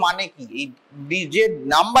 এগুলোর মানে কি? এই যে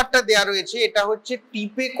নাম্বারটা দেয়া রয়েছে এটা হচ্ছে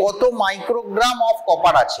টিপে কত মাইক্রোগ্রাম অফ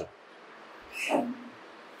কপার আছে,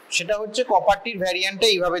 সেটা হচ্ছে কপারটির ভ্যারিয়েন্টটা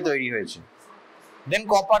এইভাবে তৈরি হয়েছে। দেন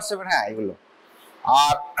কপার 7, হ্যাঁ এগুলো।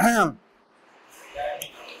 আর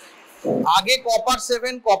আগে কপার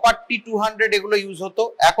 7, কপারটি 200 এগুলো ইউজ হতো।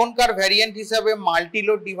 এখনকার ভ্যারিয়েন্ট হিসাবে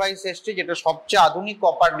মাল্টিলোড ডিভাইস এসছে, যেটা সবচেয়ে আধুনিক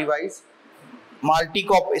কপার ডিভাইস।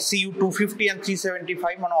 মাল্টিকপ CU 250 and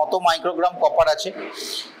 375, মানে অত মাইক্রোগ্রাম কপার আছে।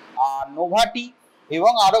 আর নোভাটি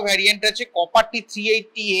এবং আরো ভ্যারিয়েন্ট আছে, কপারটি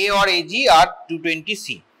 380A or AG R 220C।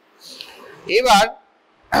 এবার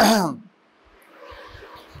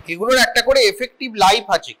এগুলোর একটা করে এফেক্টিভ লাইফ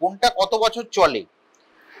আছে, কোনটা কত বছর চলে।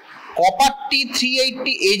 কপারটি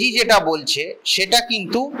 380 AG যেটা বলছে সেটা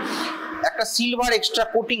কিন্তু একটা সিলভার এক্সট্রা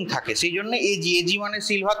কোটিং থাকে, সেই জন্য AG মানে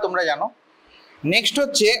সিলভার, তোমরা জানো। নেক্সট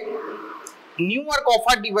হচ্ছে নিউয়ার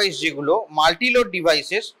কপার ডিভাইস যেগুলো মাল্টিলোড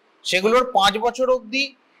ডিভাইসেস, সেগুলোর 5 বছর অবধি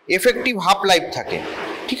এফেক্টিভ হাফ লাইফ থাকে,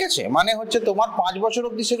 ঠিক আছে। মানে হচ্ছে তোমার 5 বছর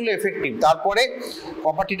অবধি সেগুলো এফেক্টিভ, তারপরে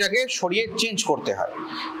কপারটিটাকে সরিয়ে চেঞ্জ করতে হয়।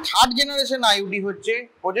 থার্ড জেনারেশন আইইউডি হচ্ছে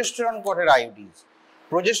প্রোজেস্টেরন কোটের আইইউডিস।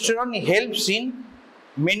 Progesterone helps in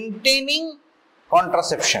maintaining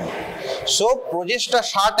contraception. So প্রোজেস্টা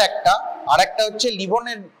 60 একটা, আর একটা হচ্ছে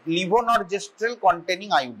লিভোনরজেস্ট্রেল কন্টেনিং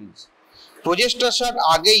আইইউডিস। প্রোজেস্টা 60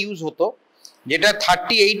 আগে ইউজ হতো, যেটা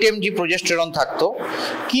 38 mg প্রোজেস্টেরন থাকতো,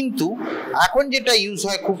 কিন্তু এখন যেটা ইউজ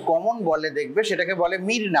হয় খুব কমন বলে দেখবে, সেটাকে বলে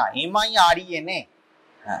মিরনা, MIRENA।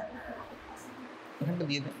 হ্যাঁ এখানটা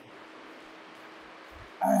দিয়ে দেন,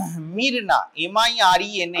 মিরনা,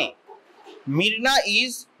 MIRENA। মিরনা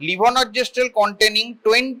ইজ লিভোনরজেস্ট্রেল কন্টেনিং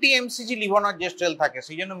 20 mcg লিভোনরজেস্ট্রেল থাকে,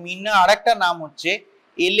 সেই জন্য মিরনা আরেকটা নাম হচ্ছে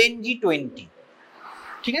LNG20,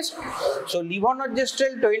 ঠিক আছে। সো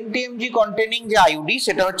লিভোনরজেস্ট্রেল 20 mg কন্টেনিং যে আইইউডি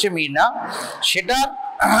সেটা হচ্ছে মিরনা, সেটা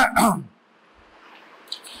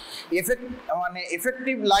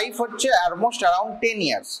এফেক্টিভ লাইফ হচ্ছে অলমোস্ট অ্যারাউন্ড 10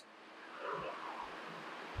 ইয়ার্স।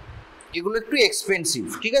 এগুলো একটু এক্সপেন্সিভ,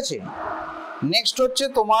 ঠিক আছে। নেক্সট হচ্ছে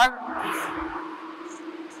তোমার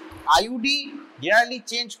আইইউডি জেনারেলি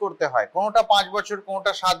চেঞ্জ করতে হয়, কোনোটা 5 বছর,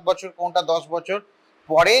 কোনোটা 7 বছর, কোনোটা 10 বছর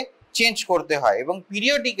পরে চেঞ্জ করতে হয় এবং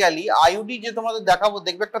পিরিয়ডিক্যালি আইইউডি যে তোমাদের দেখাবো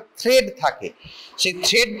দেখবে একটা থ্রেড থাকে, সেই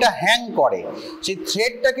থ্রেডটা হ্যাং করে, সেই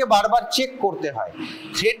থ্রেডটাকে বারবার চেক করতে হয়।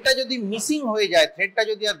 থ্রেডটা যদি মিসিং হয়ে যায়, থ্রেডটা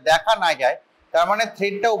যদি আর দেখা না যায়, তার মানে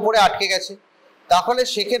থ্রেডটা উপরে আটকে গেছে, তাহলে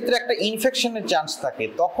সেক্ষেত্রে একটা ইনফেকশনের চান্স থাকে,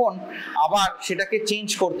 তখন আবার সেটাকে চেঞ্জ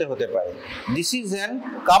করতে হতে পারে। This is an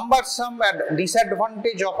কাম্বারসাম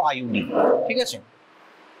disadvantage of IUD. ঠিক আছে,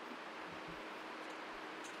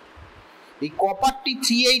 এই কপারটি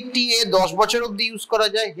 380A 10 বছর অবধি ইউজ করা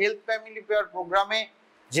যায়। হেলথ ফ্যামিলি পেয়ার প্রোগ্রামে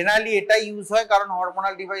জেনারেলি এটাই ইউজ হয়, কারণ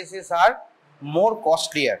হরমোনাল ডিভাইসেস আর মোর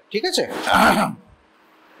কস্টলিয়ার। ঠিক আছে,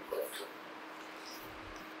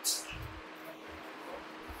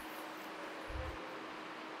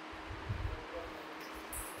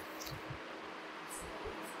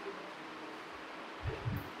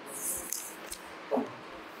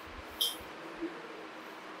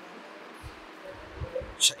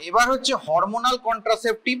 এবার হচ্ছে হরমোনাল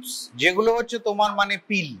কন্ট্রাসেপটিভস, যেগুলো হচ্ছে তোমার মানে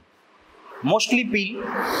পিল, মোস্টলি পিল।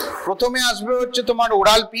 প্রথমে আসবে হচ্ছে তোমার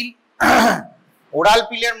ওরাল পিল। ওরাল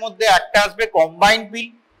পিলের মধ্যে একটা আসবে কম্বাইন্ড পিল।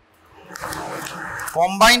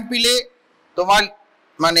 কম্বাইন্ড পিলে তোমার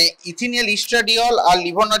মানে ইথিনিয়াল, ইস্ট্রাডিওল আর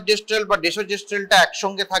লিভোনর্জেস্ট্রেল বা ডেসোজেস্ট্রেলটা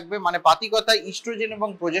একসঙ্গে থাকবে, মানে পাতিকথায় ইস্ট্রোজেন এবং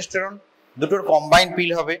প্রোজেস্টেরন দুটোর কম্বাইন্ড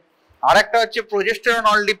পিল হবে। আর একটা হচ্ছে প্রোজেস্টেরন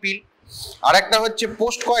অনলি পিল, আর একটা হচ্ছে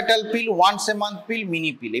post কয়টাল pin, once a month pin,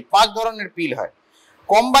 mini পিল। এই 5 ধরনের পিল হয়।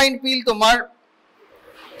 কম্বাইন্ড পিল তোমার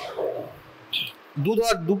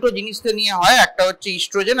দুটো জিনিসকে নিয়ে হয়, একটা হচ্ছে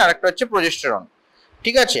ইস্ট্রোজেন আর একটা হচ্ছে প্রোজেস্টেরন।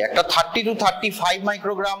 ঠিক আছে, একটা 30 to 35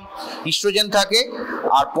 মাইক্রোগ্রাম ইস্ট্রোজেন থাকে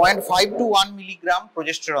আর 0.5 to 1 মিলিগ্রাম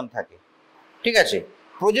প্রোজেস্টেরন থাকে। ঠিক আছে,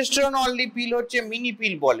 প্রোজেস্টেরন অনলি পিল হচ্ছে মিনি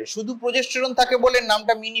পিল বলে, শুধু প্রোজেস্টেরন থাকে বলে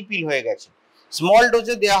নামটা মিনি পিল হয়ে গেছে। স্মল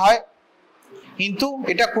ডোজে দেওয়া হয়, কিন্তু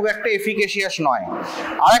এটা খুব একটা এফিকেশিয়াস নয়।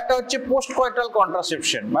 আর একটা হচ্ছে পোস্ট কয়টাল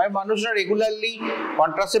কন্ট্রাসেপশন, মানে মানুষরা রেগুলারলি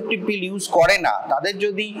কন্ট্রাসেপটিভ পিল ইউজ করে না, তাদের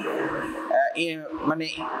যদি মানে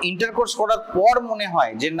ইন্টারকোর্স করার পর মনে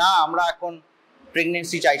হয় যে না আমরা এখন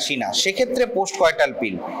প্রেগনেন্সি চাইছি না, সেক্ষেত্রে পোস্ট কয়টাল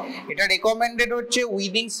পিল। এটা রেকমেন্ডেড হচ্ছে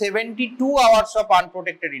within 72 hours of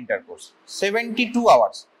unprotected intercourse, 72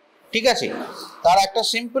 hours. ঠিক আছে, তার একটা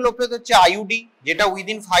সিম্পল ওপেথ হচ্ছে আইইউডি, যেটা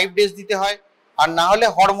উইদিন 5 ডেজ দিতে হয়, আর না হলে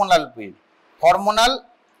হরমোনাল পিল, হরমোনাল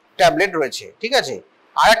ট্যাবলেট রয়েছে। ঠিক আছে,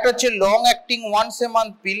 আর একটা হচ্ছে long acting once a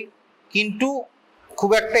month পিল, কিন্তু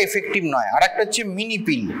খুব একটা এফেক্টিভ নয়। আর একটা হচ্ছে মিনি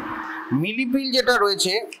পিল, মিলি পিল যেটা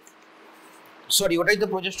রয়েছে, সরি ওটাই তো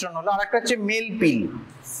প্রোজেস্টেরন হলো। আর একটা হচ্ছে মেল পিল।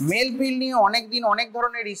 মেল পিল নিয়ে অনেক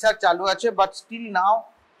ধরনের রিসার্চ চালু আছে, but still now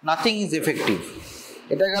nothing is effective.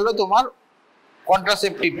 এটা গেল তোমার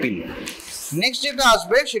কন্ট্রাসেপটিভ পিল। নেক্সট যেটা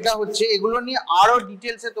আসবে সেটা হচ্ছে, এগুলো নিয়ে আরো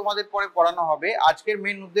ডিটেলসে তোমাদের পরে পড়ানো হবে। আজকের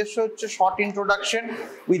মেন উদ্দেশ্য হচ্ছে শর্ট ইন্ট্রোডাকশন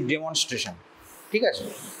উইথ ডেমনস্ট্রেশন। ঠিক আছে,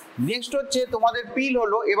 নেক্সট হচ্ছে তোমাদের পিল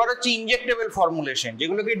হলো, এবার হচ্ছে ইনজেক্টেবল ফর্মুলেশন,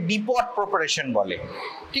 যেগুলোকে ডিপট প্রিপারেশন বলে।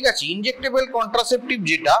 ঠিক আছে, ইনজেক্টেবল কন্ট্রাসেপটিভ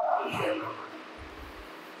যেটা,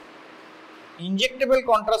 ইনজেক্টেবল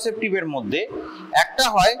কন্ট্রাসেপটিভের মধ্যে একটা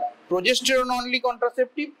হয় প্রোজেস্টেরন অনলি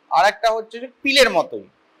কন্ট্রাসেপটিভ, আর একটা হচ্ছে পিলের মতোই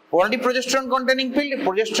only progesterone containing pill,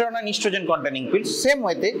 progesterone and estrogen containing pills. Same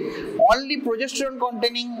way, only progesterone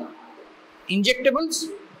containing injectables,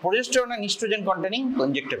 progesterone and estrogen containing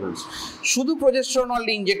injectables. শুধু progesterone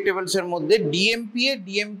only injectables এর মধ্যে DMPA,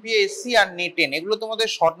 DMPA-SC আর NA10 এগুলো তোমাদের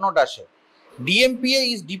শর্ট নোট আসে। DMPA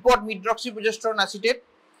is depot medroxyprogesterone acetate,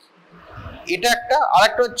 এটা একটা। আর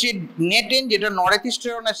একটা হচ্ছে NA10 যেটা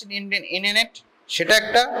নরএথিস্টেরন অ্যাসিড NNate, সেটা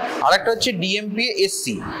একটা। আর একটা হচ্ছে DMPA-SC।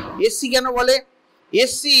 SC কেন বলে?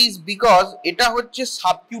 SC is because এটা হচ্ছে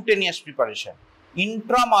সাবকিউটেনিয়াস প্রিপারেশন,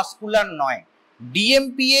 ইন্ট্রামাসকুলার নয়।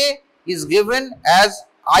 DMPA is given as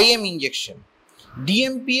IM injection,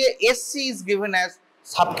 DMPA-SC is given as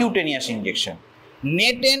subcutaneous injection,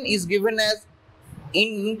 NA10 is given as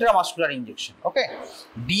intramuscular injection. Okay,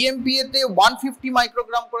 DMPA তে 150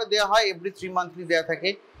 মাইক্রোগ্রাম করে দেওয়া হয়, এভরি 3 মান্থলি দেওয়া থাকে।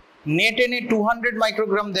 NA10 এ 200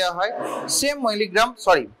 মাইক্রোগ্রাম দেওয়া হয়, সেম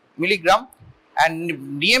মিলিগ্রাম। and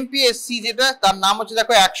DMPA-SC যেটা, তার নাম হচ্ছে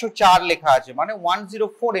দেখো 104 লেখা আছে, মানে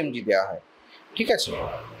 104 mg দেওয়া হয়। ঠিক আছে,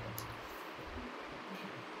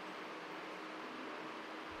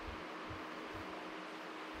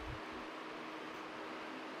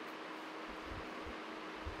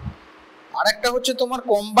 আর একটা হচ্ছে তোমার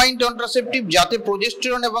কম্বাইন্ড কন্ট্রাসেপটিভ, যাতে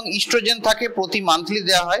প্রোজেস্টেরন এবং ইস্ট্রোজেন থাকে, প্রতি মান্থলি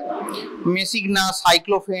দেওয়া হয়। মেসিগনা,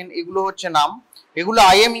 সাইক্লোফেন এগুলো হচ্ছে নাম, এগুলো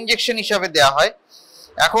IM ইনজেকশন হিসাবে দেওয়া হয়।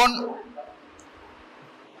 এখন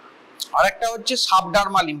আরেকটা হচ্ছে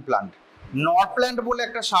সাবডার্মাল ইমপ্লান্ট। নরপ্ল্যান্ট বলে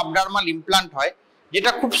একটা সাবডার্মাল ইমপ্লান্ট হয়,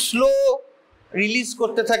 যেটা খুব স্লো রিলিজ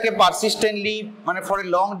করতে থাকে পারসিস্টেন্টলি, মানে ফর এ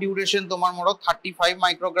লং ডিউরেশন। তোমার মোট 35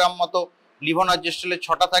 মাইক্রোগ্রাম মতো লিভোনর্জেস্ট্রেলের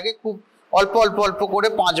 6টা থাকে, খুব অল্প অল্প অল্প করে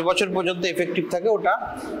 5 বছর পর্যন্ত এফেক্টিভ থাকে, ওটা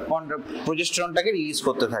প্রোজেস্টেরনটাকে রিলিজ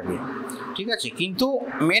করতে থাকে, ঠিক আছে। কিন্তু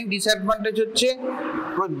মেন ডিসঅ্যাডভান্টেজ হচ্ছে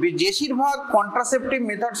বেশিরভাগ কন্ট্রাসেপটিভ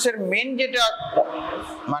মেথডসের মেন যেটা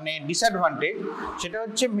মানে ডিসঅ্যাডভান্টেজ সেটা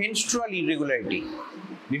হচ্ছে মেনস্ট্রুয়াল ইররেগুলারিটি।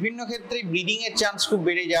 বিভিন্ন ক্ষেত্রে ব্লিডিং এর চান্স খুব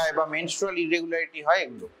বেড়ে যায় বা মেনস্ট্রুয়াল ইররেগুলারিটি হয়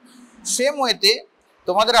এগুলো। সেম ওয়েতে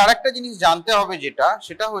তোমাদের আরেকটা জিনিস জানতে হবে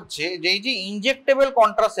সেটা হচ্ছে যে এই যে ইনজেক্টেবল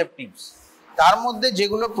কন্ট্রাসেপটিভস তার মধ্যে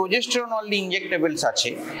যেগুলো প্রোজেস্টেরন অনলি ইনজেক্টেবলস আছে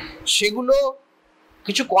সেগুলো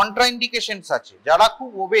কিছু কন্ট্রাইন্ডিকেশনস আছে। যারা খুব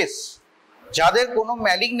ওবেস, যাদের কোনো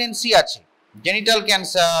ম্যালিগন্যান্সি আছে, জেনিটাল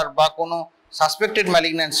ক্যান্সার বা কোনো সাসপেক্টেড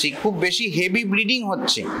ম্যালিগন্যান্সি, খুব বেশি হেভি ব্লিডিং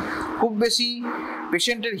হচ্ছে, খুব বেশি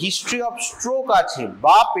পেশেন্টের হিস্ট্রি অফ স্ট্রোক আছে,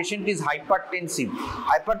 বা পেশেন্ট ইজ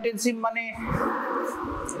হাইপারটেনসিভ মানে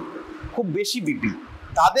খুব বেশি বিপি,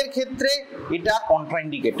 তাদের ক্ষেত্রে এটা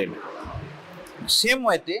কন্ট্রাইন্ডিকেটেড। সেম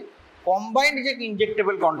ওয়েতে কম্বাইন্ড যে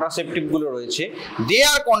ইনজেক্টেবল কন্ট্রাসেপটিভ গুলো রয়েছে দে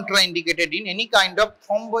আর contraindicated in any kind of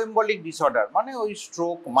থ্রম্বোএম্বলিক disorder, মানে ওই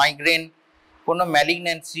স্ট্রোক, মাইগ্রেন, কোনো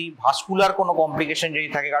ম্যালিগন্যান্সি, ভাস্কুলার কোনো কমপ্লিকেশন যদি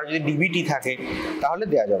থাকে, কারো যদি ডিবিটি থাকে, তাহলে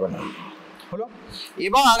দেওয়া যাবে না। হলো।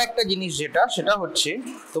 এবার আরেকটা জিনিস সেটা হচ্ছে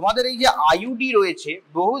তোমাদের এই যে আইইউডি রয়েছে,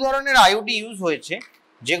 বহু ধরনের আইইউডি ইউজ হয়েছে,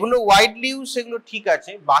 যেগুলো ওয়াইডলি ইউজ সেগুলো ঠিক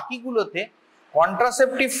আছে, বাকিগুলোতে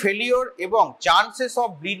কন্ট্রাসেপটিভ ফেলিওর এবং চান্সেস অফ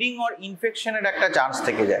ব্লিডিং অর ইনফেকশনের একটা চান্স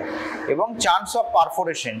থেকে যায়, এবং চান্স অফ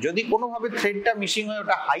পারফোরেশন, যদি কোনোভাবে থ্রেডটা মিসিং হয়ে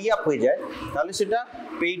ওটা হাই আপ হয়ে যায় তাহলে সেটা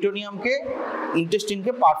পেরিটোনিয়ামকে,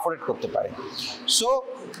 ইন্টেস্টিনকে পারফোরেট করতে পারে। So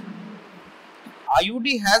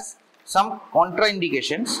IUD has some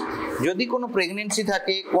কন্ট্রাইন্ডিকেশনস। যদি কোনো প্রেগনেন্সি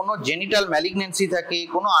থাকে, কোনো জেনিটাল ম্যালিগন্যান্সি থাকে,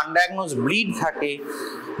 কোনো আনডায়াগনোজ ব্লিড থাকে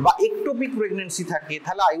বা একটোপিক প্রেগনেন্সি থাকে,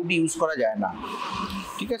 তাহলে আইইউডি ইউজ করা যায় না,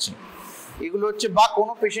 ঠিক আছে। এগুলো হচ্ছে, বা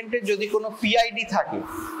কোনো পেশেন্টের যদি কোনো পিআইডি থাকে,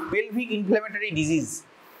 পেলভিক ইনফ্ল্যামেটরি ডিজিজ,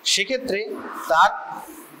 সেক্ষেত্রে তার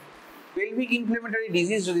পেলভিক ইনফ্ল্যামেটরি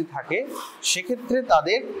ডিজিজ যদি থাকে সেক্ষেত্রে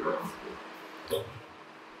তাদের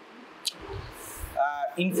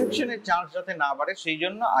ইনফেকশনের চান্স যাতে না বাড়ে সেই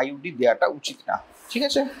জন্য আইইউডি দেওয়াটা উচিত না, ঠিক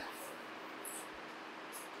আছে।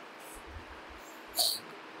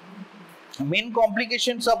 মেন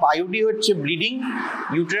কমপ্লিকেশনস অফ আইইউডি হচ্ছে ব্লিডিং,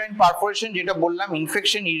 ইউটেরাইন পারফোরেশন যেটা বললাম,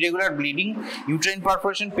 infection, irregular bleeding, uterine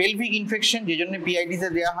perforation, pelvic infection যে জন্য পিআইডিতে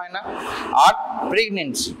দেওয়া হয় না, আর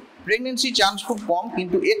প্রেগনেন্সি চান্স খুব কম,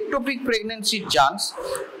 কিন্তু একটোপিক প্রেগনেন্সির চান্স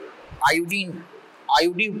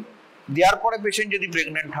আইইউডি দেওয়ার পরে পেশেন্ট যদি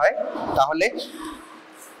প্রেগনেন্ট হয় তাহলে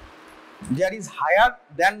there is higher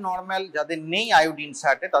than normal. যাদের নেই আইইউডি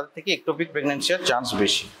ইনসার্টে তাদের থেকে একটোপিক প্রেগনেন্সির চান্স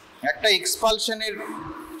বেশি। একটা এক্সপালশনের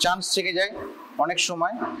চান্স থেকে যায় অনেক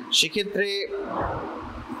সময়, সেক্ষেত্রে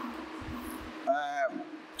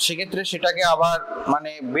সেটাকে আবার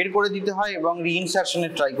মানে বের করে দিতে হয় এবং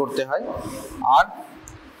রিইনসারশনের ট্রাই করতে হয়। আর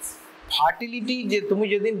ফার্টিলিটি, যে তুমি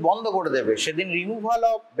যেদিন বন্ধ করে দেবে সেদিন রিমুভাল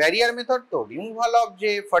অফ ব্যারিয়ার মেথড, তো রিমুভাল অফ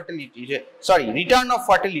যে ফার্টিলিটি, রিটার্ন অফ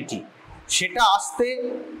ফার্টিলিটি, সেটা আসতে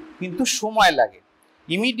কিন্তু সময় লাগে,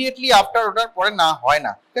 ইমিডিয়েটলি আফটার ওটার পরে না হয়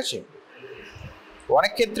না, ঠিক আছে।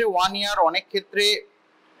 অনেক ক্ষেত্রে 1 ইয়ার, অনেক ক্ষেত্রে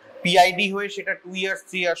পিআইডি হয়ে সেটা 2 ইয়ার্স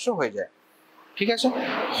 3 ইয়ার্সও হয়ে যায়, ঠিক আছে।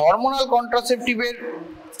 হরমোনাল কন্ট্রাসেপটিভের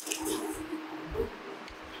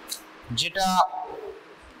যেটা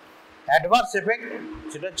অ্যাডভার্স এফেক্ট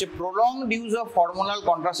সেটা হচ্ছে prolonged use of hormonal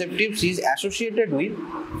contraceptives is associated with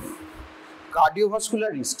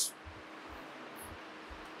cardiovascular risk,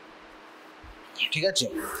 ঠিক আছে।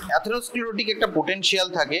 অ্যাথেরোস্ক্লেরোটিক একটা পোটেনশিয়াল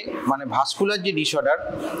থাকে, মানে ভাস্কুলার যে ডিসঅর্ডার,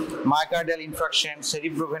 মায়োকার্ডিয়াল ইনফ্রাকশন,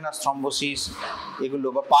 সেরিব্রোভেনাস থ্রম্বোসিস এগুলো,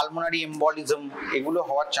 বা পালমোনারি এম্বলিজম, এগুলো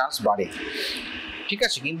হওয়ার চান্স বাড়ে, ঠিক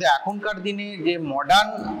আছে। কিন্তু এখনকার দিনে যে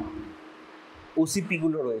মডার্ন ওসিপি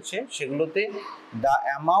গুলো রয়েছে সেগুলোতে দ্য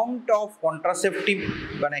অ্যামাউন্ট অফ কন্ট্রাসেপটিভ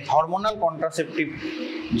মানে হরমোনাল কন্ট্রাসেপটিভ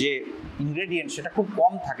যে ইনগ্রেডিয়েন্ট সেটা খুব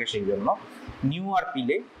কম থাকে, সেই জন্য নিউ আর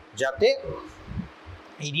পিলে যাতে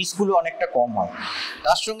এই রিস্কগুলো অনেকটা কম হয়।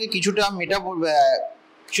 তার সঙ্গে কিছুটা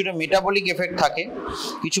মেটাবলিক এফেক্ট থাকে,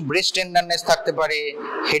 কিছু ব্রেস্ট টেন্ডারনেস থাকতে পারে,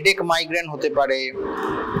 হেডেক, মাইগ্রেন হতে পারে।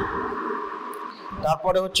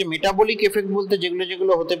 তারপরে হচ্ছে মেটাবলিক এফেক্ট বলতে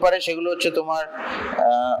যেগুলো হতে পারে সেগুলো হচ্ছে তোমার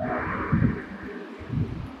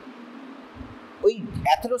ওই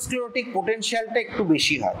অ্যাথেরোস্ক্লেরোটিক পোটেনশিয়ালটা একটু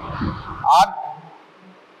বেশি হয়, আর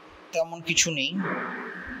তেমন কিছু নেই।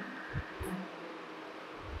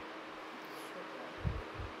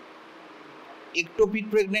 একটোপিক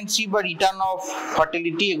প্রেগন্যান্সি বা রিটার্ন অফ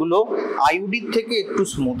ফার্টিলিটি এগুলো আইইউডির থেকে একটু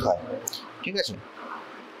স্মুথ হয়, ঠিক আছে।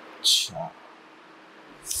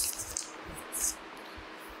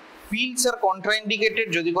 পিলস আর কন্ট্রাইন্ডিকেটেড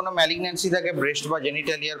যদি কোনো ম্যালিগন্যান্সি থাকে, ব্রেস্ট বা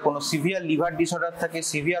জেনিটালিয়ার, কোনো সিভিয়ার লিভার ডিসঅর্ডার থাকে,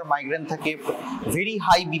 সিভিয়ার মাইগ্রেন থাকে, ভেরি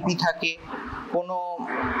হাই বিপি থাকে, কোনো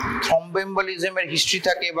থ্রম্বোএম্বলিজমের হিস্ট্রি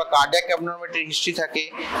থাকে বা কার্ডিয়াক অ্যাবনর্মালিটির হিস্ট্রি থাকে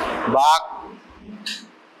বা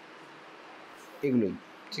এগুলোই,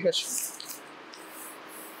 ঠিক আছে।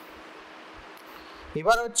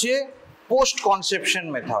 এবার হচ্ছে পোস্ট কনসেপশন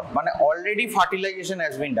মেথড, মানে already fertilisation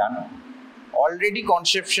has been done, already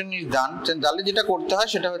conception is done, তাহলে যেটা করতে হয়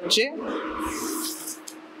সেটা হচ্ছে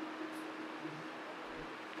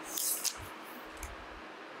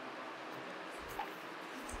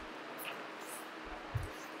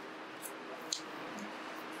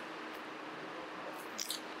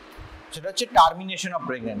টার্মিনেশন অফ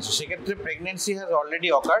প্রেগনেন্সি। সেক্ষেত্রে pregnancy has already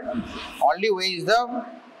occurred, only way is the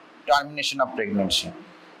termination of pregnancy.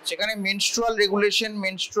 সেখানে মেনস্ট্রুয়াল রেগুলেশন,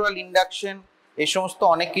 মেনস্ট্রুয়াল ইন্ডাকশন, এই সমস্ত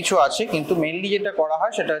অনেক কিছু আছে, কিন্তু মেনলি যেটা করা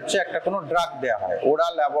হয় সেটা হচ্ছে একটা কোনো ড্রাগ দেওয়া হয়,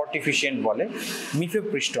 ওরাল অ্যাবর্টিফিশিয়েন্ট বলে,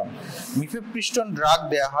 মিফেপ্রিস্টন ড্রাগ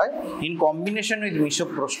দেওয়া হয় ইন কম্বিনেশন উইথ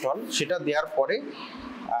মিসোপ্রোস্টল। সেটা দেওয়ার পরে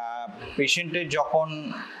পেশেন্টের যখন,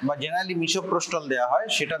 বা জেনারেলি মিসোপ্রোস্টল দেওয়া হয়,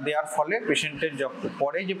 সেটা দেওয়ার ফলে পেশেন্টের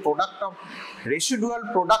পরে যে product of residual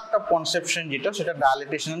product of conception যেটা, সেটা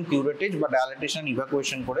ডায়ালিটেশন কিউরেটেজ বা ডায়ালিটেশন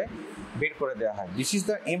ইভাকুয়েশন করে বের করে দেওয়া হয়। This is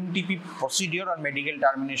the MTP procedure R medical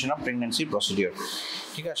termination of pregnancy procedure,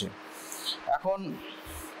 ঠিক আছে। এখন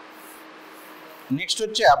নেক্সট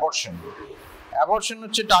হচ্ছে অ্যাবর্শন। অ্যাবর্শন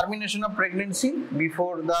হচ্ছে termination of pregnancy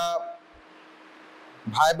before the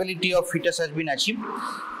viability of fetus has been achieved.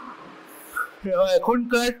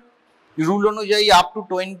 এখনকার রুল অনুযায়ী আপ টু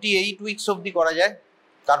 28 উইকস অবধি করা যায়,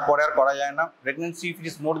 তারপরে আর করা যায় না। Pregnancy if it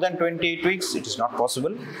is more than 28 weeks it is not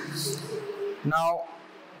possible. Now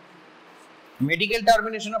medical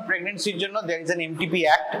termination of pregnancy এর জন্য there is an MTP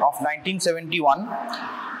Act of 1971,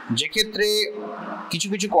 যে ক্ষেত্রে কিছু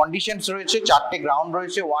কিছু কন্ডিশনস রয়েছে, চারটে গ্রাউন্ড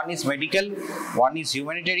রয়েছে। One is medical, one is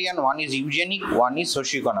humanitarian, one is ইউজেনিক, one is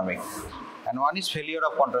socio economic, and one is failure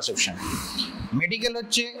of contraception. Medical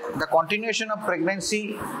হচ্ছে the continuation of pregnancy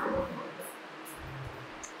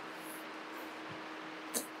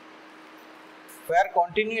where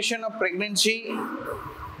continuation of pregnancy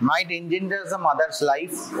might endanger the mother's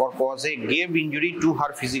life or cause a grave injury to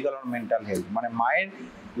her physical or mental health. মানে মায়ের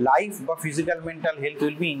life বা physical mental health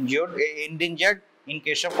will be endangered in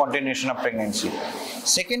case of continuation of pregnancy.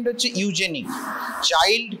 Second হচ্ছে ইউজেনিক,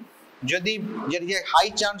 child যদি high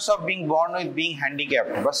chance of being born with being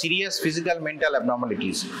handicapped বা serious physical mental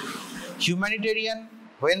abnormalities. Humanitarian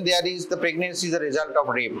when there is the pregnancy is a result of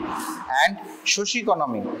rape, and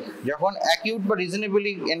socio-economic যখন acute বা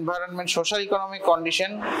reasonably environment social economic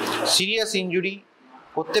condition serious injury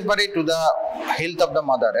করতে পারে to the health of the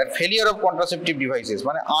mother, and failure of contraceptive devices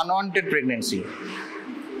মানে unwanted pregnancy,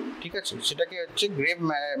 ঠিক আছে, সেটাকে হচ্ছে grave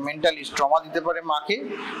mental trauma দিতে পারে মাকে,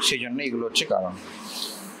 সেই জন্য এগুলো হচ্ছে কারণ।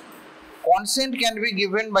 Consent can be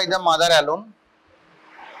given by the mother alone,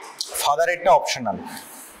 father একটা optional।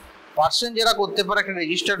 পার্সন যারা করতে পারে একটা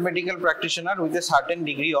registered medical practitioner with a certain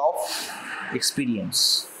degree of experience.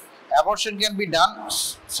 Abortion can be done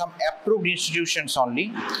some approved institutions only,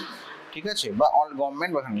 ঠিক আছে, বা অল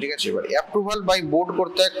গভর্নমেন্ট বা, ঠিক আছে। এবার অ্যাপ্রুভাল বাই বোর্ড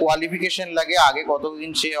করতে হয়, কোয়ালিফিকেশন লাগে, আগে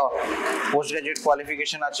কতদিন সে পোস্ট গ্রাজুয়েট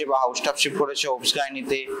কোয়ালিফিকেশন আছে বা হাউস স্টাফশিপ করেছে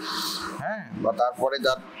ওবসগাইনিতে, হ্যাঁ, বা তারপরে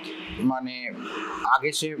তার মানে আগে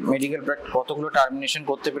সে মেডিকেল কতগুলো টার্মিনেশন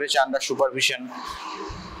করতে পেরেছে আন্ডার সুপারভিশন।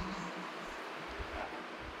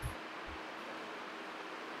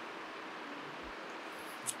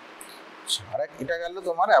 আর এটা গেল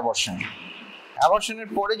তোমার অ্যাবর্শন। অ্যাবর্শনের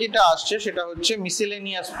পরে যেটা আসছে সেটা হচ্ছে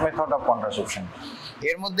মিসেলেনিয়াস মেথড অফ কন্ট্রাসেপশন।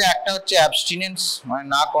 এর মধ্যে একটা হচ্ছে অ্যাবস্টিনেন্স মানে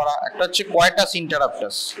না করা, একটা হচ্ছে কোয়াটাস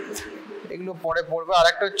ইন্টারাপ্টাস, এগুলো পরে পড়বে, আর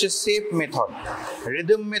একটা হচ্ছে সেফ মেথড,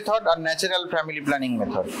 রিদম মেথড আর natural family planning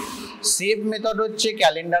method. Safe method হচ্ছে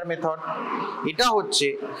ক্যালেন্ডার মেথড। এটা হচ্ছে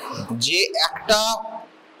যে একটা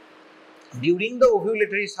during the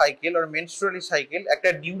ovulatory cycle or menstrual cycle একটা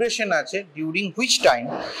ডিউরেশন আছে during which time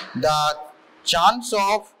the chance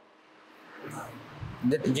of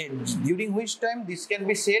during which time this can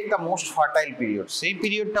be said the most fertile period, সেই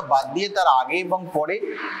পিরিয়ডটা বাদ দিয়ে তার আগে এবং পরে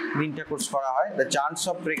ইন্টারকোর্স করা হয়, the chance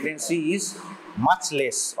of pregnancy is much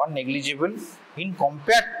less or negligible in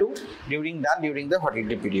compared to during the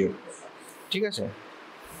fertility period, ঠিক আছে।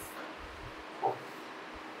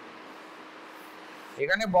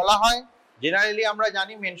 এখানে বলা হয় জেনারেলি আমরা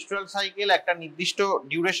জানি মেনস্ট্রুয়াল সাইকেল একটা নির্দিষ্ট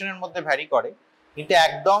ডিউরেশনের মধ্যে ভ্যারি করে, কিন্তু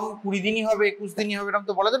একদম 20 দিনই হবে 21 দিনই হবে এরকম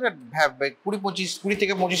তো বলা যাবে না, 20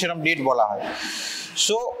 থেকে 25 এরকম ডেট বলা হয়।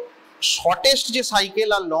 সো শর্টেস্ট যে সাইকেল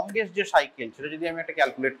আর লংগেস্ট যে সাইকেল সেটা যদি আমি একটা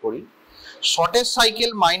ক্যালকুলেট করি, shortest cycle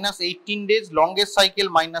 -18 days, longest cycle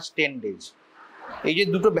 -10 days, এই যে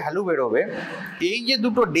দুটো ভ্যালু বেরোবে, এই যে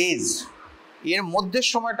দুটো ডেজ এর মধ্যের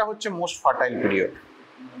সময়টা হচ্ছে মোস্ট ফার্টাইল পিরিয়ড,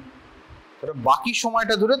 বাকি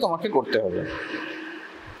সময়টা ধরে তোমাকে করতে হবে।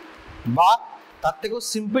 বা তার থেকেও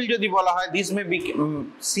সিম্পল যদি বলা হয়, this may be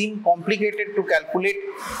SIM complicated to calculate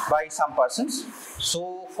by some persons, so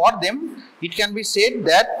for them it can be said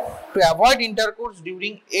that to avoid intercourse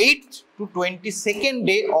during 8th to 22nd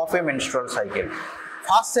day of A menstrual cycle.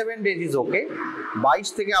 First 7 days is okay, 22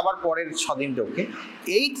 থেকে আবার পরের 6 দিন ওকে,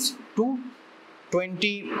 8th to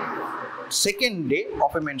 22nd day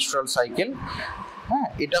of A menstrual cycle, হ্যাঁ,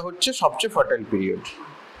 এটা হচ্ছে সবচেয়ে fertile period.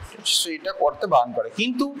 So এটা করতে বারণ করে,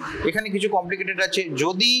 কিন্তু এখানে কিছু কমপ্লিকেটেড আছে।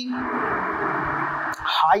 যদি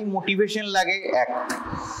হাই মোটিভেশন লাগে, 1,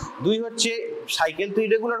 2 হচ্ছে সাইকেল তো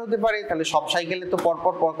ইরেগুলার হতে পারে, তাহলে সব সাইকেলে তো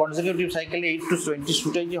পরপর কনজিকিউটিভ সাইকেলে 8 to 20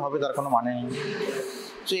 শুটাই যে হবে তার কোনো মানে নেই।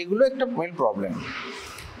 সো এগুলো একটা মেইন প্রবলেম।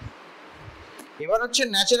 এবার হচ্ছে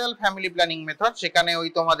ন্যাচারাল ফ্যামিলি প্ল্যানিং মেথড, সেখানে ওই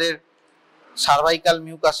তোমাদের cervical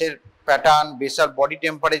মিউকাসের pattern, basal body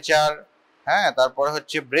temperature, হ্যাঁ, তারপরে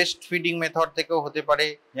হচ্ছে ব্রেস্ট ফিডিং মেথড থেকেও হতে পারে,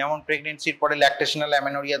 যেমন প্রেগনেন্সির পরে ল্যাকটেশনাল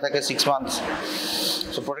অ্যামেনোরিয়া থাকে 6 months,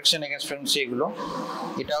 so protection against pregnancy, এগুলো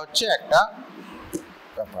এটা হচ্ছে একটা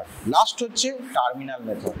ব্যাপার। লাস্ট হচ্ছে terminal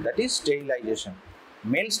method, that is sterilisation,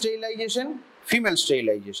 mail sterilisation, female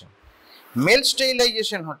sterilisation. Mail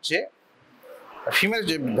sterilisation হচ্ছে ফিমেল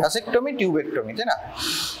ভ্যাসেক্টমি, টিউবেক্টমি, তাই না?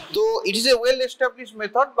 তো it is a well established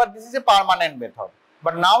method, but this is a permanent method.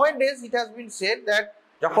 But নাওএডেজ it has been said that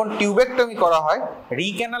যখন tubectomy করা হয়,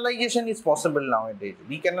 রিক্যানালাইজেশন is possible নাওএডেজ।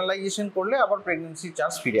 রিক্যানালাইজেশন করলে আবার প্রেগন্যান্সির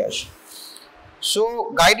chance ফিরে আসে। সো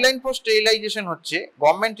গাইডলাইন ফর স্টেরিলাইজেশন হচ্ছে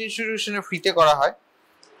গভর্নমেন্ট ইনস্টিটিউশনে ফ্রিতে করা হয়।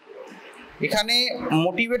 এখানে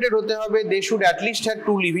মোটিভেটেড হতে হবে, they should at least have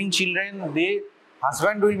 2 living children, they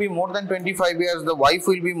husband will be more than 25 years, the wife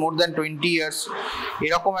will be more than 20 years,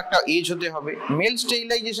 এরকম একটা এজ হতে হবে। মেল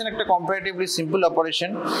স্টেরিলাইজেশন একটা কম্পারেটিভলি সিম্পল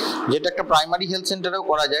অপারেশন, যেটা একটা প্রাইমারি হেলথ সেন্টারেও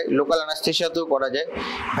করা যায়, লোকাল অ্যানাস্থেসিয়াতেও করা যায়।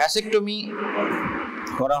 ভ্যাসেক্টমি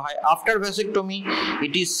করা হয়। After vasectomy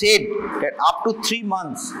it is said that up to 3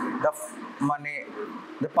 months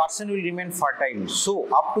the person will remain fertile. So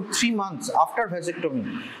up to 3 months after vasectomy,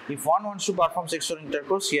 if one wants to perform sexual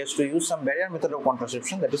intercourse, he has to use some barrier method of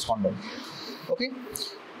contraception, that is condom. Okay,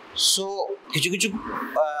 so কিছু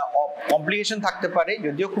complication থাকতে পারে,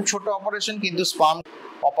 যদিও খুব ছোট operation, কিন্তু sperm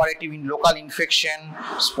operative in local infection,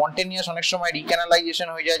 spontaneous অনেক সময় রিক্যানালাইজেশন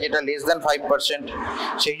হয়ে যায়, যেটা লেস দ্যান 5%,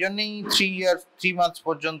 সেই জন্যই 3 months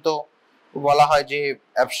পর্যন্ত বলা হয় যে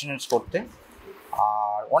অ্যাবস্টিনেন্স করতে।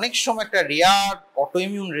 আর অনেক সময় একটা রেয়ার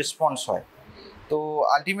অটোইমিউন রেসপন্স হয়, তো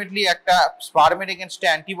আলটিমেটলি একটা স্পার্মের এগেনস্টে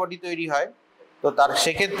অ্যান্টিবডি তৈরি হয়, তো তার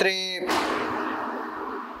সেক্ষেত্রে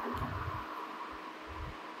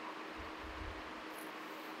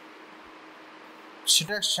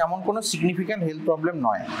সেটা সেমন কোনো সিগনিফিক্যান্ট হেলথ প্রবলেম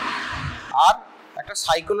নয়। আর একটা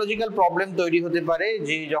সাইকোলজিক্যাল প্রবলেম তৈরি হতে পারে,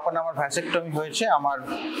 যে যখন আমার ভ্যাসেক্টমি হয়েছে আমার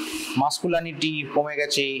মাস্কুলানিটি কমে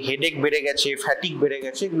গেছে, হেডেক বেড়ে গেছে, ফ্যাটিক বেড়ে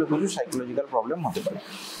গেছে, এগুলো কিছু সাইকোলজিক্যাল প্রবলেম হতে পারে।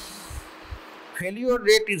 Failure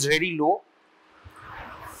rate is very low.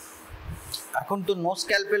 এখন তো নো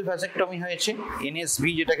স্ক্যালপেল ভ্যাসেক্টমি হয়েছে,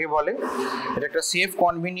 এনএসভি যেটাকে বলে, এটা একটা সেফ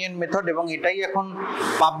কনভিনিয়েন্ট মেথড, এবং এটাই এখন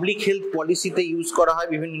পাবলিক হেলথ পলিসিতে ইউজ করা হয়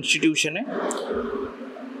বিভিন্ন ইনস্টিটিউশনে,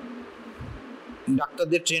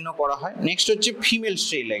 ডাক্তারদের ট্রেনও করা হয়। নেক্সট হচ্ছে ফিমেল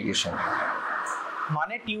স্টেরিলাইজেশন,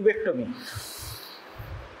 মানে টিউবেক্টমি।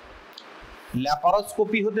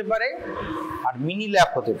 ল্যাপারোস্কোপি হতে পারে আর মিনি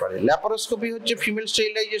ল্যাপ হতে পারে। ল্যাপারোস্কোপি হচ্ছে female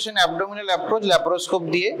sterilisation, abdominal approach, laparoscope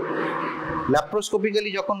দিয়ে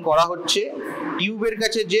ল্যাপ্রোস্কোপিক্যালি যখন করা হচ্ছে, টিউবের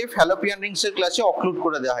কাছে যে ফ্যালোপিয়ান রিংসের ক্লাসে অক্লুড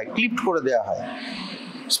করে দেওয়া হয়, ক্লিপড করে দেওয়া হয়।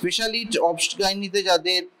 স্পেশালি অবস্ট্রাইনিতে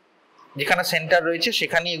যাদের যেখানে সেন্টার রয়েছে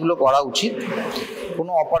সেখানে এগুলো করা উচিত।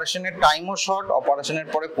 কোনো অপারেশনের টাইমও শর্ট, অপারেশনের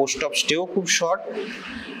পরে পোস্ট অপ স্টেও খুব শর্ট।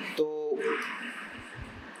 তো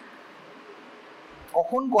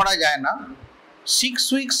কখন করা যায় না, 6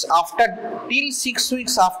 weeks after, till 6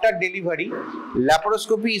 weeks after delivery,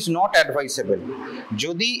 laparoscopy is not advisable.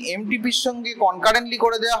 যদি এমটিপির সঙ্গে কনকারেন্টলি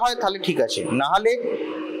করে দেওয়া হয় তাহলে ঠিক আছে, না হলে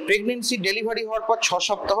প্রেগনেন্সি ডেলিভারি হওয়ার পর 6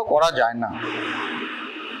 সপ্তাহ করা যায় না,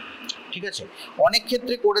 ঠিক আছে? অনেক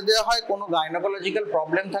ক্ষেত্রে করে দেওয়া হয় কোনো গাইনোকোলজিক্যাল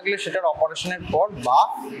প্রবলেম থাকলে সেটার অপারেশনের পর, বা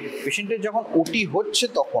পেশেন্টের যখন ওটি হচ্ছে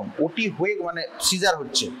তখন, ওটি হয়ে মানে সিজার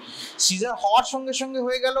হচ্ছে, সিজার হওয়ার সঙ্গে সঙ্গে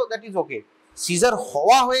হয়ে গেল, দ্যাট ইজ ওকে। সিজার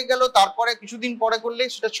হওয়া হয়ে গেল তারপরে কিছুদিন পরে করলে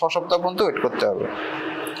সেটা 6 সপ্তাহ পর্যন্ত ওয়েট করতে হবে।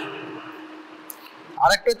 আর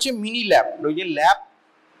একটা হচ্ছে মিনি ল্যাপ, ওই যে ল্যাপ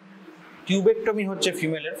টিউবেক্টমি হচ্ছে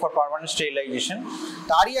ফিমেলের ফর পার্মানেন্ট স্টেরিলাইজেশন,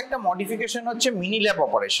 তারই একটা মডিফিকেশন হচ্ছে মিনি ল্যাপ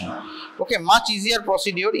অপারেশন। ওকে, মাচ ইজিয়ার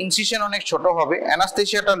প্রসিডিওর, ইনসিশন অনেক ছোট হবে,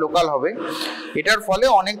 অ্যানাস্থেসিয়াটা লোকাল হবে, এটার ফলে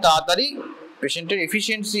অনেক তাড়াতাড়ি পেশেন্টের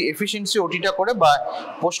এফিসিয়েন্সি ওটিটা করে বা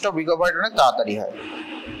পোস্ট অফ রিকভারি অনেক তাড়াতাড়ি হয়।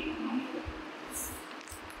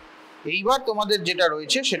 এইবার তোমাদের যেটা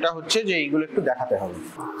রয়েছে সেটা হচ্ছে যে এইগুলো একটু দেখাতে হবে।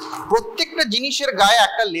 প্রত্যেকটা জিনিসের গায়ে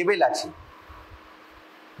একটা লেবেল আছে,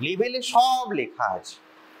 লেভেলে সব লেখা আছে,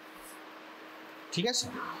 ঠিক আছে।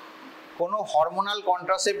 কোনো হরমোনাল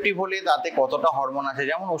কন্ট্রাসেপটিভ হলে তাতে কতটা হরমোন আছে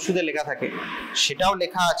যেমন ওষুধে লেখা থাকে সেটাও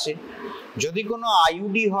লেখা আছে। যদি কোনো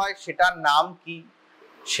আইইউডি হয় সেটার নাম কি,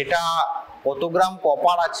 সেটা কত গ্রাম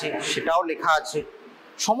কপার আছে সেটাও লেখা আছে,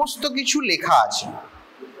 সমস্ত কিছু লেখা আছে,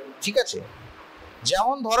 ঠিক আছে।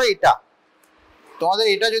 যেমন ধরো এটা তোমাদের,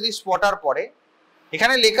 এটা যদি স্পটার পড়ে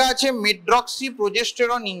এখানে লেখা আছে মেড্রক্সি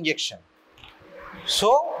progesterone injection.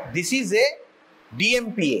 So this is a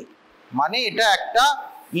DMPA, মানে এটা একটা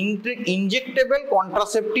injectable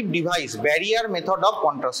contraceptive device, barrier method of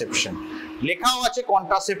contraception. লেখাও আছে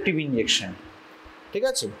কন্ট্রাসেপটিভ ইনজেকশন, ঠিক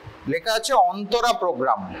আছে। লেখা আছে অন্তরা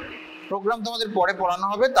প্রোগ্রাম, প্রোগ্রাম তোমাদের পরে পড়ানো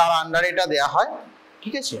হবে, তার আন্ডারে এটা দেয়া হয়,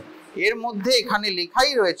 ঠিক আছে। এর মধ্যে এখানে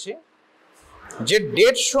লেখাই রয়েছে যে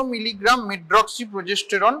 150 মিলিগ্রাম মেড্রক্সি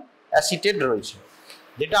প্রোজেস্টেরন অ্যাসিটেট রয়েছে,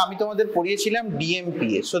 যেটা আমি তোমাদের পড়িয়েছিলাম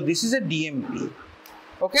DMPA. So this is a DMPA,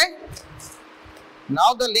 okay.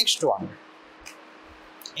 Now the next one,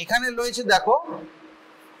 এখানে রয়েছে দেখো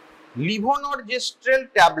লিভোনরজেস্ট্রেল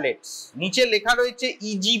ট্যাবলেটস, নিচে লেখা রয়েছে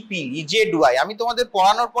ইজিপি, ইজেডওয়াই। আমি তোমাদের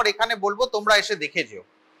পড়ানোর পর এখানে বলবো, তোমরা এসে দেখে যেও।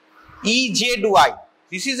 ইজেডওয়াই,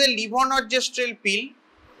 দিস ইজ এ লিভোনরজেস্ট্রেল পিল,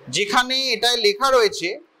 যেখানে এটায় লেখা রয়েছে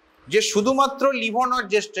যে শুধুমাত্র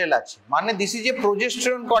লিভোনরজেস্ট্রেল আছে, মানে this is a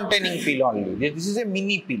progesterone containing pin only, this is a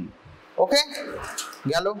mini পিল, ওকে।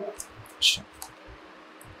 গেল।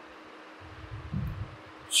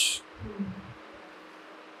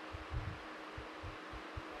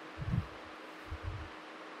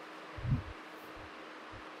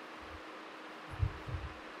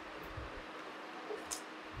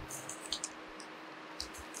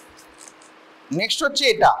 নেক্সট হচ্ছে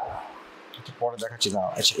এটা, পরে দেখাচ্ছি না।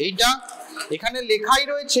 আচ্ছা, এইটা এখানে লেখাই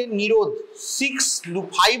রয়েছে নিরোধ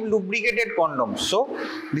 5 lubricated condom. So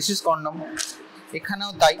this is condom,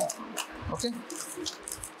 এখানেও তাই, ওকে।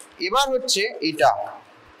 এবার হচ্ছে এটা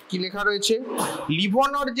কি লেখা রয়েছে,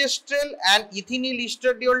 লিভোনরজেস্ট্রেল অ্যান্ড ইথিনিল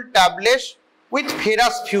ইস্টাডিওল ট্যাবলেটস উইথ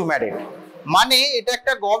ফেরাস ফিউম্যারেট, মানে এটা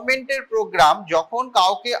একটা গভর্নমেন্টের প্রোগ্রাম, যখন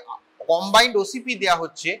কাউকে কম্বাইন্ড ওসিপি দেওয়া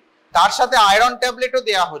হচ্ছে তার সাথে আয়রন ট্যাবলেটও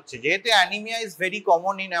দেওয়া হচ্ছে, যেহেতু anaemia is very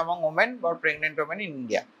common in among women or pregnant women in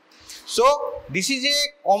India. So this is a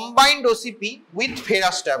combined OCP with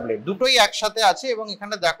ferrous tablet, দুটোই একসাথে আছে। এবং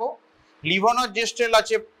এখানে দেখো লিভোনরজেস্ট্রেল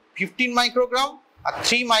আছে 15 মাইক্রোগ্রাম আর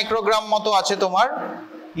 3 মাইক্রোগ্রাম মতো আছে তোমার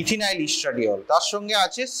ইথিনাইল ইস্ট্রাডিওল, তার সঙ্গে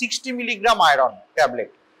আছে 60 মিলিগ্রাম আয়রন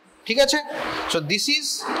ট্যাবলেট, ঠিক আছে। সো দিস ইজ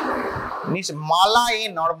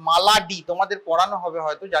মালাএন আর মালাডি, তোমাদের পড়ানো হবে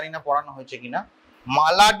হয়তো, জানি না পড়ানো হয়েছে কিনা।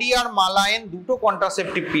 মালাডি আর মালাএন দুটো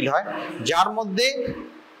কন্ট্রাসেপটিভ পিল হয়, যার মধ্যে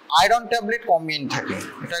আয়রন ট্যাবলেট কম্বিন থাকে।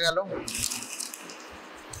 এটা গেল।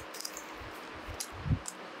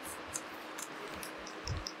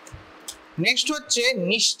 নেক্সট হচ্ছে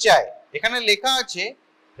নিশ্চয়, এখানে লেখা আছে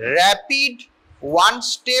rapid 1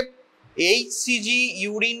 step HCG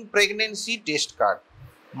urine pregnancy test card,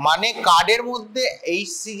 মানে কার্ডের মধ্যে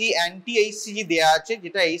এইচসিজি অ্যান্টি এইচসিজি দেয়া আছে,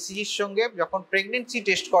 যেটা এইচসিজির সঙ্গে যখন প্রেগনেন্সি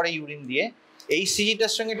টেস্ট করে ইউরিন দিয়ে,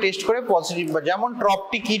 এইচসিজিটার সঙ্গে টেস্ট করে পজিটিভ, বা যেমন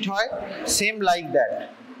ট্রপটি কিট হয় সেম লাইক দ্যাট,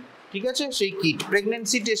 ঠিক আছে। সেই kit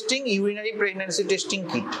pregnancy testing, urinary pregnancy testing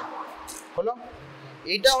kit হলো।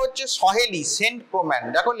 এটা হচ্ছে সহেলি সেন্ট প্রোম্যান,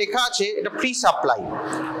 দেখো লেখা আছে এটা ফ্রি সাপ্লাই,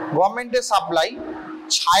 গভর্নমেন্টের সাপ্লাই,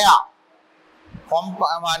 ছায়া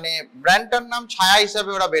মানে ব্র্যান্ডটার নাম ছায়া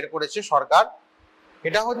হিসাবে ওরা বের করেছে সরকার।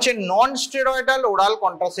 এটা হচ্ছে non steroidal oral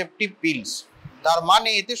contraceptive pills, তার মানে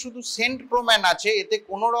এতে শুধু সেন্ট প্রোম্যান আছে, এতে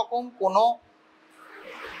কোনো রকম কোনো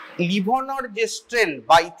লিভোনরজেস্ট্রেল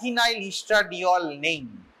বা ইথিনাইল ইস্ট্রাডিওল নেই।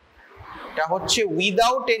 এটা হচ্ছে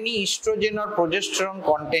without any oestrogen or progesterone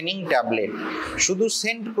containing tablet, শুধু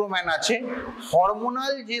সেন্ট প্রোম্যান আছে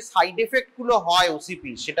হরমোনাল যে সাইড এফেক্ট গুলো হয়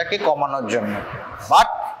ওসিপি সেটাকে কমানোর জন্য, বাট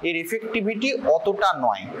এর এফেক্টিভিটি অতটা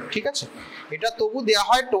নয়, ঠিক আছে। এটা তবু দেওয়া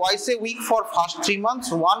হয় twice A week for first 3 months,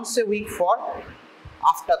 once a week for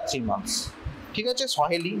after 3 months, ঠিক আছে।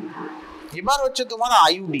 সহেলি। এবার হচ্ছে তোমার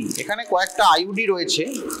আইইউডি, এখানে কয়েকটা আইইউডি রয়েছে।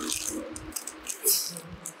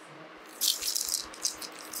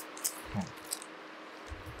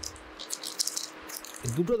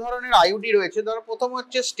 দুটো ধরনের আইইউডি রয়েছে, ধরো প্রথম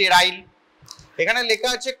হচ্ছে স্টেরাইল, এখানে লেখা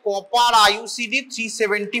আছে কপার আইইউসিডি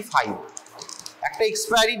 375, একটা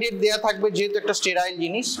এক্সপায়ারি ডেট দেয়া থাকবে যেহেতু একটা স্টেরাইল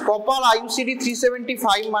জিনিস। কপার আইইউসিডি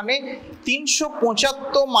 375 মানে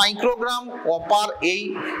 375 মাইক্রোগ্রাম কপার এই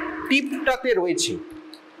টিপটাতে রয়েছে,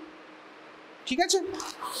 ঠিক আছে।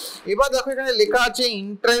 এবার দেখো এখানে লেখা আছে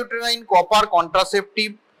ইন্ট্রাইউটেরাইন কপার কন্ট্রাসেপটিভ,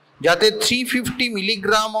 যাতে 350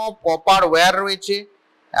 মিলিগ্রাম অফ কপার ওয়্যার রয়েছে,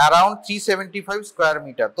 অ্যারাউন্ড 375 স্কোয়ার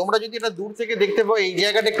মিটার। তোমরা যদি এটা দূর থেকে দেখতে পাও এই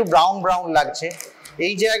জায়গাটা একটু ব্রাউন ব্রাউন লাগছে,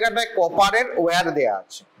 এই জায়গাটায় কপারের ওয়্যার দেয়া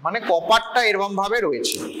আছে, মানে কপারটা এরকম ভাবে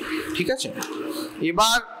রয়েছে, ঠিক আছে।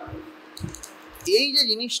 এবার এই যে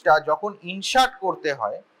জিনিসটা যখন ইনসার্ট করতে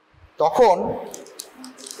হয়, তখন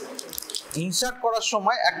ইনসার্ট করার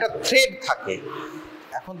সময় একটা থ্রেড থাকে,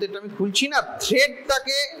 এখন তো এটা আমি খুলছি না,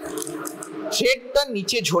 থ্রেডটা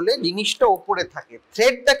নিচে ঝোলে, জিনিসটা উপরে থাকে,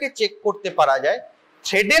 থ্রেডটাকে চেক করতে পারা যায়।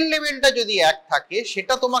 থ্রেডের লেভেলটা যদি এক থাকে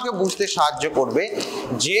সেটা তোমাকে বুঝতে সাহায্য করবে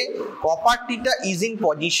যে কপারটিটা ইজ ইন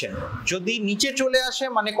পজিশন। যদি নিচে চলে আসে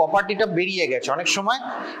মানে কপারটিটা বেরিয়ে গেছে, অনেক সময়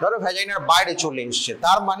ধরো ভ্যাজাইনার বাইরে চলে এসছে,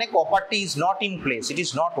 তার মানে কপারটি is not in place, it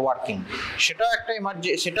is not working, সেটাও একটা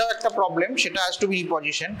সেটাও একটা প্রবলেম, সেটা হ্যাজ টু বি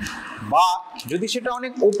রিপজিশন। বা যদি সেটা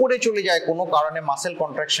অনেক উপরে চলে যায় কোনো কারণে মাসেল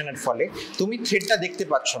কন্ট্রাকশনের ফলে, তুমি থ্রেডটা দেখতে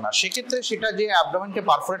পাচ্ছ না, সেক্ষেত্রে সেটা যে অ্যাবডোমেনকে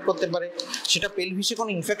পারফোরেট করতে পারে, সেটা পেলভিসে কোনো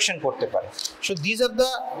ইনফেকশন করতে পারে। So this are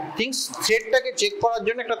the things. থ্রেডটাকে check করার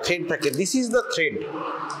জন্য একটা থ্রেড থাকে, দিস ইজ দ্য থ্রেড,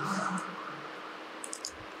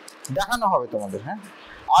 দেখানো হবে তোমাদের। হ্যাঁ,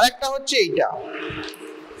 আরেকটা হচ্ছে এইটা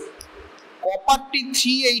কপারটি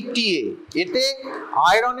 380A, এতে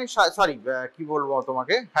আয়রনের, সরি কি বলবো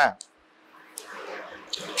তোমাকে, হ্যাঁ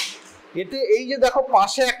এতে এই যে দেখো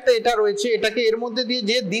পাশে একটা এটা রয়েছে, এটাকে এর মধ্যে দিয়ে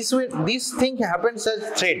যে this thing happens as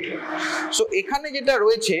thread. So এখানে যেটা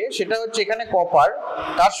রয়েছে সেটা হচ্ছে এখানে কপার,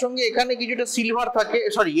 তার সঙ্গে এখানে কিছুটা সিলভার থাকে,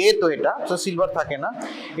 সরি তো এটা তো সিলভার থাকে না,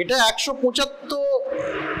 এটা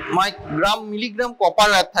 175 মিলিগ্রাম কপার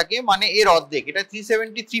থাকে, মানে এর অর্ধেক, এটা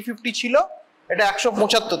 350 ছিল, এটা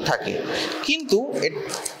 175 থাকে, কিন্তু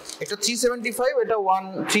এটা 375, এটা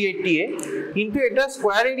 380A, কিন্তু এটা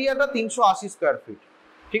স্কোয়ার এরিয়াটা 380 স্কোয়ার ফিট,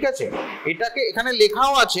 ঠিক আছে। এটাকে এখানে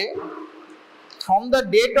লেখাও আছে from the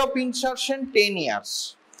date of insertion 10 years,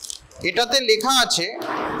 এটাতে লেখা আছে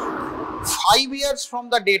 5 years from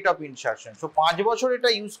the date of insertion. So 5 বছর এটা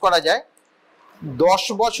ইউজ করা যায়, 10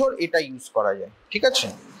 বছর এটা ইউজ করা যায়, ঠিক আছে।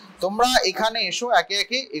 তোমরা এখানে এসো, একে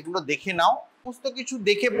একে এগুলো দেখে নাও, সমস্ত কিছু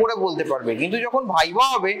দেখে পড়ে বলতে পারবে, কিন্তু যখন ভাইবা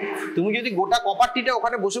হবে তুমি যদি গোটা কপারটিটা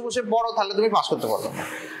ওখানে বসে বসে পড়ো তাহলে তুমি পাস করতে পারবে না।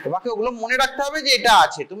 তোমাকে ওগুলো মনে রাখতে হবে যে এটা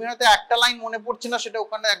আছে, তুমি হয়তো একটা লাইন মনে পড়ছে না, সেটা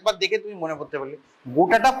ওখানে একবার দেখে তুমি মনে পড়তে পারলে,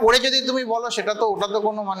 গোটাটা পড়ে যদি তুমি বলো সেটা তো, ওটা তো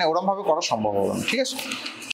কোনো মানে ওরম ভাবে করা সম্ভব হবে না, ঠিক আছে।